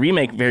playing the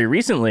remake very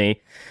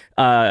recently,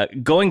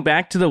 going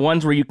back to the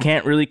ones where you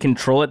can't really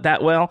control it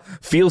that well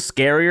feels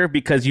scarier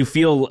because you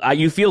feel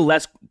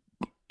less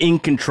in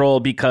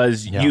control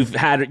because you've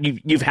had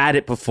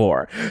it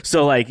before.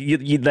 So like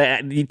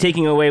you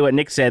taking away what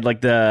Nick said,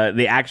 like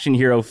the action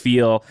hero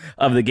feel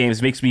of the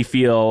games makes me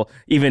feel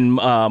even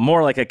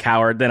more like a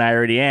coward than I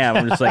already am.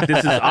 I'm just like, this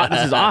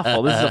is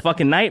awful. This is a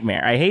fucking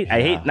nightmare. I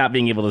hate not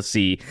being able to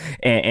see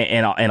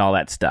and all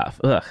that stuff.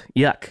 Ugh,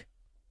 yuck.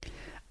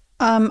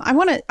 I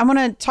want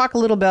to talk a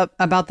little bit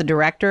about the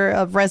director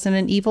of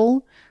Resident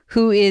Evil,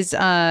 who is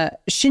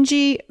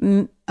Shinji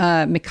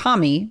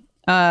Mikami.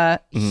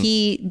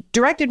 He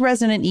directed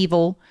Resident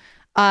Evil.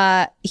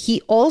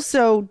 He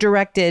also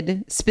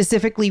directed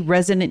specifically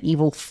Resident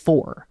Evil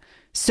 4.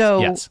 So,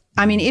 yes.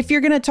 I mean, if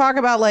you're going to talk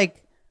about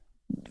like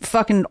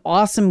fucking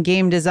awesome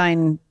game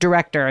design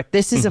director,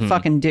 this is a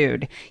fucking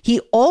dude. He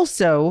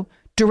also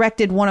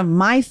directed one of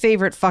my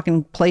favorite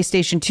fucking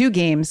PlayStation 2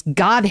 games,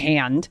 God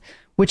Hand,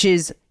 which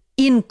is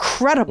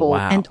incredible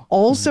and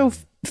also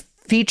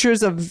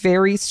features a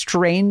very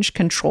strange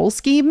control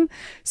scheme.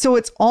 So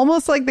it's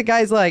almost like the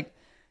guy's like,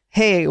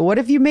 hey, what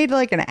if you made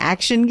like an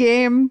action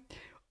game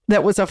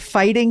that was a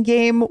fighting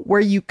game where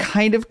you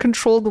kind of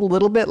controlled a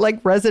little bit like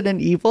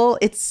Resident Evil?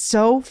 It's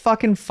so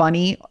fucking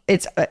funny.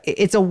 It's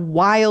a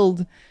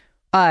wild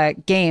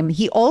game.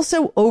 He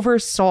also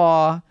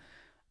oversaw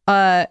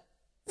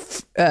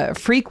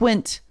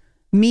frequent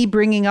me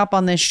bringing up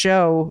on this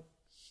show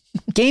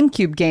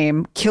GameCube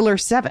game Killer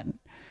 7.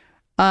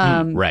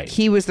 Right.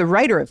 He was the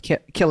writer of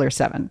Killer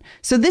 7.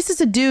 So this is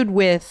a dude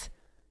with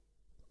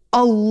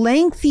a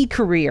lengthy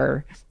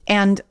career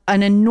and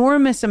an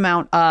enormous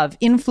amount of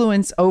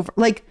influence over,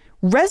 like,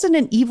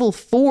 Resident Evil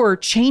 4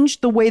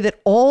 changed the way that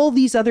all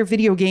these other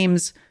video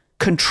games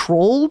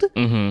controlled,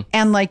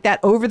 and like that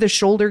over the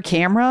shoulder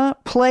camera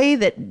play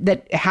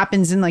that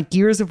happens in like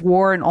Gears of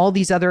War and all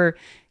these other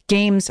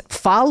games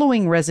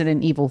following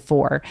Resident Evil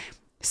 4.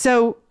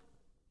 So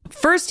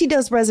first he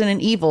does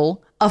Resident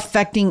Evil,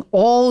 affecting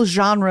all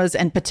genres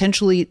and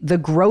potentially the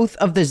growth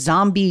of the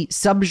zombie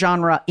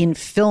subgenre in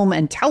film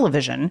and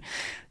television.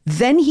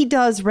 Then he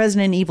does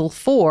Resident Evil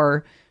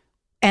 4,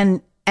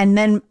 and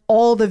then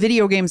all the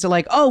video games are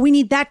like, oh, we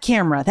need that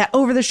camera, that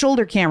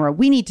over-the-shoulder camera.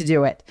 We need to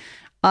do it.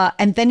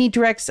 And then he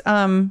directs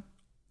God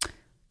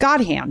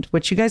Hand,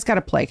 which you guys got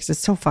to play because it's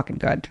so fucking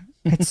good.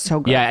 It's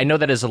so good. Yeah, I know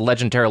that is a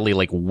legendarily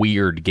like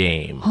weird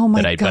game. Oh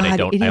my God, but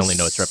I only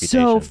know its reputation.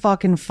 So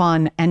fucking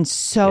fun and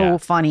so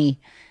funny.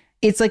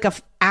 It's like a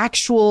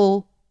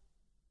actual,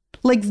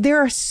 like, there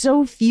are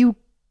so few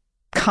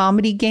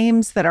comedy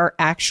games that are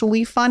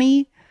actually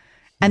funny,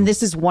 and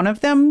this is one of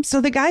them. So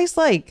the guy's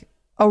like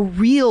a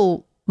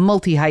real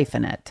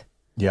multi-hyphenate.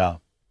 Yeah.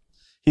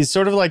 He's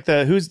sort of like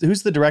who's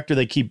the director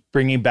they keep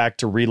bringing back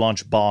to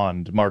relaunch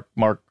Bond?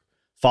 Mark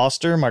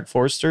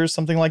Forster,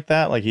 something like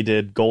that. Like he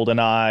did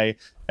GoldenEye,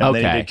 and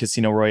then he did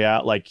Casino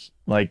Royale. Like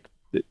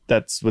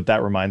that's what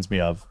that reminds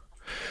me of.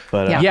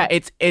 But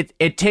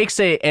it takes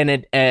a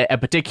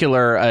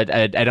particular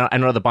I don't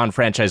know the Bond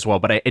franchise well,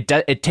 but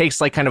it takes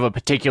like kind of a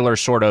particular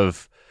sort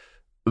of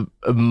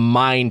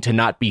mind to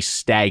not be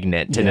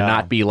stagnant, to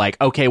not be like,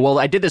 okay, well,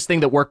 I did this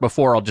thing that worked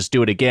before, I'll just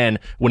do it again,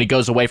 when he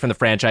goes away from the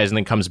franchise and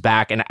then comes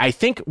back. And I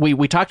think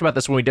we talked about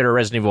this when we did our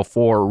Resident Evil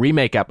 4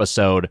 remake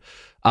episode,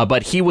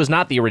 but he was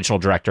not the original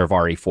director of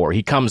RE4.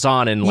 He comes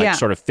on and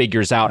sort of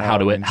figures out how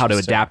to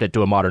adapt it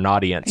to a modern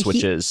audience,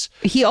 which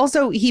he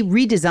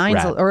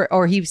redesigns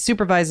or he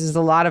supervises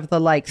a lot of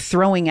the like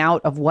throwing out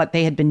of what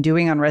they had been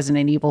doing on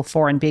Resident Evil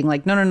 4 and being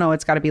like, no,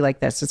 it's got to be like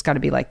this. It's got to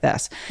be like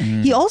this.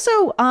 He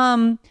also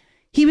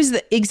he was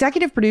the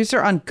executive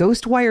producer on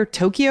Ghostwire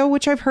Tokyo,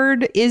 which I've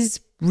heard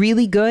is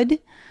really good.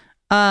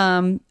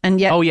 And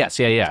yet,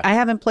 I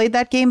haven't played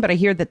that game, but I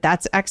hear that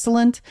that's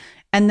excellent.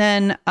 And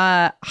then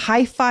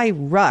Hi-Fi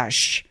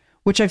Rush,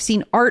 which I've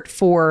seen art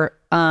for.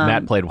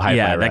 Matt played Hi-Fi Rush.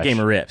 Yeah, that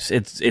game rips.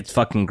 It's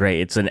fucking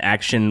great. It's an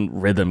action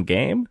rhythm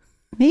game.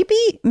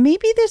 Maybe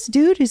this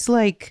dude is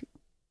like,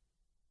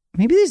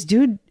 maybe this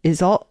dude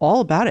is all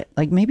about it.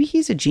 Like maybe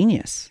he's a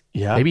genius.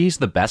 Yeah. Maybe he's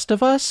the best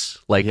of us,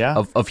 like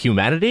of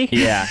humanity.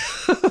 Yeah.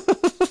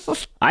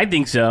 I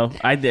think so.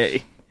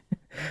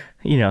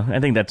 I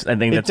think that's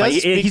like,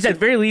 he's at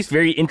very least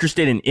very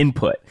interested in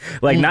input,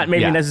 like not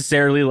maybe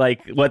necessarily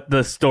like what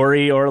the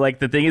story or like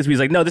the thing is. He's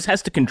like, no, this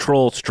has to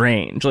control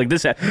Strange. Like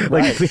this,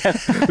 like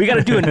we got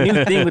to do a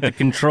new thing with the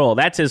control.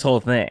 That's his whole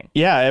thing.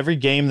 Yeah, every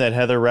game that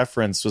Heather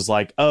referenced was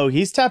like, oh,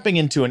 he's tapping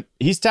into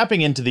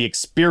the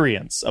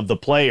experience of the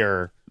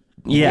player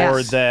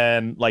more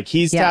than like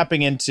he's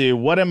tapping into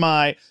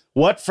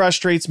what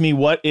frustrates me,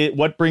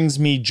 what brings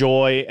me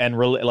joy, and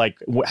like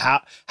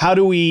how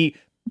do we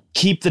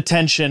keep the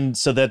tension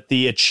so that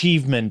the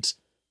achievement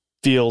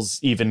feels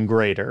even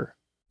greater.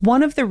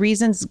 One of the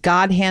reasons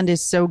God Hand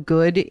is so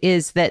good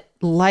is that,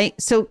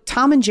 so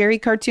Tom and Jerry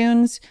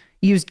cartoons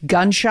used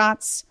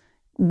gunshots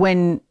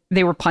when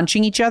they were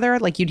punching each other.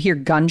 Like you'd hear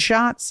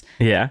gunshots.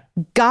 Yeah.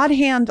 God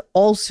Hand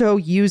also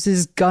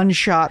uses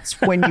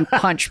gunshots when you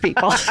punch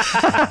people.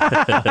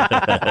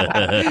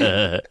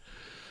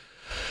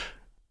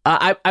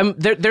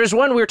 There's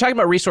one, we were talking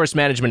about resource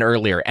management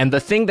earlier, and the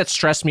thing that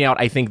stressed me out,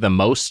 I think, the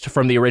most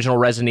from the original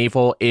Resident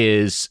Evil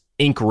is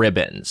ink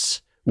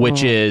ribbons,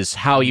 which is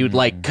how you'd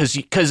like,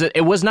 because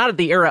it was not at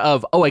the era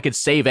of, I could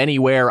save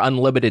anywhere,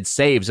 unlimited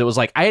saves. It was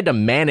like I had to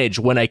manage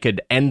when I could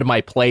end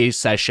my play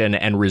session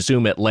and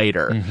resume it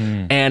later.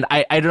 And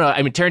I don't know.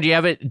 I mean, Taran, do you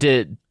have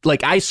it?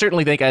 Like, I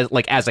certainly think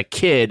as a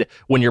kid,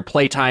 when your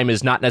playtime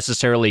is not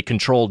necessarily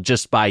controlled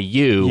just by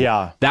you,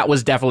 that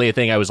was definitely a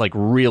thing I was like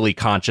really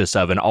conscious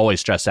of and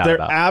always stressed out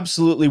about. There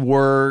absolutely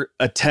were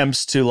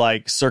attempts to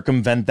like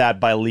circumvent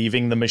that by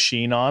leaving the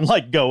machine on,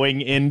 like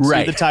going into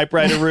the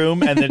typewriter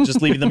room and then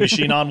just leaving the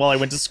machine on while I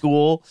went to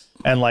school,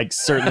 and like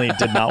certainly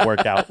did not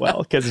work out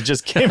well because it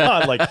just came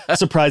on like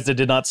surprised I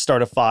did not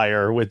start a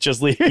fire with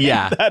just leaving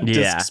that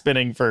disc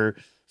spinning for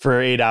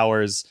 8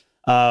 hours.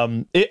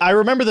 I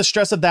remember the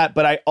stress of that,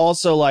 but I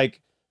also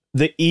like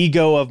the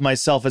ego of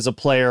myself as a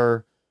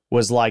player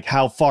was like,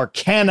 how far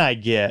can I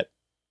get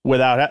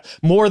without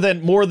more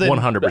than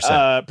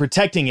 100%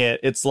 protecting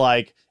it? It's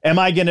like, am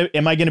I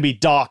gonna be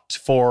docked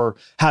for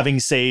having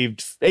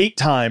saved 8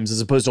 times as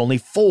opposed to only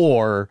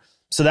 4?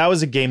 So that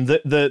was a game.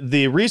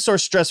 The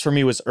resource stress for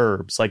me was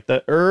herbs, like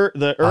the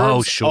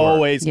herbs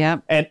always,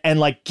 and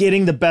like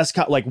getting the best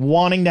like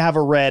wanting to have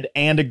a red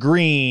and a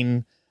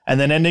green. And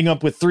then ending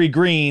up with 3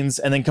 greens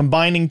and then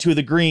combining 2 of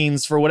the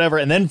greens for whatever,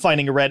 and then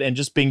finding a red and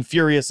just being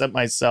furious at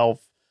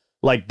myself.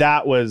 Like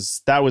that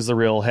was the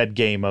real head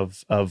game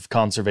of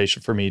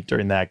conservation for me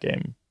during that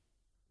game.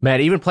 Man,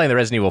 even playing the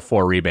Resident Evil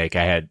 4 remake,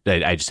 I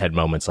just had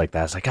moments like that.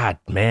 I was like, God,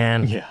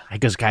 man, I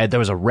guess there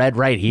was a red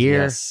right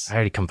here. Yes. I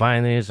had to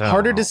combine these.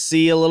 Harder to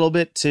see a little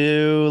bit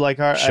too. Like,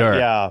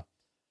 yeah.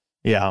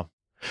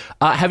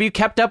 Have you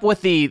kept up with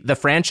the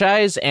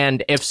franchise?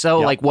 And if so,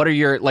 like what are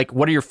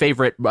your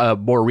favorite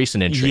more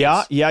recent entries?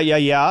 Yeah.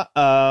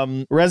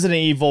 Resident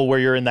Evil, where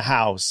you're in the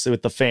house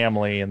with the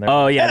family and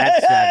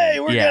that's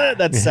 7.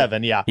 That's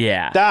 7.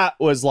 Yeah. That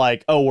was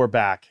like, we're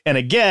back. And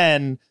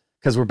again,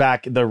 because we're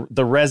back,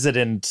 the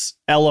resident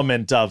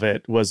element of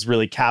it was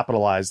really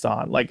capitalized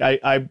on. Like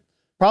I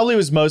probably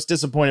was most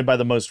disappointed by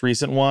the most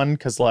recent one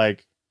because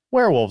like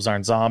werewolves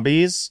aren't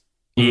zombies.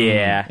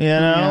 Yeah.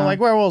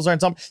 Like werewolves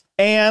aren't zombies.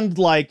 And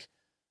like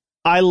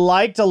I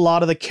liked a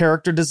lot of the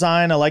character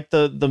design. I liked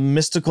the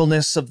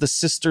mysticalness of the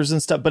sisters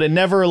and stuff, but it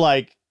never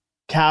like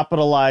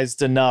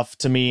capitalized enough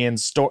to me in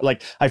story.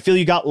 Like I feel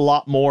you got a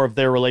lot more of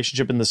their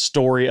relationship in the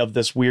story of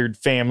this weird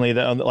family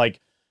that like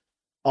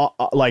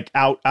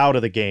out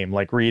of the game,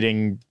 like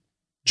reading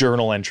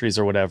journal entries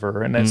or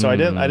whatever. And so I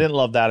didn't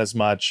love that as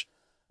much.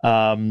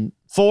 4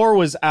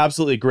 was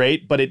absolutely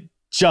great, but it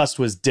just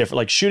was different.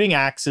 Like shooting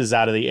axes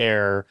out of the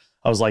air,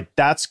 I was like,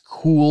 that's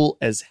cool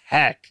as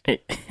heck.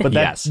 But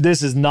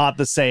this is not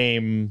the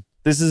same.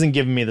 This isn't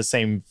giving me the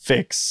same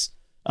fix.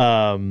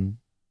 And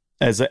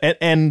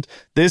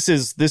this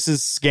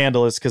is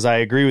scandalous because I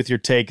agree with your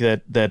take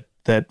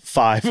that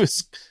 5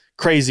 is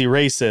crazy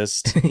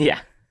racist. Yeah.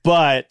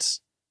 But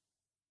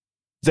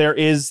there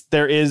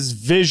is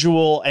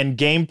visual and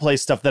gameplay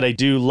stuff that I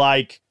do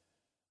like.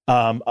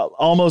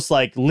 Almost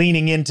like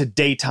leaning into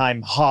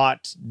daytime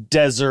hot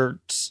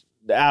desert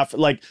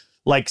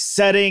like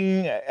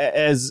setting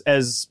as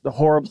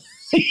horribly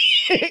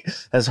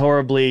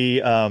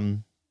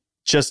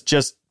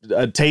just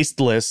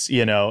tasteless,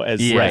 as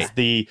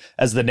the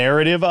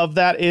narrative of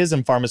that is,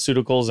 and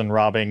pharmaceuticals and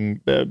robbing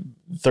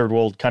third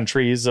world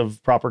countries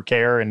of proper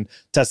care and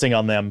testing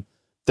on them.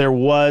 There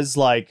was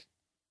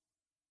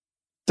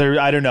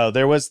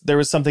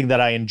something that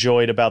I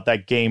enjoyed about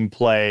that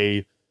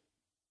gameplay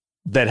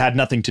that had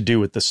nothing to do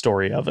with the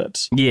story of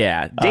it.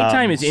 Yeah.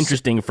 Daytime is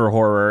interesting for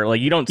horror. Like,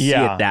 you don't see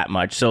it that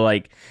much. So,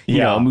 like, you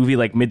know, a movie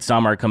like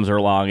Midsommar comes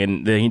along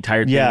and the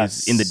entire thing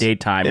is in the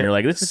daytime. And you're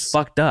like, this is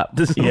fucked up.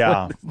 This is,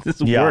 this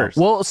is worse.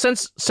 Well,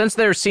 since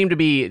there seemed to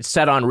be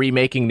set on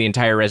remaking the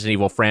entire Resident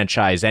Evil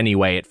franchise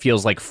anyway, it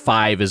feels like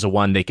 5 is a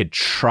one they could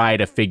try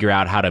to figure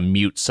out how to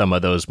mute some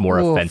of those more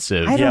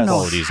offensive qualities of it. I don't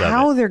know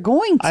how they're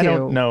going to. I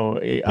don't know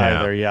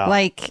either,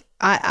 Like,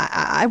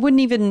 I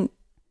wouldn't even...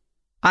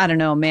 I don't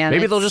know, man.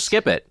 Maybe they'll just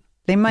skip it.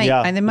 They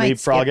might. They might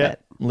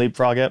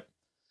leapfrog it.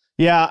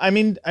 Yeah, I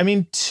mean,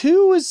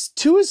 2 is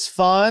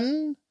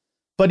fun.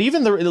 But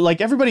even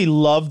everybody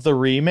loved the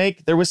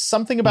remake. There was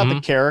something about the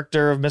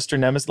character of Mr.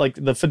 Nemesis, like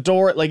the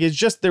fedora, like it's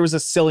just, there was a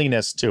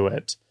silliness to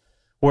it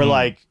where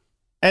like,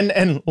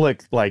 and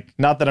look, like,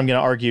 not that I'm going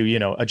to argue, you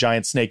know, a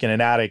giant snake in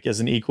an attic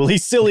isn't equally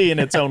silly in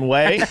its own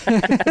way,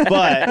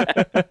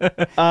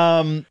 but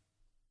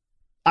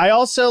I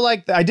also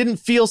I didn't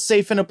feel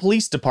safe in a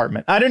police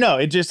department. I don't know.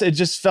 It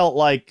just felt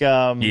like,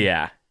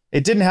 it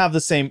didn't have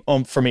the same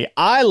oomph for me.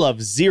 I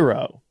love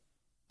Zero.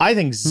 I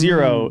think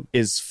Zero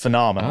is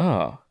phenomenal.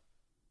 Oh.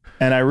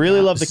 And I really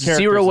love the characters.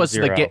 Zero was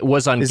Zero.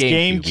 was on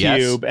GameCube,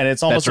 yes. And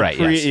it's almost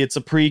yes. It's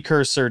a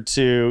precursor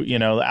to, you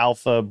know, the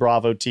Alpha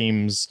Bravo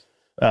team's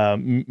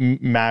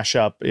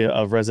mashup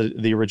of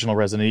the original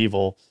Resident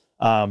Evil.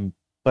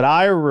 But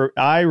I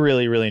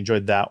really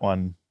enjoyed that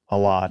one a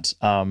lot.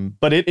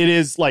 But it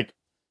is like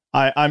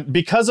I'm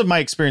because of my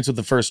experience with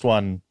the first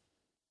one,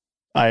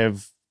 I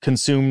have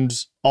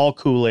consumed all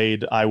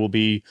Kool-Aid. I will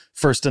be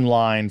first in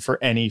line for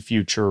any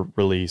future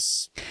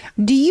release.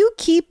 Do you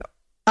keep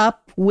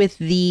up with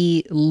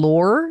the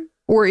lore,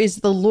 or is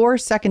the lore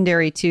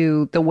secondary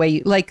to the way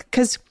you, like,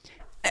 because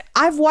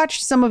I've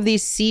watched some of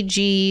these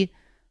CG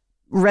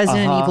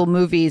Resident Evil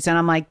movies and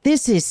I'm like,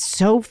 this is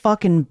so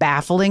fucking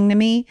baffling to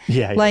me.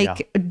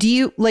 Do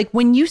you, like,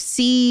 when you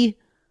see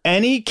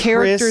any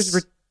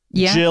characters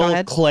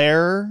Jill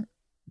Claire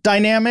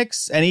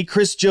dynamics, any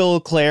Chris Jill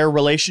Claire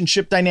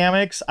relationship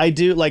dynamics, I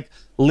do. Like,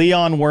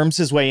 Leon worms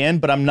his way in,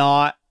 but I'm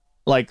not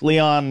like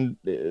Leon.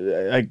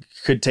 I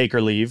could take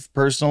or leave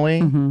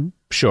personally.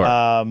 Sure.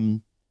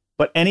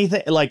 But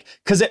anything like,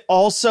 because it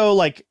also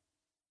like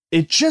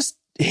it just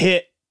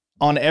hit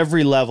on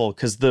every level,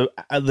 because the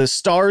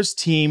Stars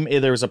team,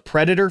 there was a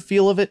Predator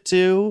feel of it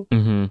too.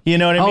 You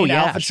know what I mean?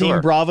 Alpha team,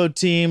 Bravo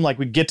team, like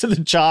we get to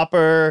the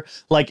chopper,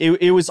 like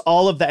it was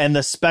all of that. And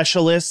the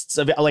specialists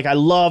of it, like I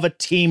love a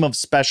team of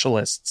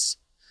specialists.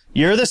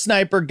 You're the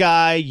sniper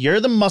guy, you're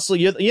the muscle,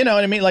 you know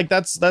what I mean? Like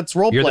that's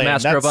role playing. You're the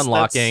master of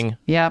unlocking.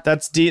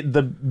 That's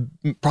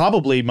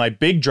probably my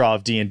big draw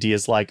of D&D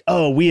is like,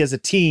 oh, we as a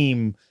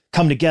team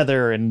come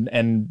together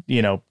and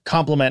you know,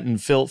 complement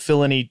and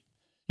fill in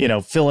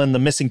the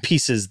missing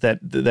pieces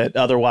that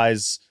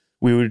otherwise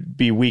we would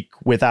be weak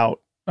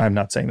without. I'm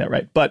not saying that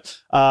right, but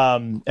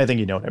I think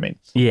you know what I mean.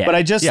 Yeah. But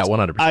I just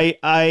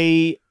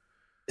 100%.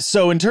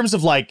 So in terms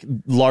of like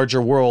larger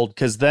world,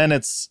 because then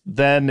it's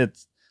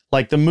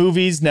like the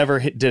movies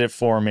never did it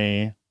for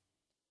me.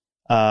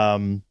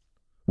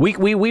 We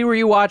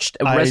rewatched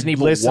Resident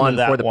Evil 1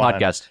 for the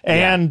podcast,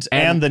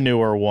 and the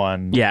newer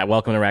one. Yeah,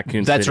 Welcome to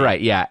Raccoon City. That's right.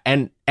 Yeah,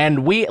 and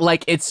we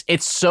like it's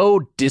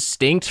so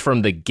distinct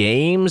from the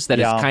games that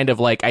it's kind of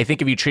like, I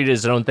think if you treat it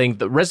as its own thing,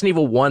 the Resident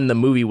Evil 1, the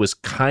movie is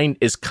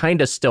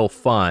kind of still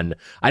fun.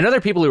 I know there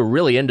are people who are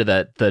really into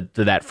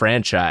that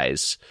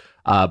franchise.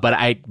 But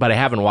I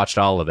haven't watched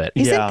all of it.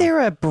 Isn't there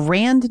a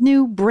brand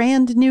new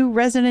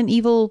Resident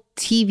Evil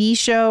TV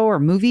show or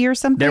movie or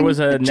something? There was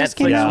a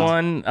Netflix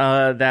one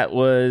that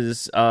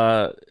was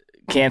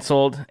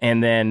canceled,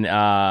 and then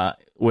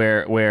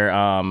where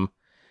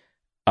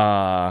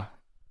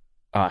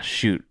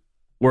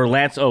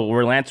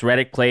Lance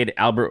Reddick played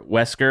Albert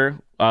Wesker.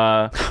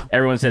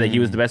 Everyone said that he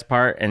was the best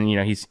part, and you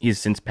know he's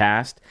since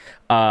passed.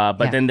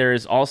 But then there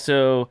is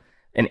also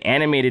an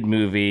animated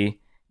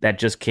movie that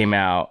just came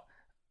out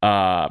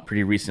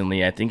pretty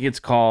recently. I think it's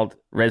called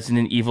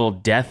Resident Evil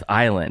Death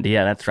Island.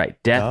 Yeah, that's right.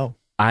 Death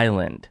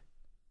Island.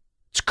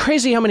 It's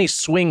crazy how many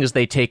swings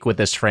they take with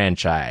this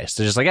franchise.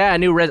 They're just like,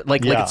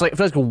 it feels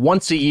like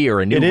once a year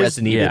a new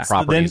Resident Evil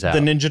property's out. The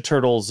Ninja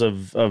Turtles of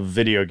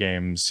video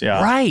games.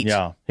 Yeah. Right.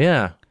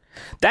 Yeah.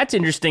 That's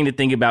interesting to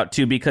think about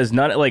too, because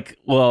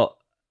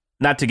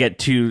not to get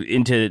too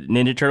into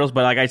Ninja Turtles,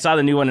 but like I saw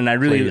the new one and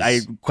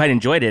I quite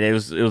enjoyed it. It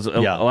was a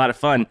lot of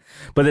fun.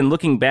 But then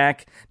looking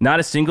back,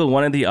 not a single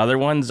one of the other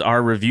ones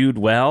are reviewed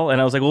well.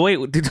 And I was like, well,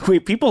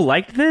 wait, people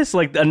liked this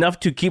like enough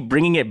to keep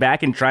bringing it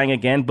back and trying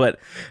again. But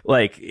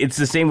like it's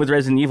the same with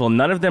Resident Evil.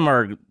 None of them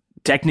are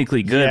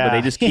technically good, but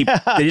they just keep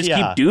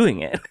keep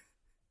doing it.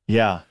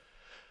 Yeah.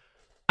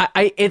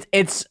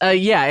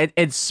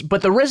 It's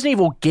but the Resident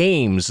Evil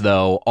games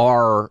though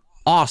are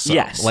awesome.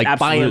 Yes, like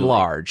absolutely. By and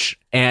large.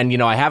 And you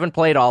know, I haven't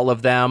played all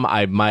of them.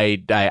 I've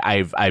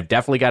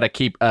definitely got to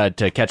keep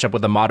to catch up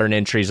with the modern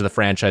entries of the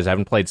franchise. I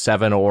haven't played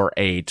 7 or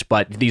 8,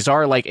 but these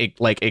are like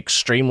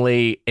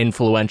extremely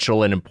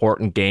influential and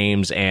important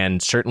games,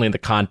 and certainly in the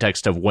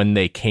context of when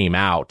they came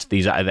out,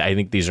 I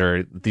think these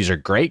are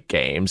great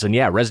games. And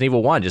yeah, Resident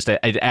Evil 1, just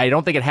I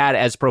don't think it had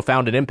as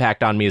profound an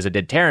impact on me as it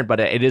did Taran, but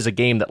it is a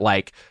game that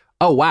like,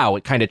 oh wow,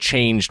 it kind of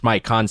changed my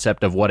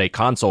concept of what a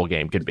console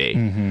game could be.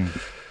 Mm-hmm.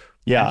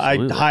 Yeah,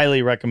 absolutely. I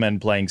highly recommend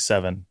playing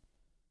 7.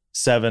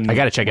 7. I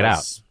got to check it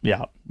out.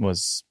 Yeah,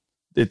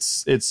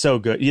 it's so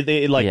good.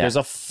 There's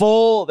a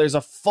full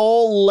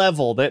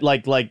level that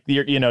like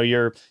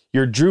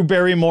your Drew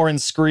Barrymore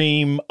and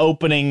Scream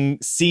opening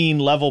scene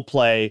level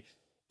play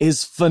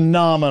is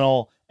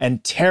phenomenal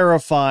and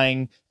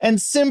terrifying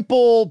and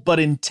simple but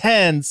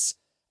intense.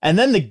 And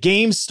then the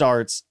game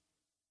starts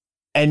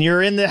and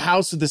you're in the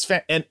house with this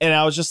and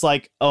I was just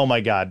like, oh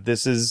my God,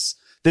 this is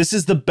this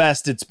is the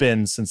best it's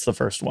been since the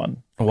first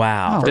one.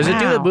 Wow. Does it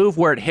do the move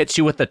where it hits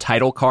you with the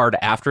title card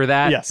after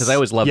that? Yes. Because I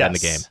always loved that in the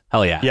game.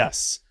 Hell yeah.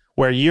 Yes.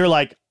 Where you're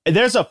like,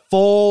 there's a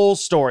full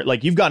story.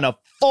 Like, you've gotten a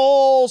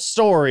full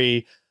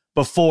story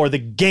before the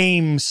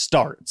game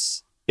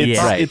starts.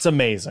 It's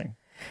amazing.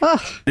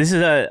 This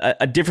is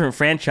a different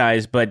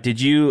franchise, but did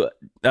you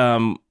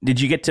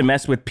get to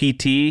mess with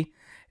PT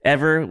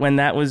ever when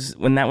that was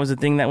a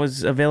thing that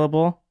was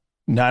available?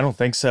 No, I don't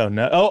think so.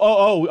 No.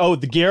 Oh,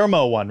 the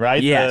Guillermo one,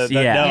 right? Yes,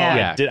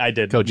 I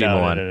did. Kojima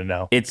one.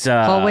 No. It's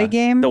hallway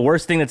game. The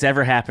worst thing that's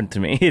ever happened to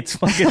me. It's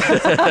fucking,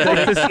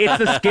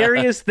 it's the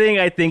scariest thing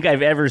I think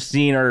I've ever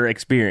seen or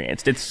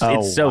experienced. It's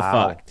so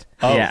fucked.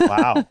 Oh,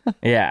 wow.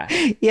 Yeah.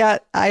 Yeah,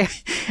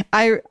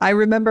 I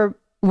remember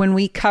when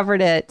we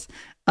covered it,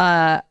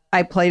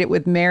 I played it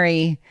with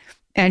Mary,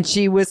 and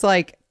she was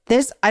like,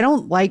 I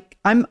don't like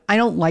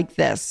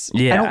this.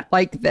 Yeah. I don't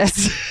like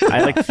this.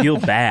 I like feel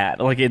bad.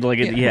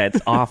 Yeah, it's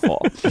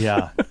awful.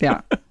 Yeah.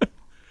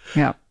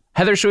 Yeah.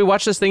 Heather, should we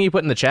watch this thing you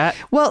put in the chat?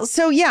 Well,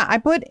 so yeah,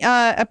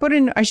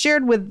 I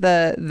shared with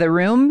the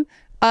room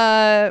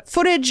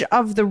footage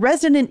of the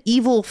Resident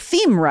Evil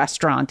theme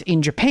restaurant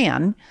in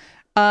Japan,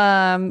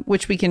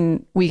 which we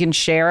can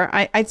share.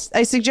 I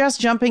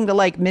suggest jumping to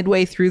like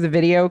midway through the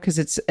video because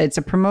it's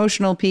a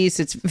promotional piece.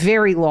 It's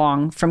very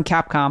long from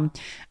Capcom,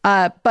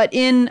 but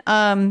in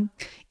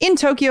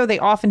Tokyo they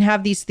often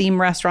have these theme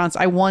restaurants.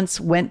 I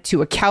once went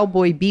to a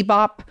Cowboy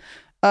Bebop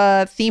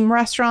theme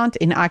restaurant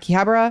in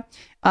Akihabara,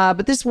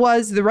 but this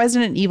was the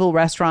Resident Evil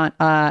restaurant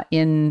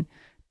in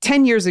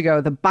 10 years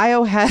ago, the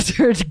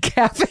Biohazard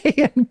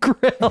Cafe and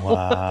Grill.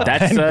 Wow.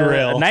 That's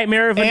a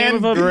nightmare of a name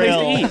of a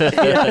place to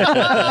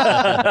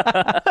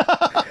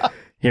eat.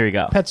 Here we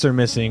go. Pets are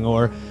missing,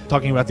 or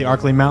talking about the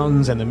Arklay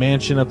Mountains and the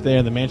mansion up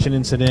there, the mansion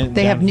incident.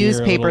 They have down here,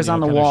 newspapers a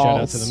little, on the kind of shout out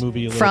walls to the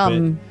movie a little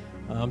from bit.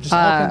 Just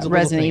all kinds of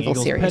Resident little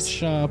Evil things. Eagles series. Pet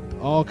Shop,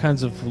 all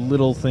kinds of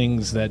little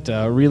things that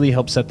really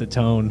help set the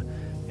tone.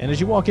 And as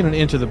you walk in and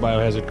enter the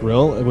Biohazard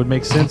Grill, it would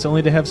make sense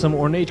only to have some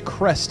ornate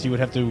crest you would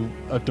have to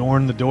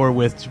adorn the door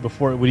with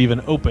before it would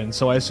even open.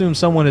 So I assume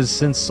someone has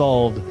since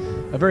solved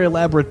a very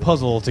elaborate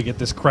puzzle to get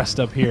this crest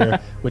up here,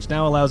 which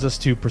now allows us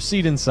to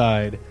proceed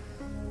inside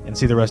and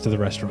see the rest of the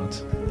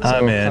restaurant.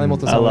 I'm in.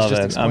 I love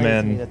it. I'm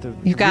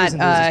in. You've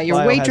got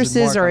your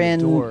waitresses are in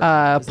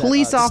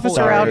police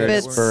officer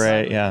outfits.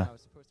 Beret, yeah.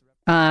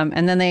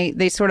 And then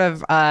they sort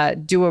of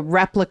do a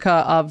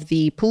replica of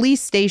the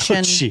police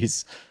station,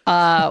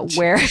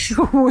 where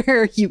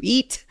you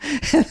eat.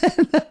 And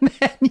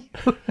then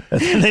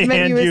the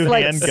menu hand you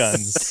like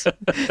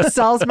handguns,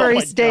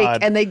 Salisbury steak,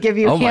 God. and they give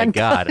you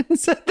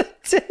handguns at the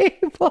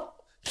table.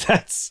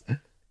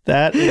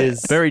 That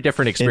is Very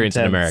different experience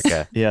in intense.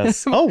 America.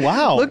 Yes. Oh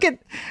wow. Look at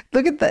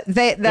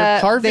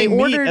They're carving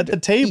meat at the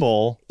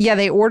table. Yeah,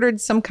 they ordered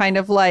some kind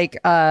of like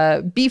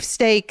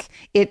beefsteak.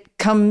 It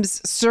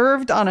comes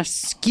served on a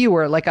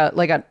skewer, like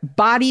a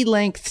body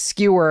length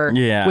skewer,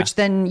 which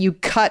then you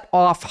cut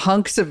off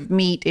hunks of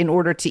meat in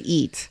order to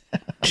eat.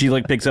 She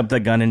like picks up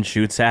the gun and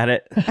shoots at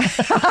it.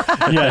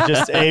 Yeah,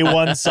 just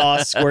A1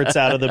 sauce squirts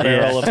out of the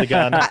barrel of the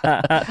gun.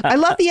 I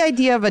love the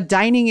idea of a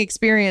dining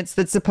experience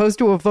that's supposed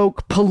to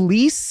evoke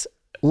police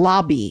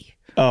lobby.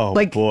 Oh,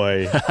 like,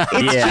 boy.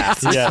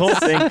 This whole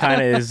thing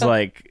kind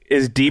of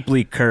is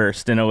deeply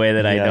cursed in a way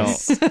that I don't.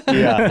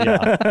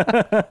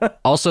 Yeah.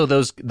 Also,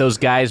 those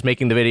guys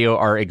making the video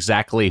are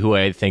exactly who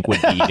I think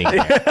would be eating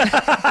there.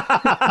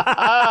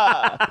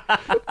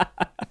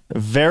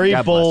 Very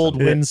bold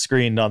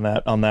windscreen on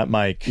that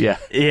mic. Yeah.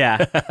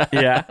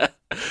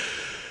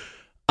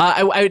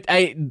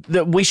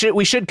 We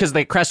should because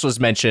the crest was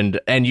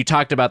mentioned, and you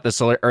talked about this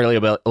earlier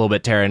a little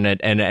bit, Taran,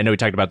 and I know we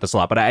talked about this a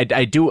lot,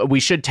 but we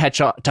should touch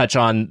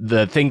on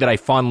the thing that I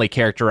fondly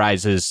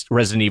characterize as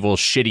Resident Evil's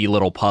shitty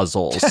little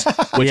puzzles,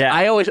 which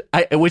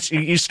which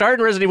you start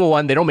in Resident Evil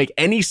 1, they don't make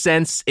any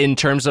sense in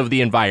terms of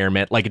the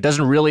environment. Like, it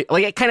doesn't really,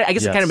 like, it kind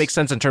of makes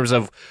sense in terms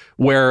of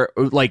where,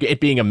 like, it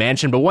being a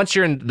mansion, but once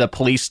you're in the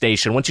police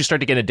station, once you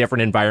start to get into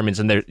different environments,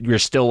 and you're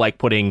still like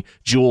putting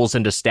jewels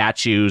into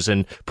statues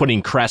and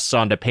putting crests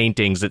onto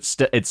paintings,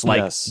 it's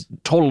like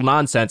total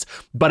nonsense.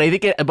 But I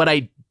think it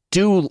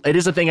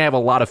is a thing I have a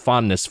lot of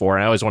fondness for,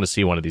 and I always want to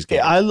see one of these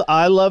games.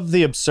 I love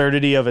the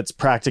absurdity of its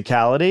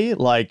practicality.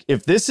 Like,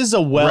 if this is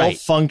a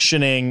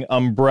well-functioning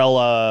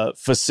umbrella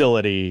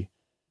facility,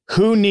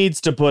 who needs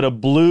to put a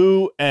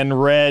blue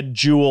and red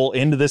jewel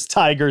into this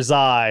tiger's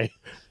eye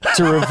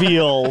to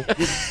reveal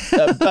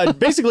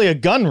basically a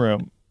gun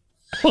room?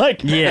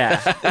 Like,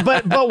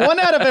 but 1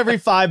 out of every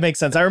 5 makes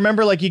sense. I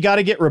remember, like, you got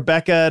to get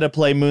Rebecca to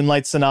play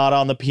Moonlight Sonata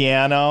on the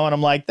piano, and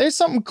I'm like, there's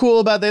something cool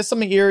about this,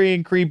 something eerie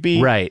and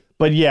creepy, right?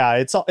 But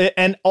yeah,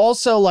 and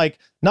also, like,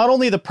 not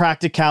only the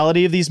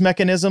practicality of these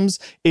mechanisms,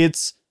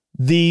 it's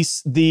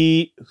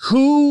the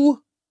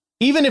who,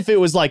 even if it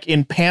was like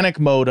in panic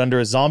mode under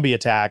a zombie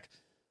attack,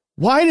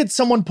 why did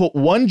someone put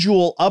one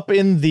jewel up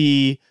in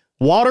the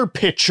water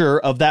pitcher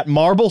of that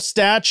marble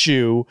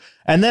statue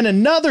and then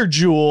another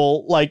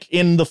jewel like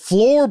in the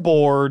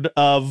floorboard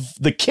of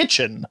the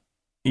kitchen?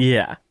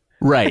 Yeah.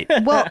 Right.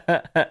 Well,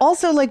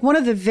 also, like, one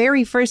of the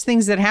very first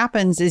things that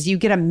happens is you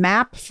get a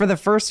map for the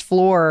first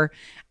floor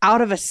out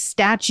of a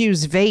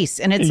statue's vase.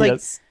 And it's like,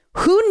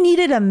 who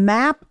needed a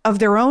map of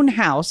their own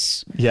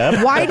house?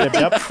 Yep. Why did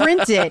they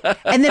print it?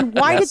 And then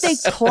why did they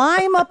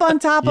climb up on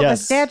top of a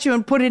statue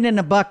and put it in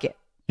a bucket?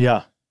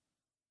 Yeah.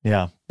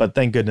 Yeah. But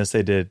thank goodness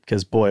they did,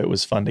 because boy, it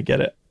was fun to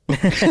get it.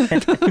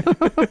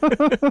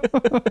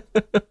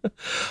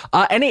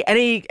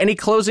 Any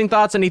closing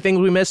thoughts?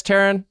 Anything we missed,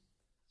 Taran?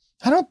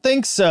 I don't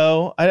think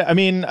so. I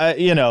mean,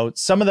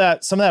 some of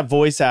that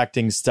voice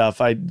acting stuff,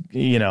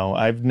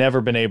 I've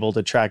never been able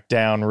to track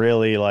down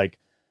really, like,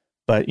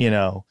 but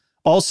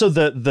also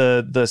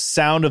the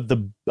sound of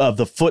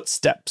the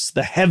footsteps,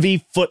 the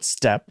heavy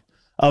footstep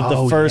of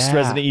the first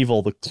Resident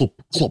Evil, the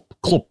clop, clop,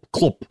 clop,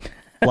 clop,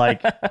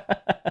 like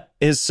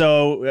is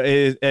so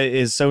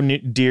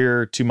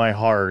dear to my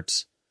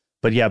heart.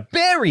 But yeah,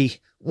 Barry,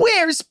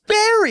 where's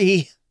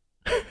Barry?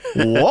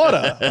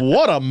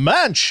 What a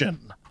mansion.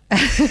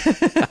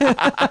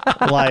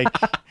 Like,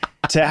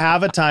 to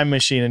have a time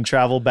machine and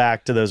travel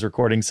back to those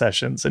recording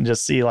sessions and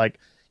just see, like,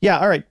 yeah,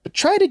 all right, but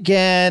try it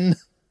again.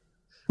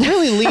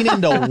 Really lean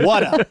into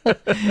what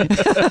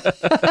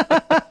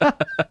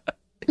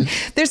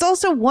There's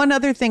also one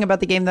other thing about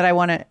the game that I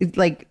want to,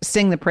 like,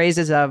 sing the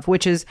praises of,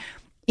 which is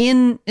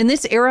in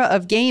this era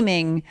of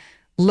gaming,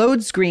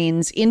 load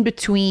screens in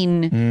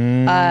between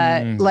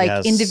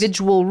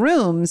individual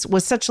rooms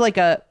was such like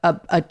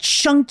a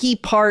chunky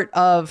part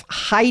of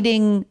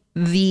hiding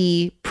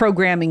the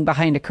programming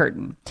behind a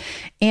curtain.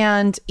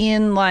 And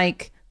in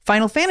like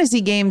Final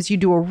Fantasy games, you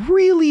do a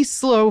really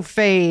slow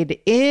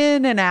fade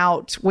in and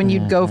out when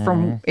you'd go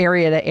from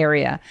area to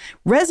area.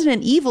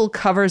 Resident Evil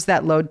covers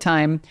that load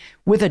time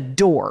with a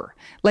door.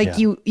 Like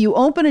you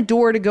open a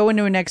door to go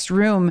into a next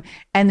room,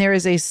 and there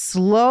is a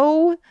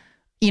slow,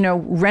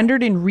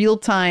 rendered in real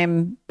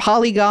time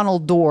polygonal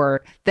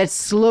door that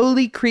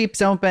slowly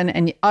creeps open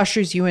and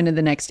ushers you into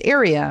the next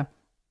area,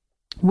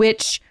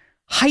 which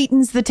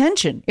heightens the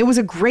tension. It was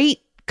a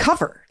great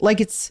cover. Like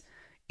it's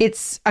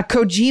a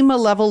Kojima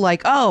level,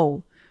 like,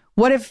 oh,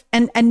 what if,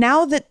 and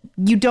now that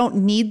you don't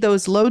need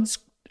those load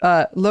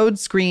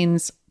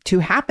screens to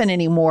happen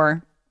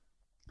anymore,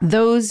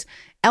 those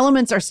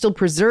elements are still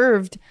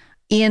preserved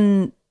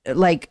in,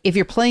 like, if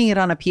you're playing it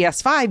on a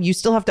PS5, you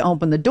still have to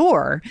open the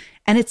door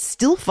and it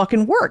still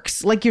fucking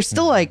works. Like, you're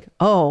still like,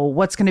 oh,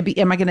 what's going to be,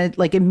 am I going to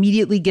like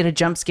immediately get a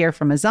jump scare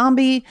from a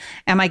zombie?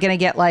 Am I going to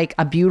get like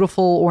a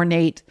beautiful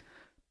ornate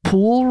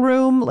pool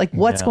room? Like,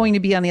 what's going to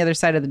be on the other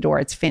side of the door?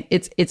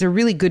 It's a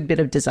really good bit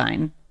of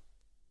design.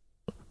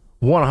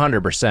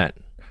 100%.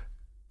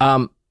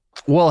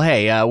 Well,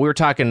 hey, we were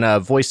talking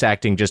voice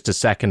acting just a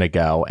second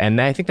ago,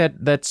 and I think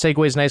that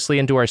segues nicely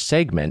into our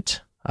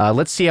segment.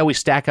 Let's see how we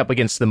stack up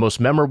against the most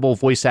memorable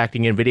voice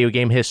acting in video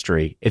game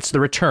history. It's the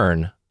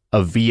return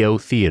of VO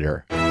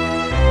Theater.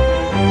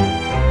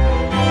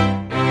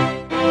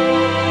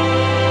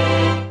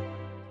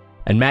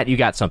 And Matt, you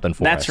got something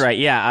for us. That's right.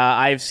 Yeah,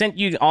 I've sent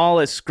you all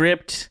a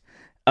script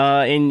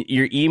in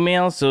your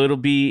email, so it'll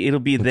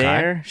be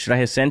there. Should I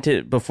have sent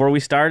it before we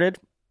started?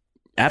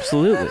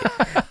 Absolutely. Did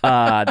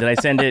I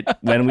send it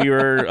when we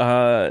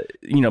were,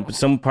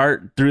 some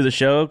part through the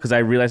show because I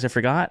realized I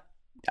forgot?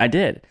 I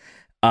did.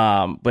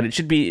 But it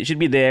should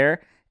be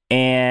there,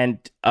 and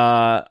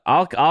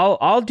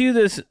I'll do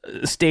this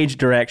stage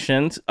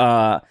directions.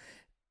 Taran,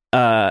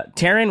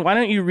 why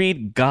don't you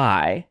read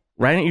Guy?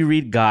 Why don't you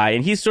read Guy?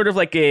 And he's sort of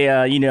like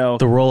a,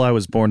 the role I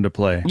was born to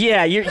play.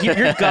 Yeah, you're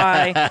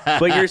Guy,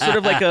 but you're sort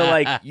of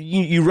like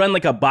you run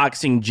like a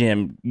boxing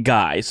gym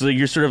guy. So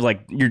you're sort of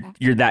like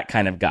you're that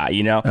kind of guy,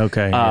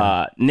 Okay.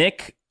 Yeah.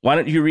 Nick, why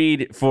don't you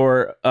read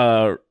for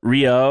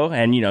Rio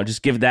and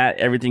just give that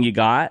everything you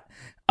got.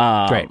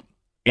 Great.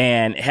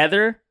 And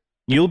Heather,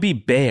 you'll be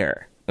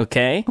Bear.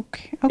 Okay.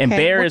 Okay. And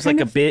Bear is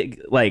like a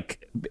big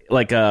like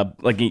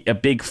a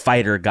big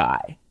fighter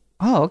guy.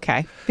 Oh,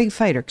 okay. Big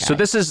fighter guy. So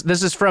this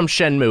is from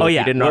Shenmue. Oh,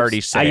 yeah. You didn't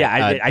already say.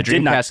 I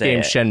did not say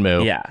game it.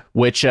 Shenmue. Yeah.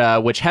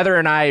 Which Heather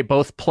and I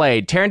both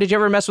played. Taran, did you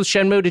ever mess with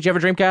Shenmue? Did you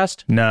ever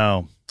Dreamcast?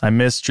 No, I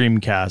missed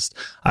Dreamcast.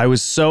 I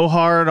was so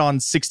hard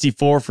on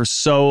 64 for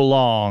so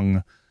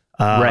long,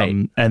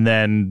 right, and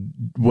then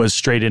was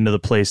straight into the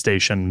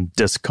PlayStation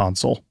disc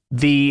console.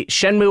 The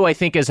Shenmue, I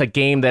think, is a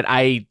game that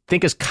I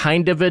think is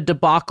kind of a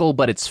debacle,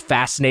 but it's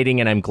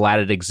fascinating, and I'm glad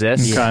it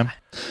exists. Okay.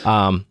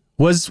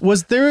 Was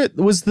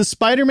the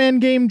Spider-Man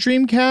game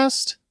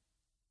Dreamcast?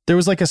 There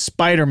was like a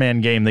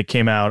Spider-Man game that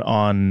came out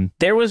on.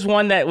 There was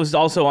one that was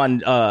also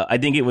on. I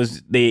think it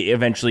was. They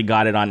eventually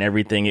got it on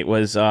everything. It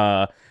was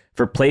for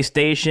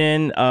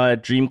PlayStation,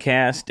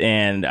 Dreamcast,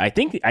 and I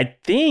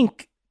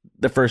think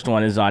the first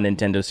one is on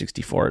Nintendo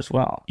 64 as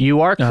well.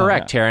 You are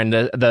correct, Taran.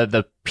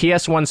 The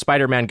PS1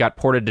 Spider-Man got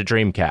ported to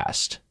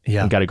Dreamcast.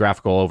 Yeah, and got a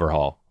graphical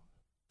overhaul.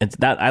 It's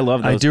that I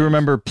love those. I do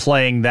remember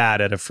playing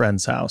that at a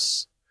friend's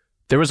house.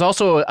 There was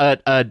also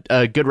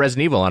a good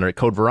Resident Evil on it,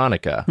 Code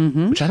Veronica,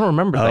 which I don't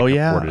remember.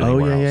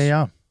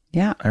 Yeah.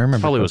 Yeah, I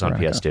remember. Probably Code was on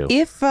Veronica.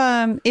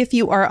 PS2. If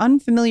you are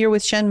unfamiliar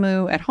with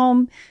Shenmue at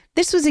home,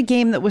 this was a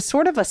game that was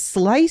sort of a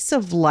slice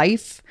of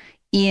life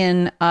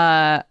in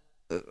a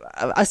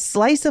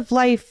slice of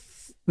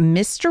life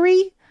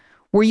mystery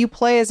where you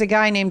play as a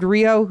guy named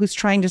Rio who's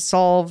trying to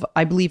solve,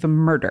 I believe, a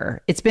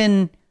murder. It's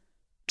been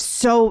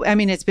so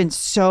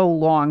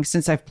long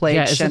since I've played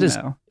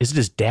Shenmue. Is it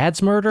his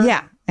dad's murder?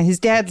 Yeah, his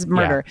dad's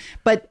murder. Yeah.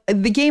 But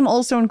the game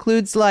also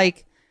includes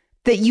like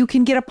that you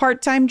can get a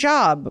part-time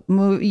job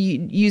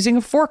using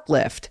a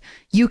forklift.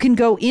 You can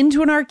go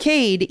into an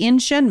arcade in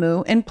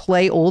Shenmue and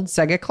play old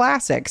Sega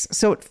classics.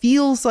 So it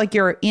feels like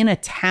you're in a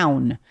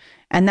town.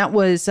 And that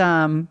was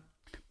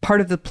part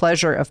of the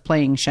pleasure of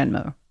playing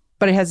Shenmue.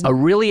 But it has a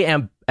really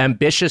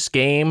ambitious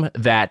game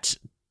that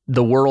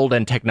the world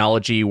and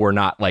technology were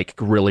not like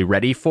really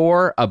ready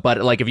for.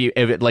 But like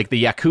if like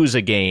the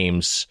Yakuza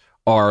games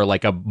are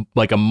like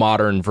a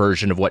modern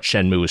version of what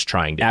Shenmue was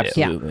trying to do.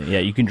 Absolutely. Yeah,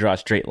 you can draw a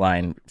straight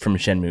line from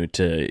Shenmue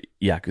to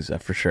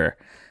Yakuza for sure.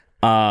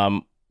 Why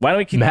don't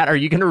we keep... Matt, are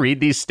you going to read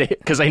these?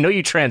 Because I know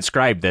you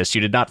transcribed this.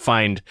 You did not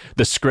find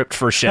the script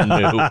for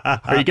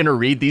Shenmue. Are you going to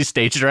read these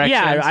stage directions?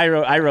 Yeah,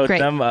 I wrote great.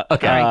 them.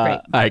 Okay,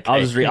 great.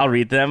 I'll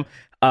read them.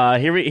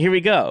 Here we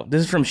go.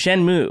 This is from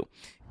Shenmue.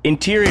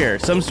 Interior,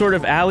 some sort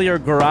of alley or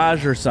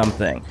garage or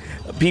something.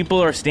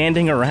 People are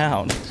standing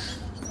around.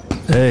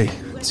 Hey,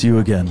 it's you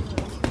again.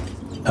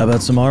 How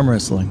about some arm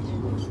wrestling?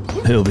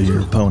 He'll be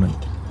your opponent.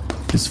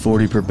 It's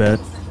 40 per bet.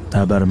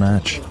 How about a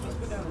match?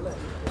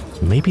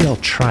 Maybe I'll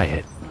try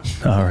it.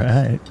 All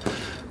right.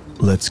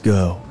 Let's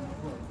go.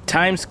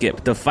 Time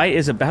skip. The fight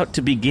is about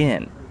to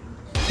begin.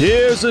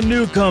 Here's a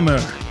newcomer.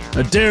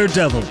 A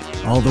daredevil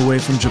all the way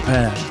from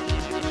Japan.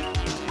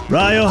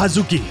 Ryo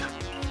Hazuki.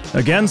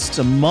 Against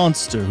a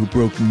monster who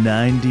broke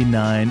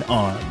 99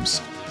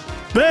 arms.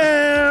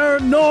 Bear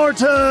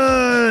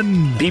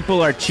Norton!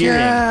 People are cheering.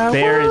 Yeah,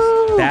 Bear is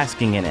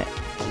basking in it.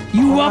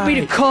 You want me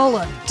to call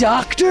a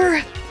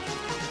doctor?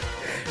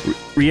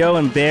 Rio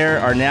and Bear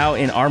are now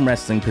in arm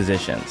wrestling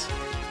positions.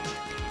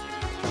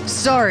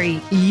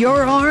 Sorry,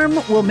 your arm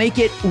will make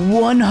it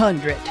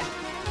 100.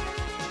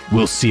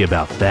 We'll see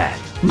about that.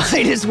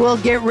 Might as well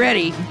get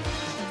ready.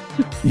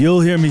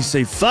 You'll hear me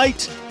say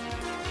fight,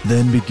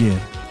 then begin.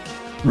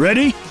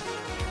 Ready?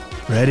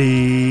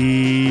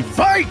 Ready,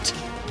 fight!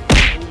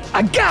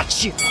 I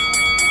got you!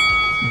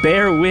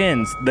 Bear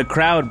wins. The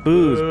crowd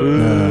boos.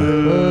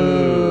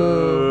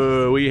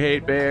 Boo. We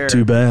hate Bear.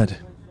 Too bad.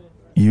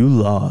 You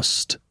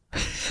lost.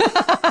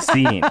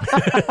 Scene.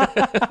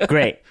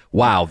 Great.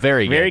 Wow,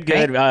 very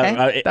good.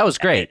 That was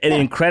great. An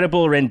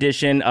incredible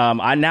rendition.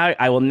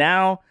 I will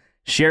now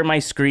share my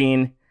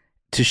screen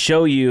to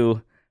show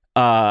you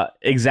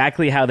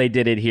exactly how they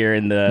did it here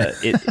in the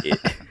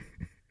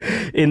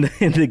in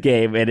the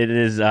game, and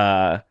it's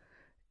a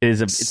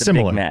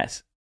big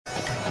mess.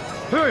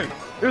 Hey,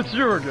 it's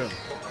you again.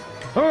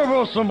 How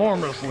about some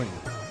arm wrestling?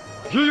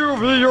 You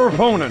be your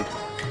opponent.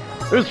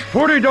 It's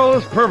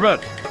 $40 per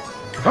bet.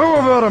 How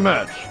about a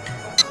match?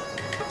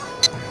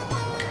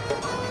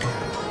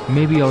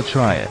 Maybe I'll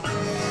try it.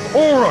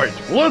 All right,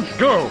 let's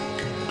go.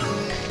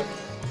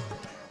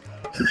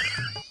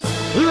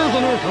 Here's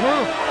an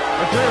opener.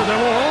 A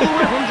daredevil all the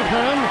way from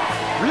Japan.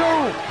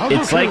 Rio Hazuki.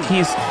 It's like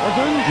he's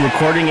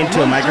recording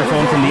into a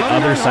microphone from the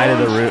other side of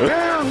the room.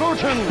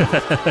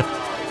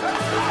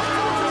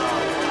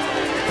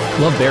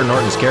 Love Bear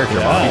Norton's character.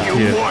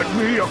 You want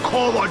me to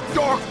call a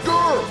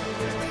doctor?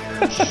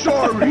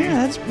 Sorry,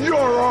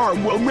 your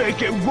arm will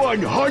make it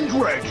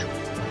 100.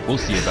 We'll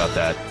see about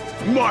that.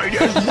 Might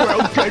as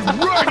well get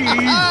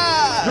ready.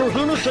 You're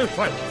gonna say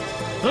fight.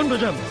 Then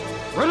begin.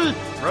 Ready?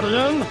 Ready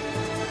and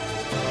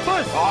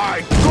fight.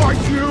 I got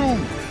you.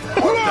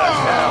 What the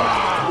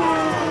hell?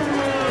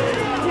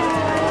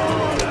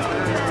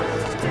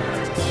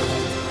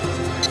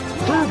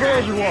 Too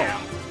bad you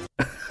lost.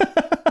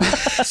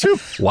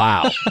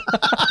 Wow.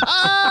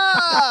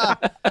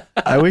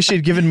 I wish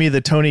he'd given me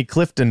the Tony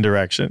Clifton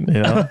direction,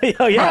 you know?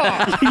 Oh,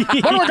 yeah. What do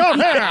we got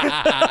there?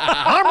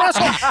 Arm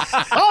wrestle.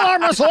 I'll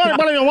arm wrestle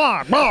anybody you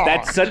want.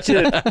 That's such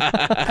a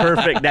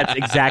perfect, that's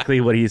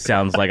exactly what he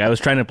sounds like. I was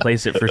trying to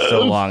place it for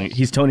so long.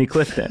 He's Tony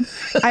Clifton.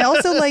 I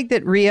also like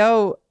that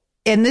Rio,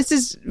 and this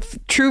is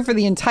true for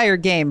the entire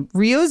game,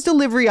 Rio's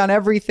delivery on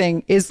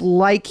everything is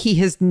like he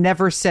has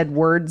never said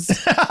words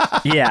before.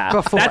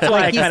 That's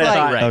why I kind of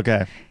thought. Right.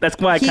 Okay. That's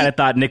why I kind of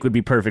thought Nick would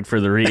be perfect for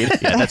the read.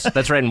 Yeah,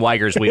 that's right in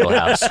Weiger's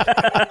wheelhouse.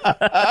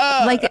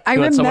 Like I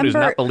You want remember someone who's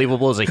not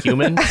believable as a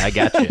human? I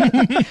got you.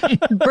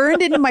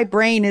 burned into my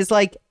brain is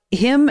like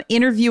him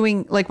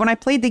interviewing, like when I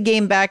played the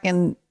game back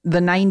in the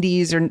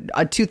 90s or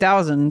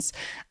 2000s,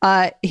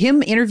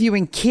 him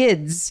interviewing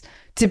kids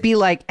to be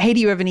like, hey, do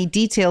you have any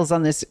details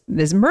on this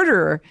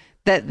murderer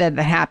that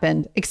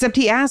happened? Except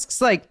he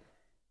asks like,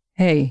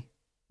 hey,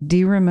 do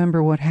you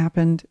remember what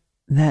happened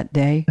that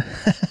day?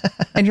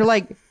 And you're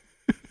like,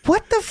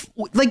 what the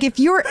like, if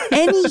you're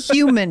any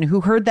human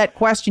who heard that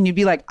question, you'd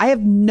be like, I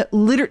have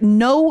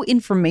no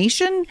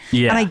information,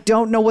 and I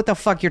don't know what the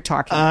fuck you're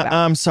talking about.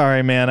 I'm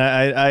sorry, man.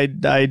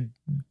 I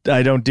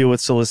don't deal with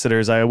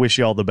solicitors. I wish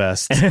you all the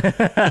best.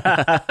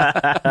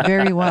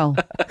 Very well.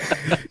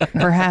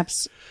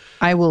 Perhaps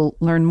I will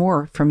learn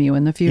more from you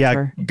in the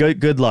future. Yeah,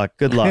 good luck.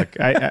 Good luck.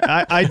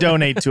 I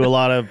donate to a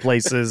lot of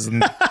places,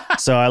 and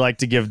so I like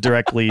to give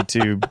directly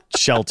to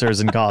shelters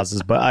and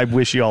causes, but I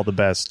wish you all the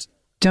best.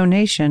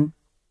 Donation.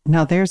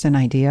 Now there's an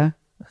idea.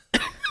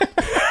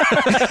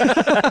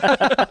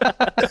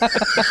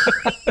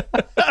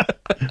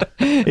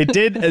 It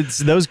did. It's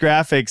those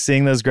graphics,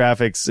 seeing those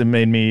graphics, it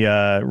made me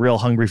real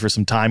hungry for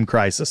some Time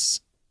Crisis.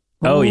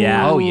 Oh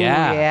yeah. Oh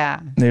yeah.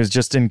 Yeah. It was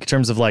just in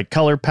terms of like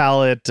color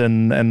palette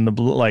and the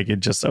like. It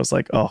just I was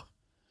like, oh,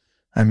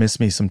 I miss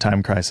me some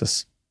Time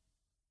Crisis.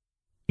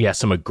 Yeah,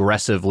 some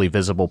aggressively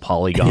visible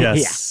polygons.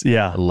 Yes,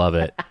 yeah. I love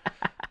it.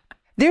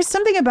 There's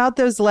something about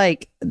those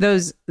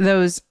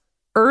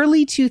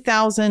early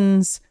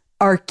 2000s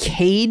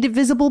arcade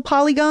visible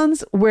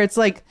polygons where it's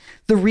like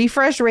the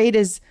refresh rate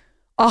is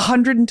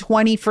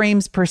 120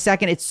 frames per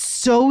second. It's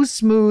so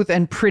smooth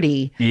and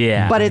pretty.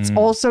 Yeah. But it's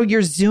also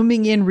you're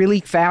zooming in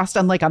really fast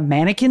on like a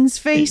mannequin's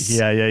face.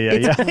 Yeah.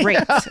 It's great.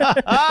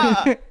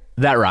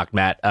 That rocked,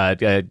 Matt.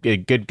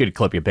 Good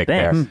clip you picked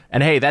there.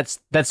 And hey, that's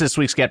this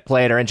week's Get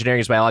Played. Our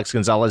engineering is by Alex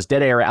Gonzalez,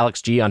 Dead Air Alex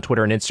G on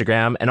Twitter and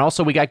Instagram. And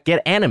also we got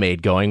Get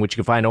Animated going, which you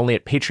can find only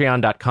at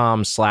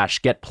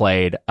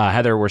patreon.com/getplayed.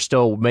 Heather, we're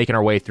still making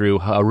our way through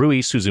Haruhi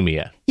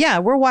Suzumiya. Yeah,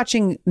 we're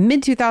watching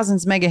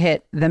mid-2000s mega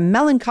hit, The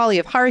Melancholy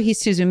of Haruhi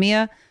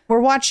Suzumiya. We're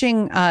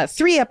watching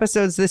 3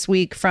 episodes this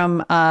week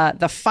from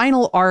the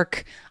final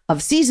arc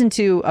of season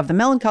 2 of The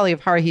Melancholy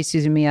of Haruhi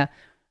Suzumiya,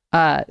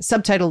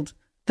 subtitled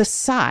The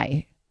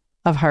Sigh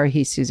of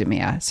Haruhi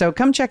Suzumiya. So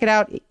come check it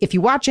out. If you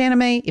watch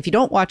anime, if you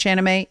don't watch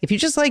anime, if you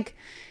just like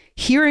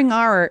hearing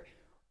our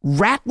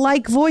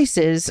rat-like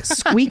voices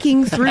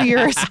squeaking through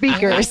your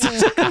speakers.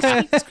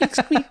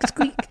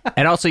 Squeak.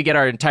 And also you get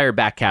our entire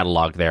back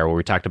catalog there where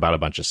we talked about a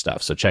bunch of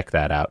stuff. So check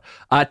that out.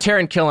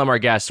 Taran Killam, our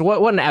guest.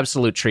 What an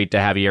absolute treat to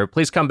have you here.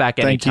 Please come back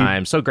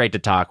anytime. So great to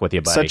talk with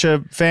you, buddy. Such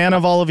a fan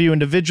of all of you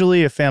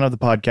individually, a fan of the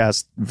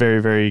podcast. Very,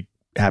 very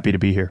happy to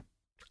be here.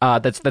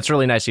 That's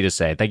really nice of you to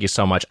say. Thank you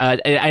so much.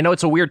 I know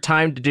it's a weird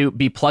time to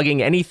be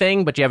plugging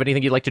anything, but do you have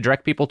anything you'd like to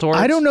direct people towards?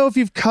 I don't know if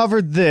you've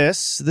covered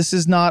this. This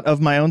is not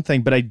of my own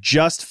thing, but I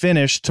just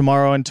finished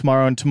Tomorrow and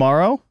Tomorrow and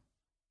Tomorrow.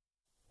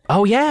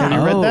 Oh, yeah. Have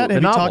you read that?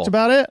 Have you talked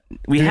about it?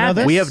 We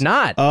have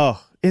not.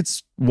 Oh,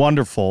 it's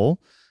wonderful.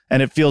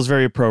 And it feels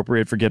very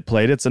appropriate for Get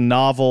Played. It's a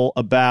novel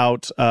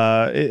about,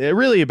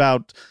 really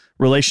about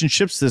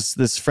relationships,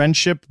 this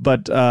friendship,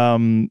 but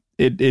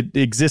it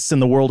exists in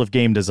the world of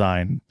game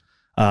design.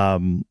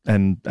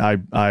 And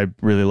I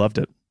really loved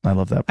it. I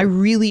love that book. I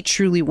really,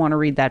 truly want to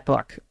read that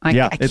book. I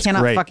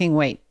cannot fucking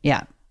wait.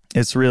 Yeah.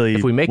 It's really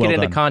if we make well it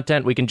into done.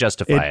 content, we can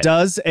justify it.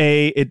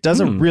 It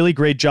does a really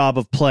great job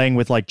of playing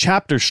with like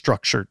chapter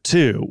structure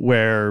too,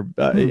 where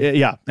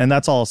and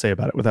that's all I'll say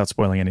about it without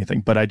spoiling anything.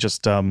 But I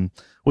just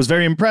was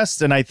very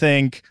impressed, and I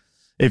think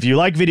if you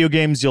like video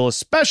games, you'll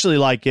especially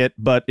like it.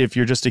 But if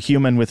you're just a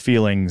human with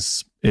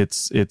feelings,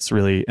 it's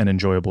really an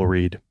enjoyable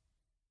read.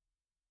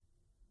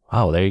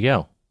 Oh, there you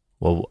go.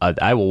 Well,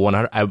 I will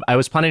 100. I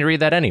was planning to read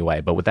that anyway,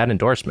 but with that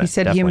endorsement, he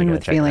said human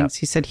with feelings.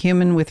 He said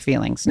human with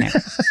feelings now.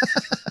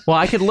 Well,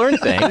 I could learn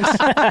things.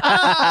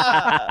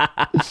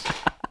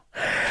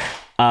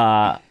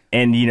 And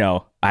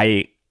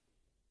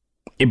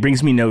it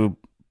brings me no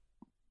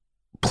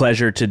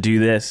pleasure to do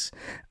this,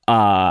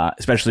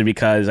 especially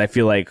because I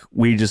feel like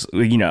we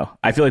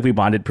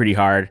bonded pretty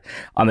hard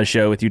on the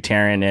show with you,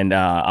 Taran, and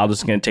I'm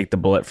just going to take the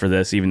bullet for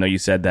this, even though you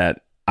said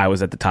that I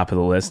was at the top of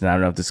the list, and I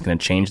don't know if this is going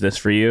to change this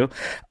for you,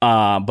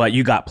 but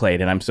you got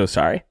played, and I'm so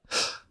sorry.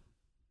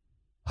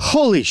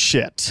 Holy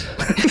shit.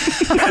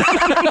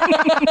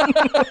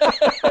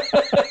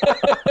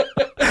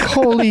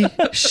 Holy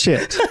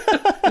shit.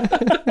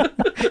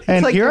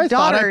 And like here I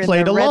thought I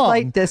played in the along. Red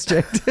Light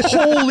District.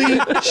 Holy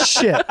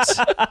shit.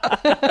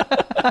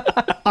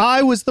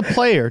 I was the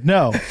player.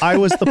 No, I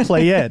was the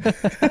played.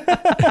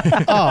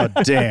 Oh,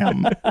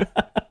 damn.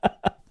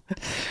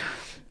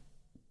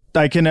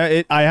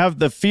 I have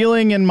the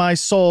feeling in my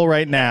soul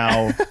right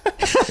now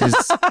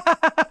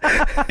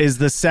is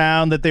the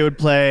sound that they would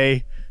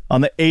play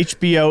on the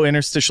HBO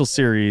interstitial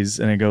series,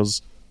 and it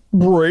goes,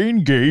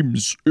 "Brain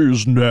Games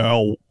is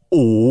now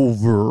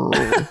over."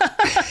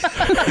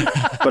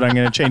 But I'm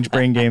going to change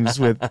Brain Games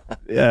with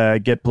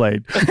Get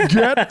Played.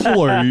 Get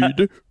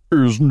Played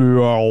is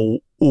now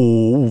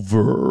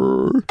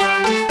over.